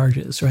the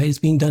charges, right? It's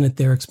being done at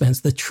their expense.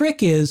 The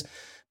trick is,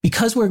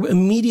 because we're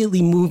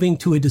immediately moving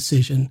to a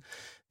decision,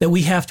 that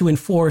we have to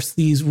enforce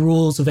these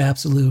rules of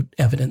absolute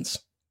evidence,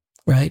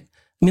 right?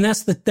 I mean,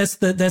 that's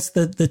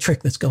the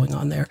trick that's going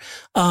on there.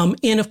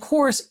 And of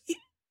course,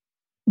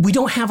 we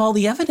don't have all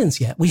the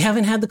evidence yet. We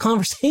haven't had the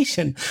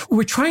conversation.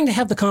 We're trying to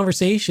have the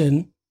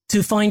conversation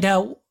to find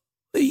out,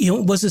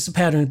 was this a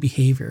pattern of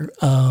behavior?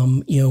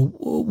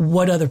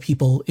 What other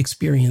people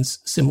experience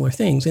similar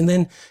things? And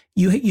then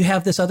you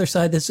have this other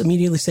side that's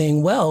immediately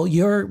saying, well,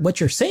 what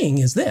you're saying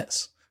is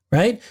this.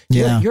 Right?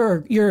 Yeah.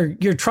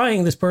 You're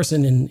trying this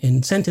person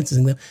and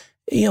sentencing them,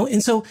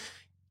 and so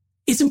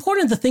it's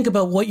important to think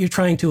about what you're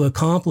trying to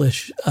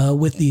accomplish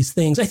with these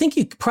things. I think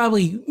you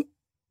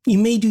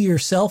may do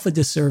yourself a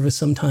disservice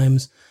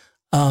sometimes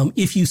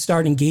if you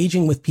start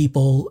engaging with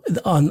people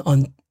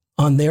on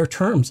their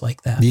terms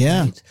like that.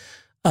 Yeah.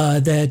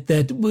 Right?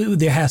 That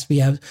there has to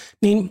be. I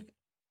mean,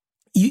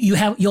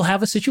 you'll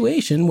have a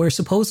situation where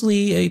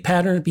supposedly a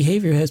pattern of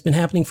behavior has been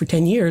happening for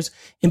 10 years,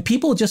 and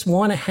people just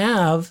want to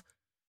have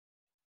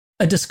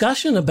a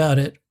discussion about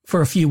it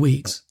for a few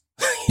weeks.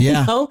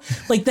 Yeah.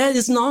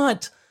 That's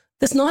not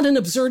an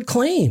absurd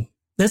claim.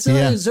 That's not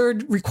an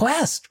absurd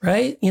request,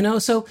 right?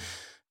 So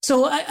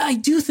I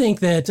do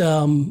think that,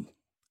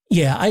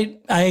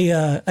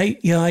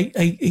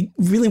 I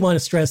really want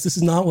to stress this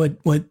is not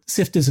what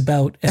SIFT is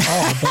about at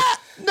all. But,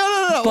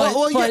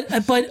 No.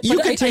 But you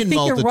contain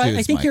multitudes.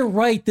 I think you're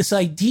right. This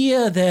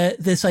idea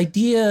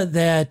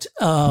that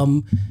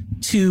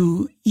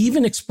to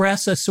even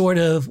express a sort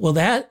of, well,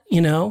 that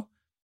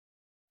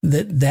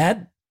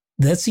that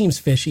seems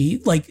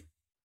fishy. Like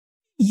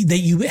that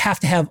you have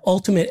to have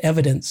ultimate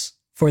evidence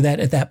for that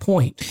at that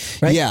point,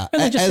 right? Yeah,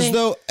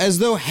 as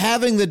though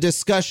having the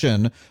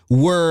discussion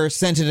were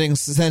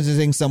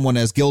sentencing someone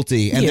as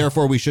guilty, and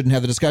therefore we shouldn't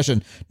have the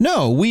discussion.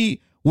 No,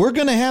 we're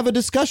going to have a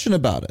discussion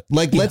about it.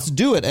 Like, let's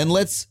do it, and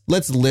let's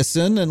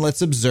listen and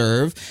let's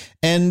observe,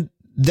 and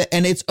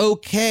it's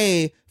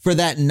okay for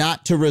that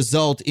not to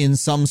result in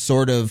some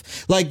sort of,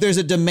 like, there's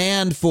a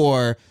demand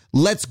for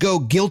let's go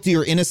guilty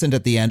or innocent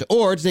at the end.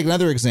 Or to take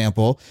another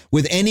example,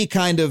 with any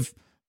kind of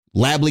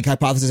lab leak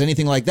hypothesis,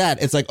 anything like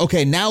that, it's like,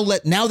 okay, now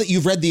that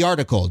you've read the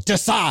article,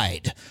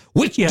 decide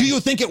which do you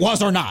think it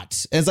was or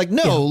not. And it's like,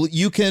 no,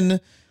 you can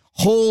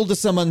hold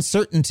some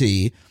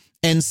uncertainty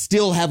and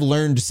still have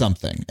learned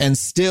something and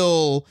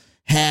still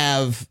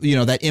have,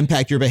 that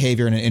impact your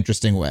behavior in an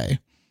interesting way.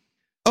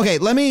 Okay,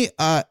 let me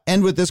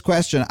end with this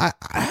question.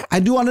 I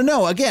do want to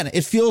know, again,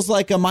 it feels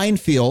like a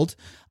minefield,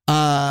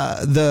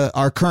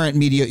 our current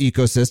media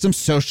ecosystem,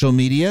 social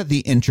media, the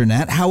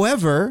internet.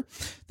 However,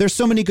 there's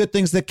so many good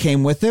things that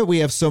came with it. We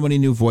have so many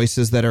new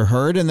voices that are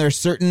heard, and there's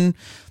certain,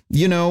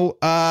 there's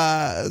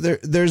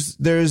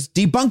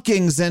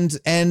debunkings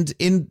and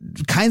in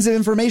kinds of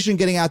information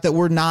getting out that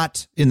were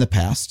not in the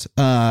past.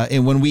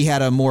 And when we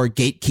had a more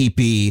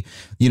gatekeepy,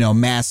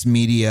 mass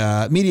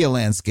media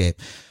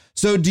landscape.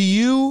 So do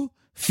you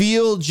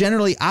feel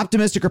generally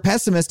optimistic or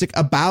pessimistic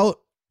about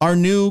our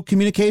new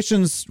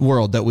communications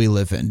world that we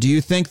live in? Do you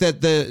think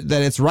that that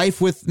it's rife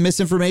with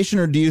misinformation,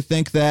 or do you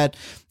think that,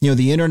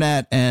 the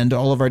internet and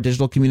all of our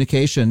digital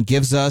communication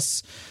gives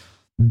us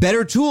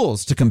better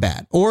tools to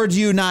combat? Or do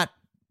you not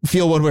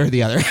feel one way or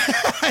the other?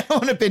 I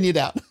don't want to pin you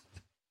down.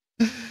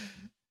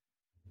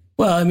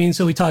 Well, I mean,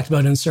 so we talked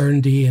about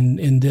uncertainty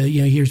and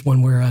here's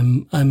one where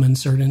I'm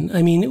uncertain.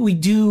 I mean, we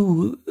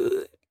do,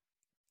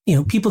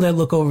 people that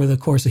look over the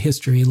course of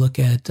history look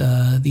at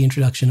the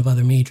introduction of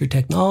other major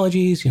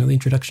technologies, the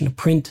introduction of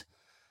print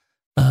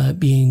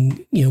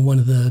being, one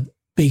of the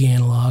big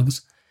analogs.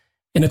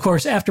 And of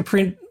course, after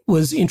print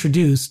was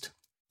introduced,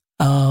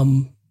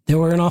 there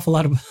were an awful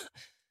lot of,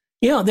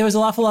 there was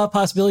an awful lot of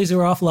possibilities. There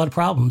were an awful lot of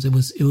problems. It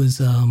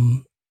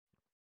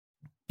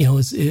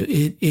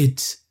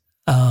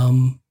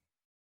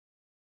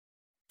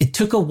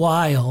took a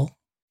while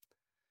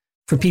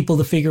for people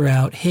to figure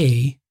out,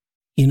 hey,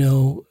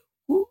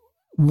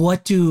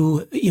 what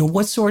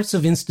sorts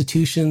of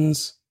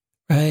institutions,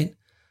 right?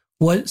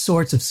 What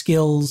sorts of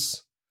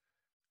skills,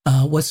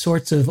 what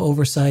sorts of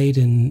oversight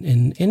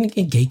and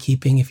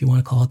gatekeeping, if you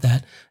want to call it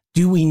that,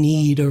 do we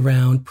need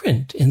around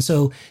print? And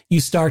so you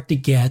start to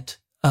get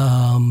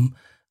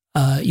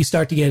You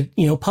start to get,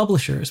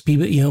 publishers.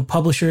 People,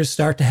 publishers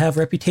start to have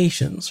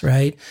reputations,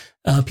 right?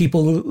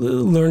 People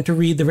learn to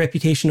read the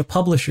reputation of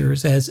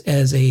publishers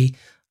as a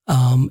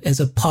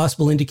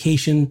possible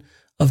indication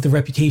of the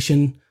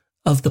reputation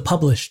of the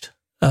published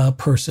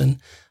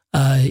person.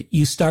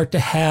 You start to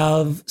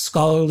have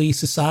scholarly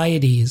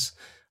societies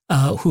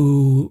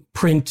who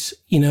print,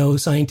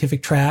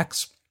 scientific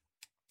tracts,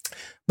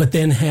 but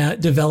then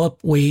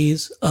develop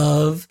ways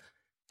of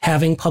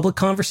having public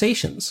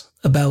conversations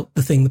about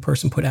the thing the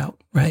person put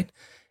out, right?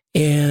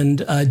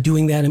 And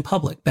doing that in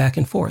public, back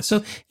and forth.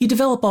 So you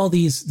develop all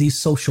these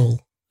social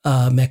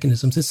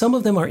mechanisms, and some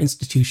of them are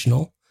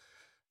institutional,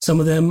 some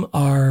of them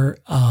are,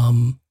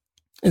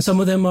 and some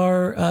of them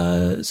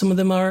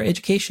are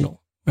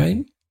educational,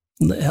 right?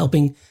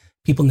 Helping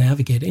people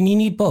navigate, and you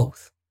need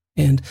both.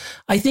 And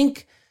I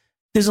think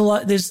there's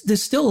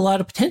still a lot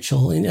of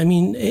potential. And I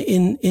mean,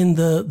 in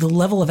the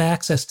level of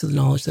access to the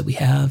knowledge that we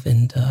have,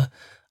 and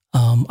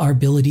our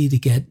ability to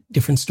get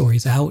different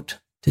stories out,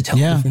 to tell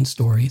different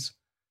stories.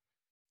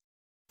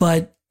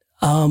 But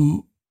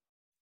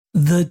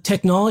the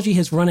technology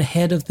has run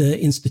ahead of the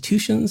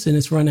institutions, and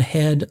it's run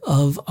ahead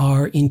of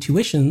our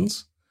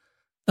intuitions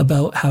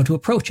about how to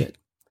approach it.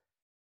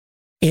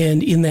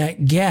 And in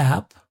that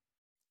gap,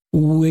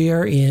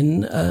 we're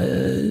in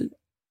a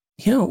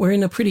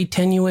pretty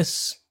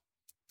tenuous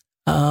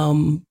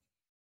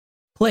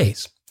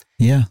place.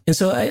 Yeah. And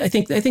so I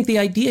think the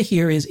idea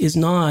here is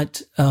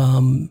not,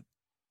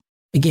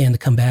 again, to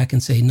come back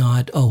and say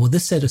not, oh, well,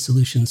 this set of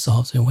solutions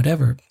solves it and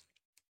whatever.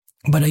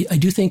 But I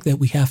do think that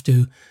we have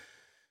to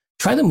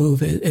try to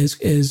move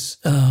as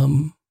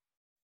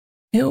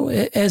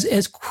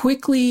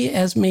quickly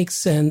as makes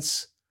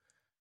sense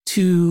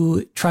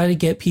to try to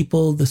get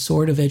people the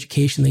sort of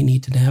education they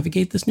need to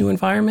navigate this new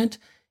environment,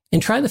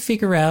 and try to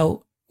figure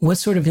out what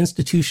sort of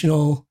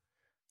institutional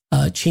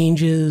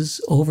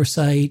changes,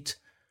 oversight,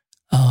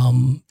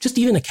 just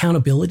even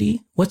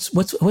accountability. What's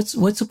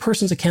a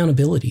person's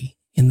accountability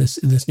in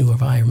this new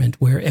environment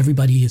where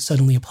everybody is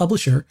suddenly a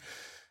publisher,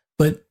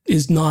 but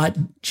is not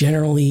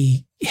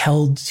generally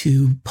held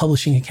to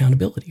publishing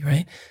accountability,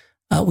 right?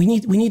 We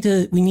need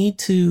to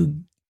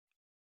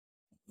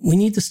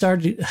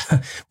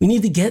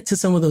get to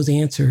some of those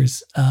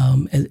answers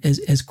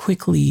as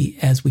quickly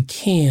as we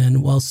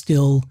can, while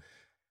still,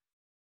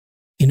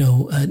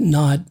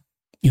 not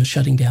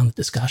shutting down the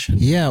discussion.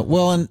 Yeah,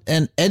 well,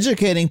 and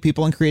educating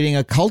people and creating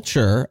a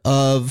culture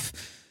of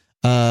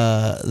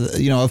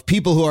of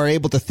people who are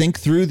able to think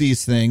through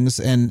these things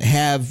and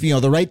have,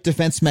 the right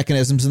defense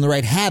mechanisms and the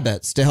right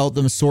habits to help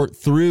them sort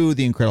through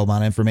the incredible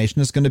amount of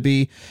information is going to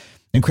be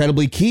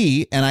incredibly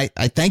key. And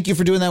I thank you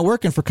for doing that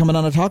work and for coming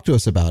on to talk to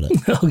us about it.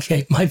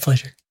 Okay, my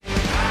pleasure.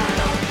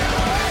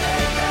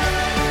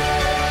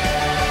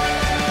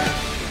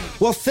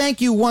 Well, thank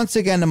you once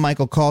again to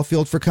Michael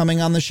Caulfield for coming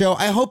on the show.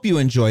 I hope you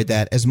enjoyed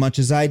that as much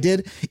as I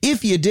did.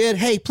 If you did,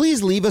 hey,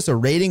 please leave us a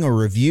rating or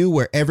review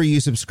wherever you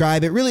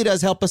subscribe. It really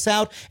does help us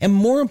out. And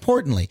more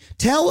importantly,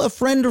 tell a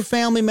friend or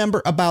family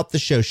member about the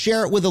show.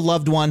 Share it with a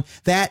loved one.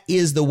 That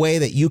is the way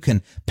that you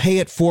can pay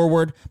it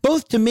forward,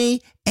 both to me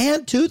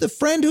and to the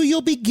friend who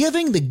you'll be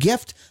giving the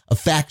gift of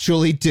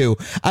factually to.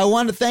 I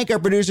want to thank our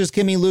producers,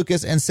 Kimmy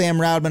Lucas and Sam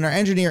Roudman, our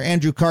engineer,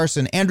 Andrew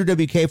Carson, Andrew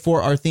WK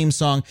for our theme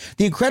song,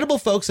 the incredible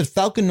folks at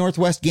Falcon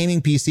Northwest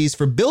Gaming PCs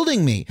for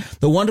building me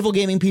the wonderful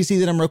gaming PC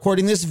that I'm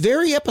recording this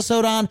very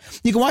episode on.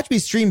 You can watch me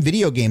stream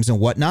video games and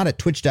whatnot at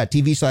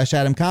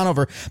twitch.tv/Adam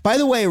Conover. By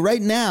the way,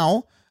 right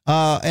now,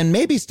 and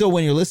maybe still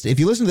when you're listening, if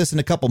you listen to this in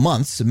a couple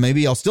months,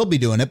 maybe I'll still be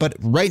doing it, but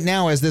right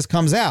now as this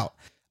comes out,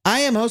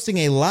 I am hosting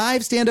a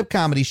live stand-up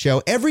comedy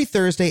show every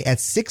Thursday at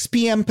 6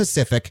 p.m.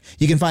 Pacific.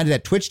 You can find it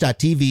at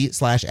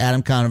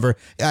twitch.tv/Adam Conover.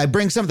 I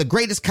bring some of the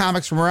greatest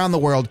comics from around the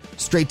world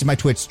straight to my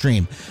Twitch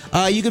stream.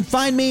 You can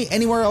find me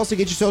anywhere else to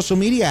get your social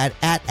media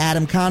at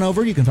Adam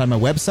Conover. You can find my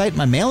website,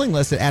 my mailing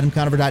list at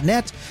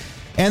adamconover.net.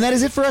 And that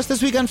is it for us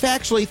this week on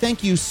Factually.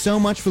 Thank you so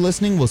much for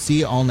listening. We'll see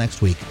you all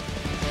next week.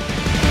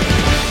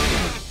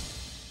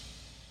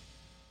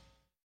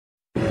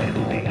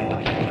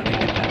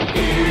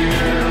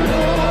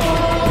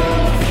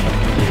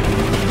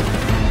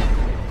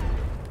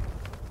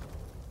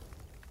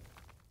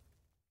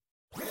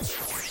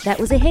 That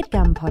was a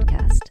HeadGum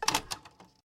podcast.